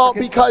fuck. Well,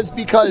 because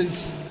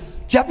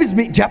Jeff is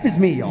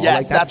me, y'all.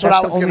 Yes, that's what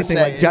I was gonna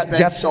say. It's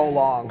been so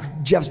long.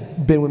 Jeff's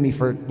been with me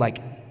for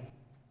like,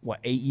 what,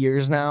 8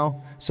 years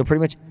now? So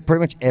pretty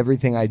much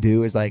everything I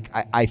do is like,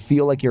 I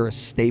feel like you're a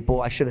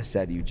staple. I should have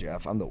said you,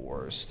 Jeff. I'm the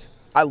worst.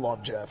 I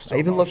love Jeff so I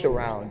even much. looked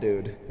around,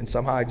 dude, and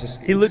somehow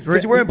he looked,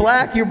 because you're wearing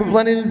black, you're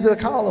blending into the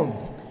column.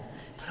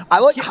 I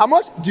like, how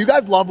much, do you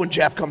guys love when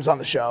Jeff comes on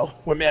the show?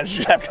 When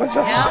manager Jeff comes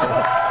on the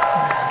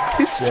show?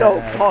 He's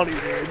so funny,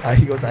 dude.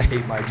 He goes, I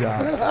hate my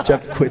job.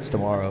 Jeff quits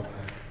tomorrow.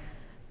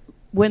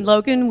 When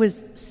Logan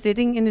was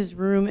sitting in his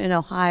room in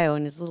Ohio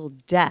in his little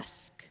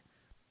desk,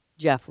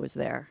 Jeff was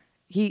there.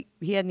 He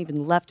hadn't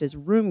even left his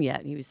room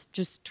yet. He was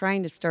just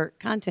trying to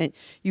start content.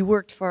 You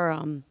worked for,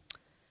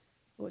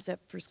 what was that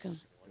first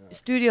company?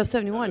 Studio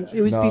 71.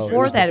 It was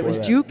before that. It was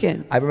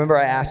Jukin. I remember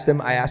I asked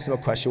him a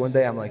question one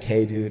day. I'm like,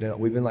 hey, dude,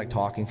 we've been like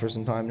talking for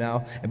some time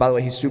now. And by the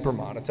way, he's super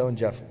monotone.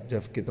 Jeff,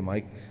 get the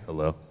mic.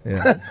 Hello.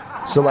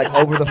 Yeah. So like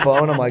over the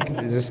phone, I'm like,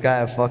 is this guy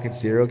a fucking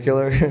serial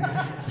killer?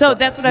 So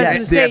that's what I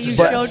was going to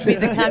say. You showed me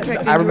the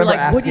contract, and I you were remember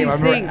like, what do you think?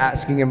 I remember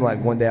asking him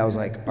like one day, I was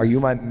like, are you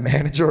my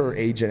manager or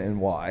agent,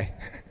 and why?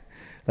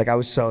 Like I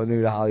was so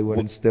new to Hollywood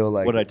and still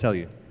like. What did I tell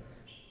you?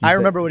 I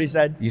remember what he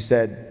said. You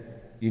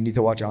said you need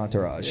to watch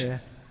Entourage. Yeah.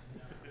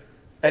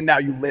 And now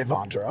you live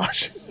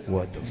Entourage.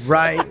 What the fuck?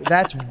 Right,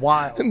 that's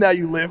wild. And now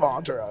you live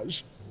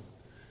Entourage.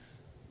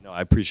 No,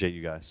 I appreciate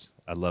you guys.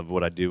 I love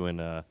what I do,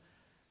 and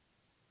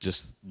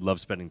just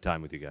love spending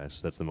time with you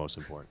guys. That's the most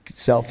important.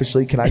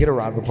 Selfishly, can I get a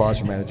round of applause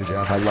for Manager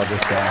Jeff? I love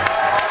this guy.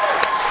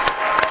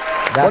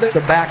 That's the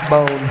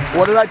backbone.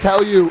 What did I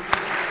tell you?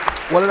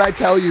 What did I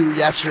tell you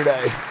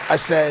yesterday? I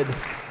said,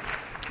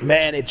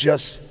 man, it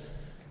just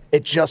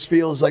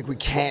feels like we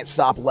can't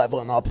stop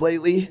leveling up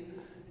lately.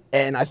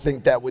 And I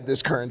think that with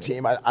this current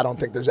team, I don't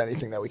think there's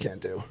anything that we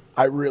can't do.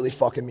 I really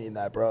fucking mean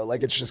that, bro.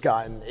 Like it's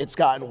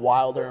gotten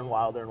wilder and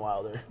wilder and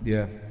wilder.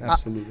 Yeah,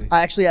 absolutely.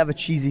 I actually have a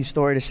cheesy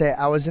story to say.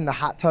 I was in the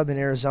hot tub in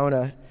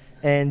Arizona,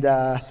 and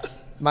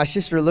my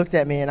sister looked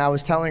at me, and I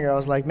was telling her, I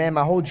was like, man,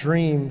 my whole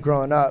dream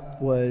growing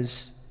up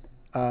was,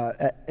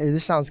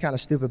 this sounds kind of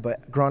stupid,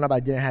 but growing up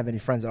I didn't have any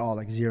friends at all,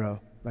 like zero.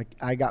 Like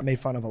I got made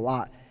fun of a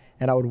lot,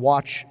 and I would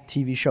watch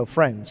TV show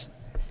Friends.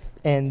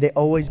 And they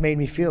always made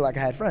me feel like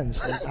I had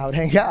friends. And I would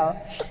hang out,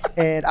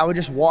 and I would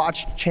just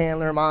watch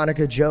Chandler,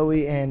 Monica,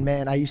 Joey, and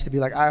man, I used to be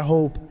like, I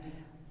hope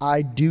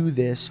I do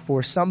this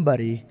for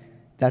somebody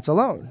that's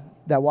alone,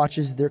 that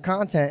watches their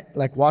content,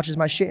 like watches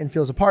my shit and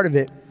feels a part of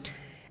it.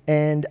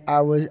 And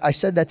I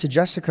said that to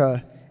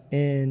Jessica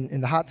in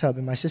the hot tub,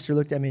 and my sister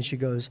looked at me and she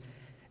goes,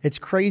 it's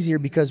crazier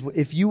because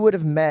if you would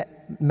have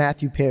met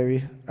Matthew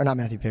Perry, or not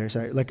Matthew Perry,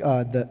 sorry, like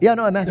Matthew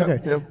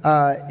Perry,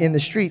 in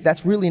the street,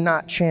 that's really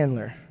not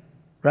Chandler.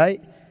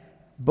 Right?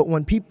 But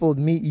when people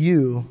meet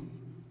you,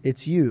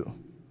 it's you.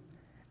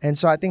 And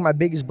so I think my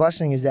biggest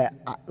blessing is that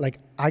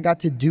I got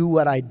to do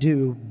what I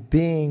do,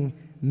 being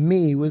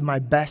me with my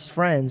best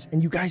friends,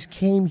 and you guys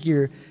came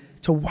here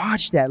to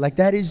watch that. Like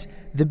that is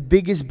the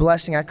biggest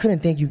blessing. I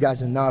couldn't thank you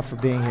guys enough for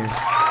being here.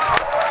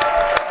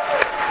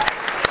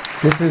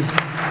 This is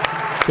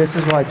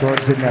why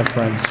George didn't have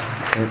friends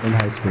in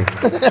high school.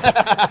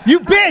 You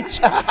bitch!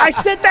 I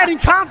said that in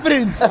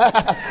confidence.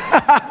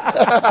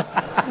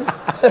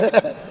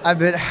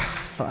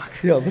 Fuck.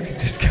 Yo, look at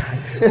this guy.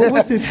 What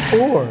was this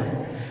for?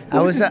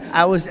 I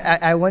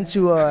went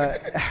to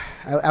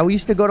I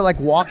used to go to like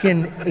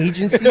walk-in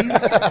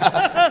agencies,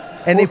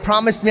 and they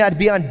promised me I'd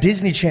be on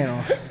Disney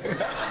Channel.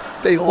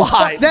 They lied.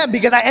 Fuck them,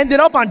 because I ended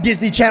up on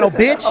Disney Channel,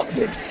 bitch.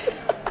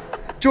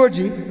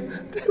 Georgie,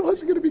 it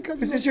wasn't gonna be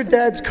because is this your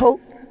dad's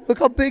coat? Look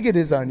how big it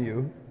is on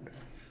you.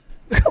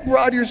 Look how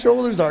broad your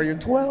shoulders are. You're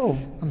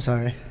 12. I'm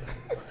sorry.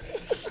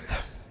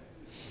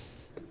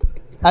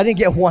 I didn't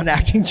get one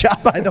acting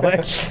job, by the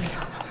way.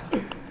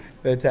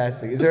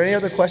 Fantastic. Is there any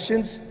other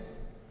questions?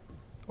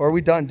 Or are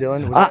we done,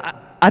 Dylan?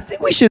 I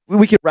think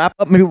we could wrap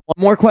up maybe one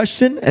more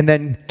question and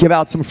then give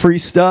out some free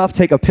stuff,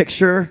 take a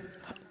picture.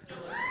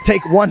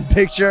 Take one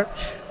picture.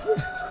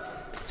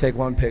 Take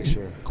one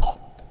picture.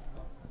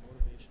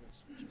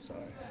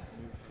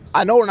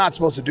 I know we're not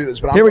supposed to do this,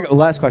 but Here we go.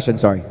 Last question.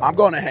 Sorry. I'm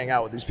going to hang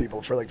out with these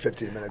people for like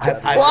 15 minutes. Well,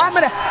 I'm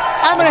gonna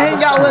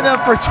hang out with them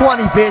for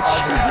 20, bitch.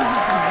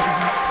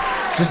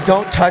 Just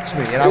don't touch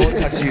me, and I won't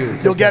touch you.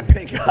 You'll get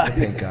pink eye.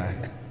 Pink eye.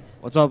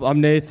 What's up?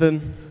 I'm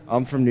Nathan.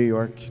 I'm from New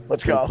York.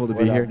 Let's go. Cool to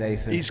What be up, here.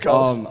 Nathan? East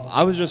Coast.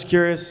 I was just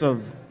curious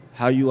of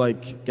how you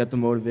like get the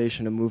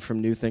motivation to move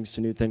from new things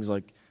to new things,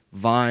 like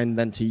Vine,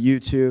 then to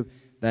YouTube.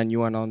 Then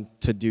you went on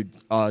to do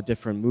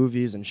different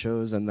movies and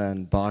shows, and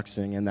then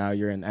boxing, and now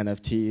you're in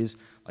NFTs,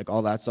 like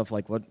all that stuff.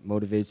 Like, what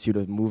motivates you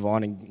to move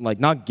on and like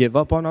not give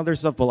up on other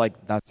stuff, but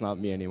like that's not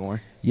me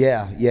anymore?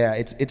 Yeah,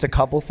 it's a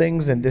couple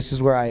things, and this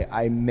is where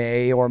I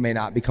may or may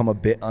not become a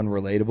bit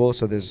unrelatable.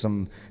 So there's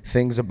some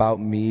things about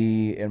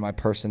me and my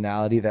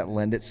personality that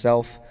lend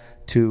itself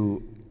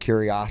to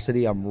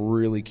curiosity. I'm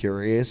really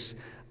curious.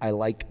 I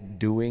like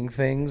doing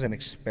things and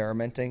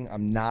experimenting.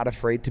 I'm not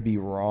afraid to be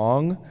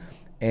wrong.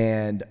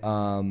 And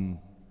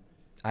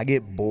I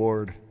get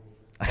bored.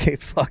 I get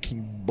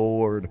fucking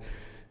bored.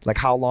 Like,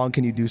 how long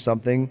can you do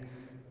something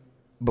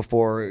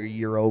before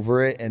you're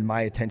over it? And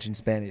my attention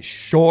span is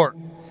short.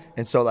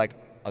 And so, like,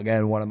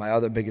 again, one of my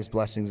other biggest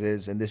blessings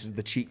is, and this is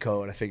the cheat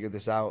code, I figured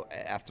this out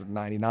after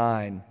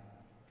 99,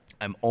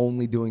 I'm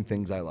only doing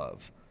things I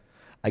love.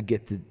 I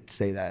get to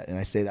say that, and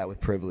I say that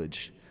with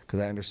privilege, because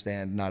I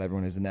understand not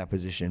everyone is in that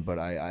position, but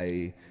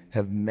I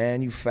have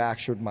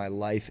manufactured my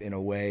life in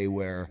a way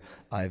where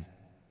I've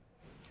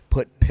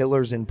put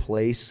pillars in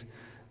place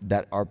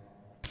that are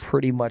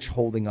pretty much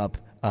holding up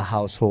a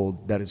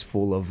household that is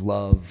full of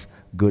love,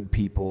 good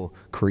people,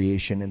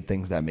 creation, and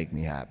things that make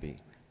me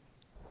happy.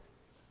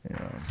 You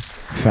know.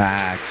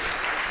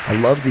 Facts. I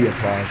love the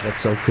applause. That's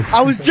so cool.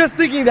 I was just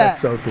thinking that.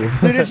 That's so cool.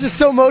 Dude, it's just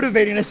so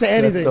motivating to say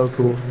anything. That's so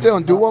cool.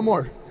 Dylan, do one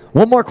more.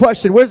 One more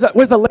question. Where's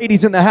the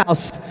ladies in the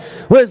house?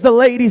 Where's the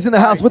ladies in the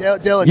house?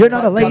 Right, Dylan, You're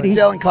not a lady.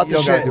 Dylan, cut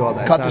the shit.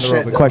 Cut the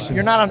shit. Questions.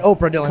 You're not on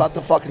Oprah, Dylan. Cut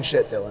the fucking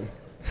shit, Dylan.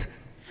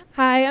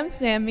 Hi, I'm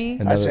Sammy.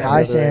 Hi,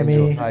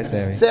 Sammy. Hi,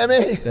 Sammy.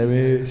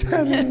 Sammy.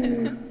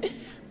 Sammy.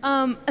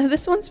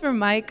 This one's for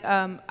Mike.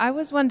 I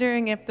was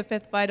wondering if The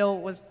Fifth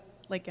Vital was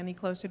like any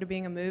closer to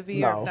being a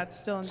movie, or if that's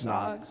still in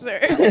talks. Or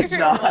It's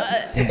not.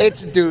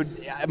 It's,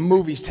 dude,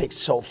 movies take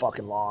so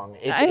fucking long.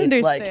 I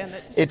understand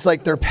it. It's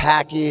like they're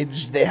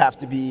packaged. They have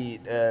to be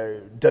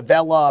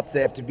developed.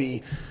 They have to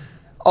be,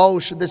 oh,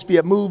 should this be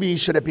a movie?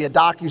 Should it be a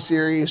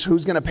docuseries?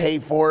 Who's going to pay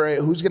for it?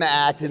 Who's going to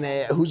act in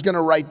it? Who's going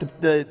to write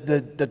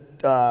the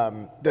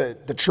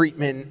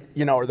treatment,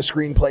 you know, or the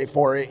screenplay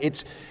for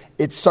it?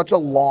 It's such a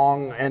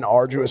long and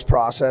arduous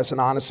process, and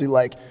honestly,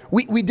 like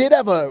we did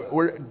have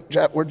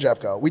where'd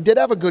Jeff go? We did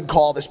have a good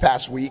call this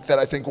past week that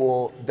I think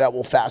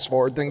will fast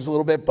forward things a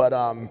little bit, but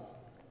I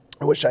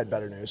wish I had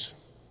better news,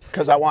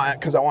 because I want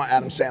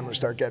Adam Sandler to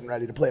start getting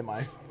ready to play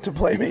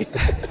me.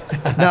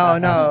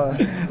 No,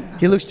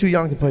 he looks too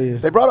young to play you.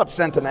 They brought up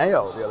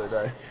Centineo the other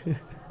day.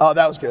 Oh,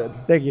 that was good.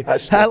 Thank you.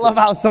 I love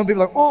how some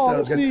people are like, oh,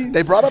 that's good.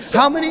 They brought up.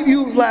 How many of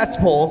you, live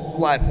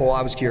poll,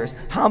 I was curious,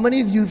 how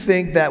many of you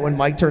think that when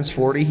Mike turns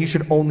 40, he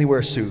should only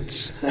wear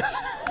suits?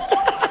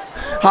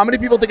 How many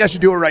people think I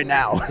should do it right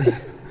now?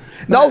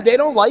 No, they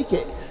don't like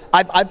it.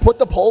 I've put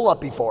the poll up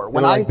before.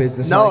 When like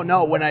business no,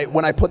 Mike?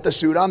 when I put the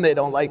suit on, they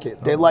don't like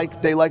it. They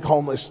like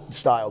homeless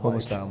style.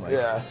 Homeless style, Mike.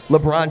 Yeah.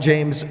 LeBron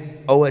James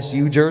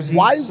OSU jersey.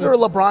 Why is there a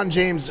LeBron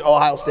James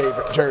Ohio State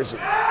jersey?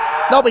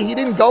 No, but he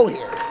didn't go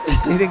here.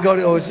 He didn't go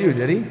to OSU,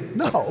 did he?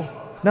 No.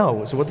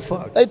 No. So what the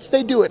fuck?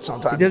 They do it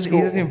sometimes. He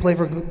doesn't even play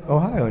for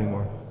Ohio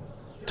anymore.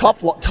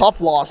 Tough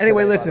loss.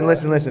 Anyway, today,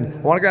 listen.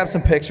 I want to grab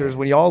some pictures.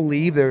 When y'all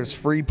leave, there's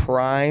free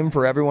Prime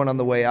for everyone on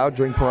the way out.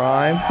 Drink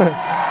Prime.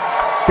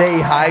 Stay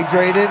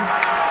hydrated.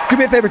 Do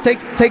me a favor.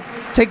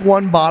 Take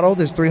one bottle.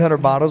 There's 300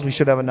 bottles. We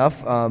should have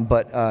enough.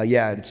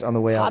 Yeah, it's on the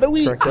way out.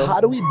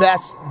 How do we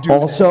best do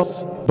also,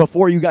 this?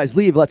 before you guys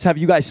leave, let's have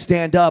you guys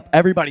stand up.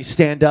 Everybody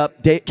stand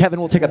up. Kevin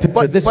will take a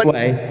picture this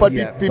way. But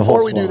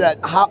before we do that,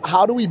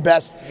 how do we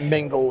best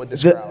mingle with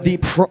this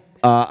crowd?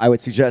 I would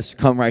suggest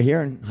come right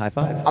here and high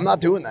five. I'm not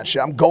doing that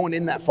shit. I'm going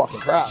in that fucking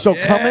crowd. So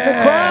come in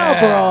the crowd,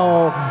 bro.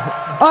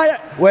 All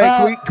right.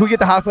 Wait, can we get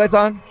the house lights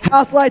on?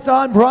 House lights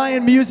on.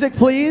 Brian, music,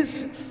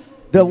 please.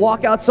 The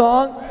walkout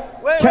song.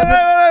 Wait,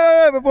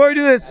 before we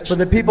do this, for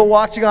the people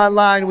watching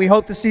online, we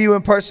hope to see you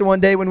in person one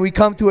day when we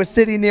come to a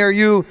city near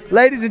you.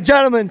 Ladies and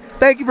gentlemen,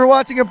 thank you for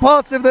watching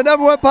Impulsive, the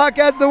 #1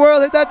 podcast in the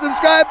world. Hit that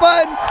subscribe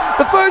button.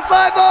 The first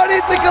live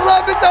audience in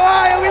Columbus,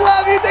 Ohio. We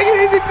love you. Take it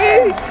easy.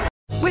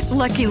 Peace. With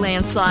Lucky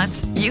Land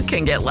Slots, you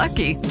can get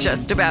lucky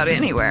just about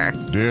anywhere.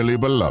 Dearly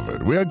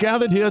beloved, we are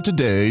gathered here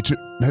today to...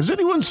 Has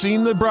anyone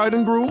seen the bride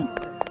and groom?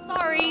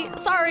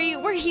 Sorry,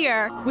 we're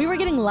here. We were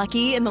getting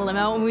lucky in the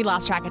limo and we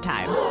lost track of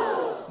time.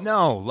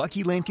 No,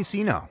 Lucky Land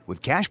Casino,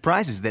 with cash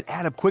prizes that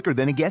add up quicker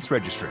than a guest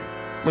registry.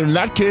 In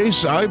that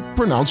case, I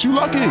pronounce you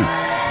lucky.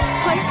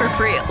 Play for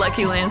free at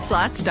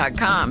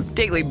LuckyLandSlots.com.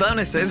 Daily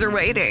bonuses are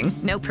waiting.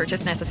 No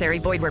purchase necessary.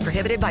 Void where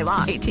prohibited by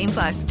law.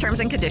 18+. Terms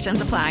and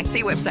conditions apply.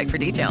 See website for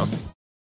details.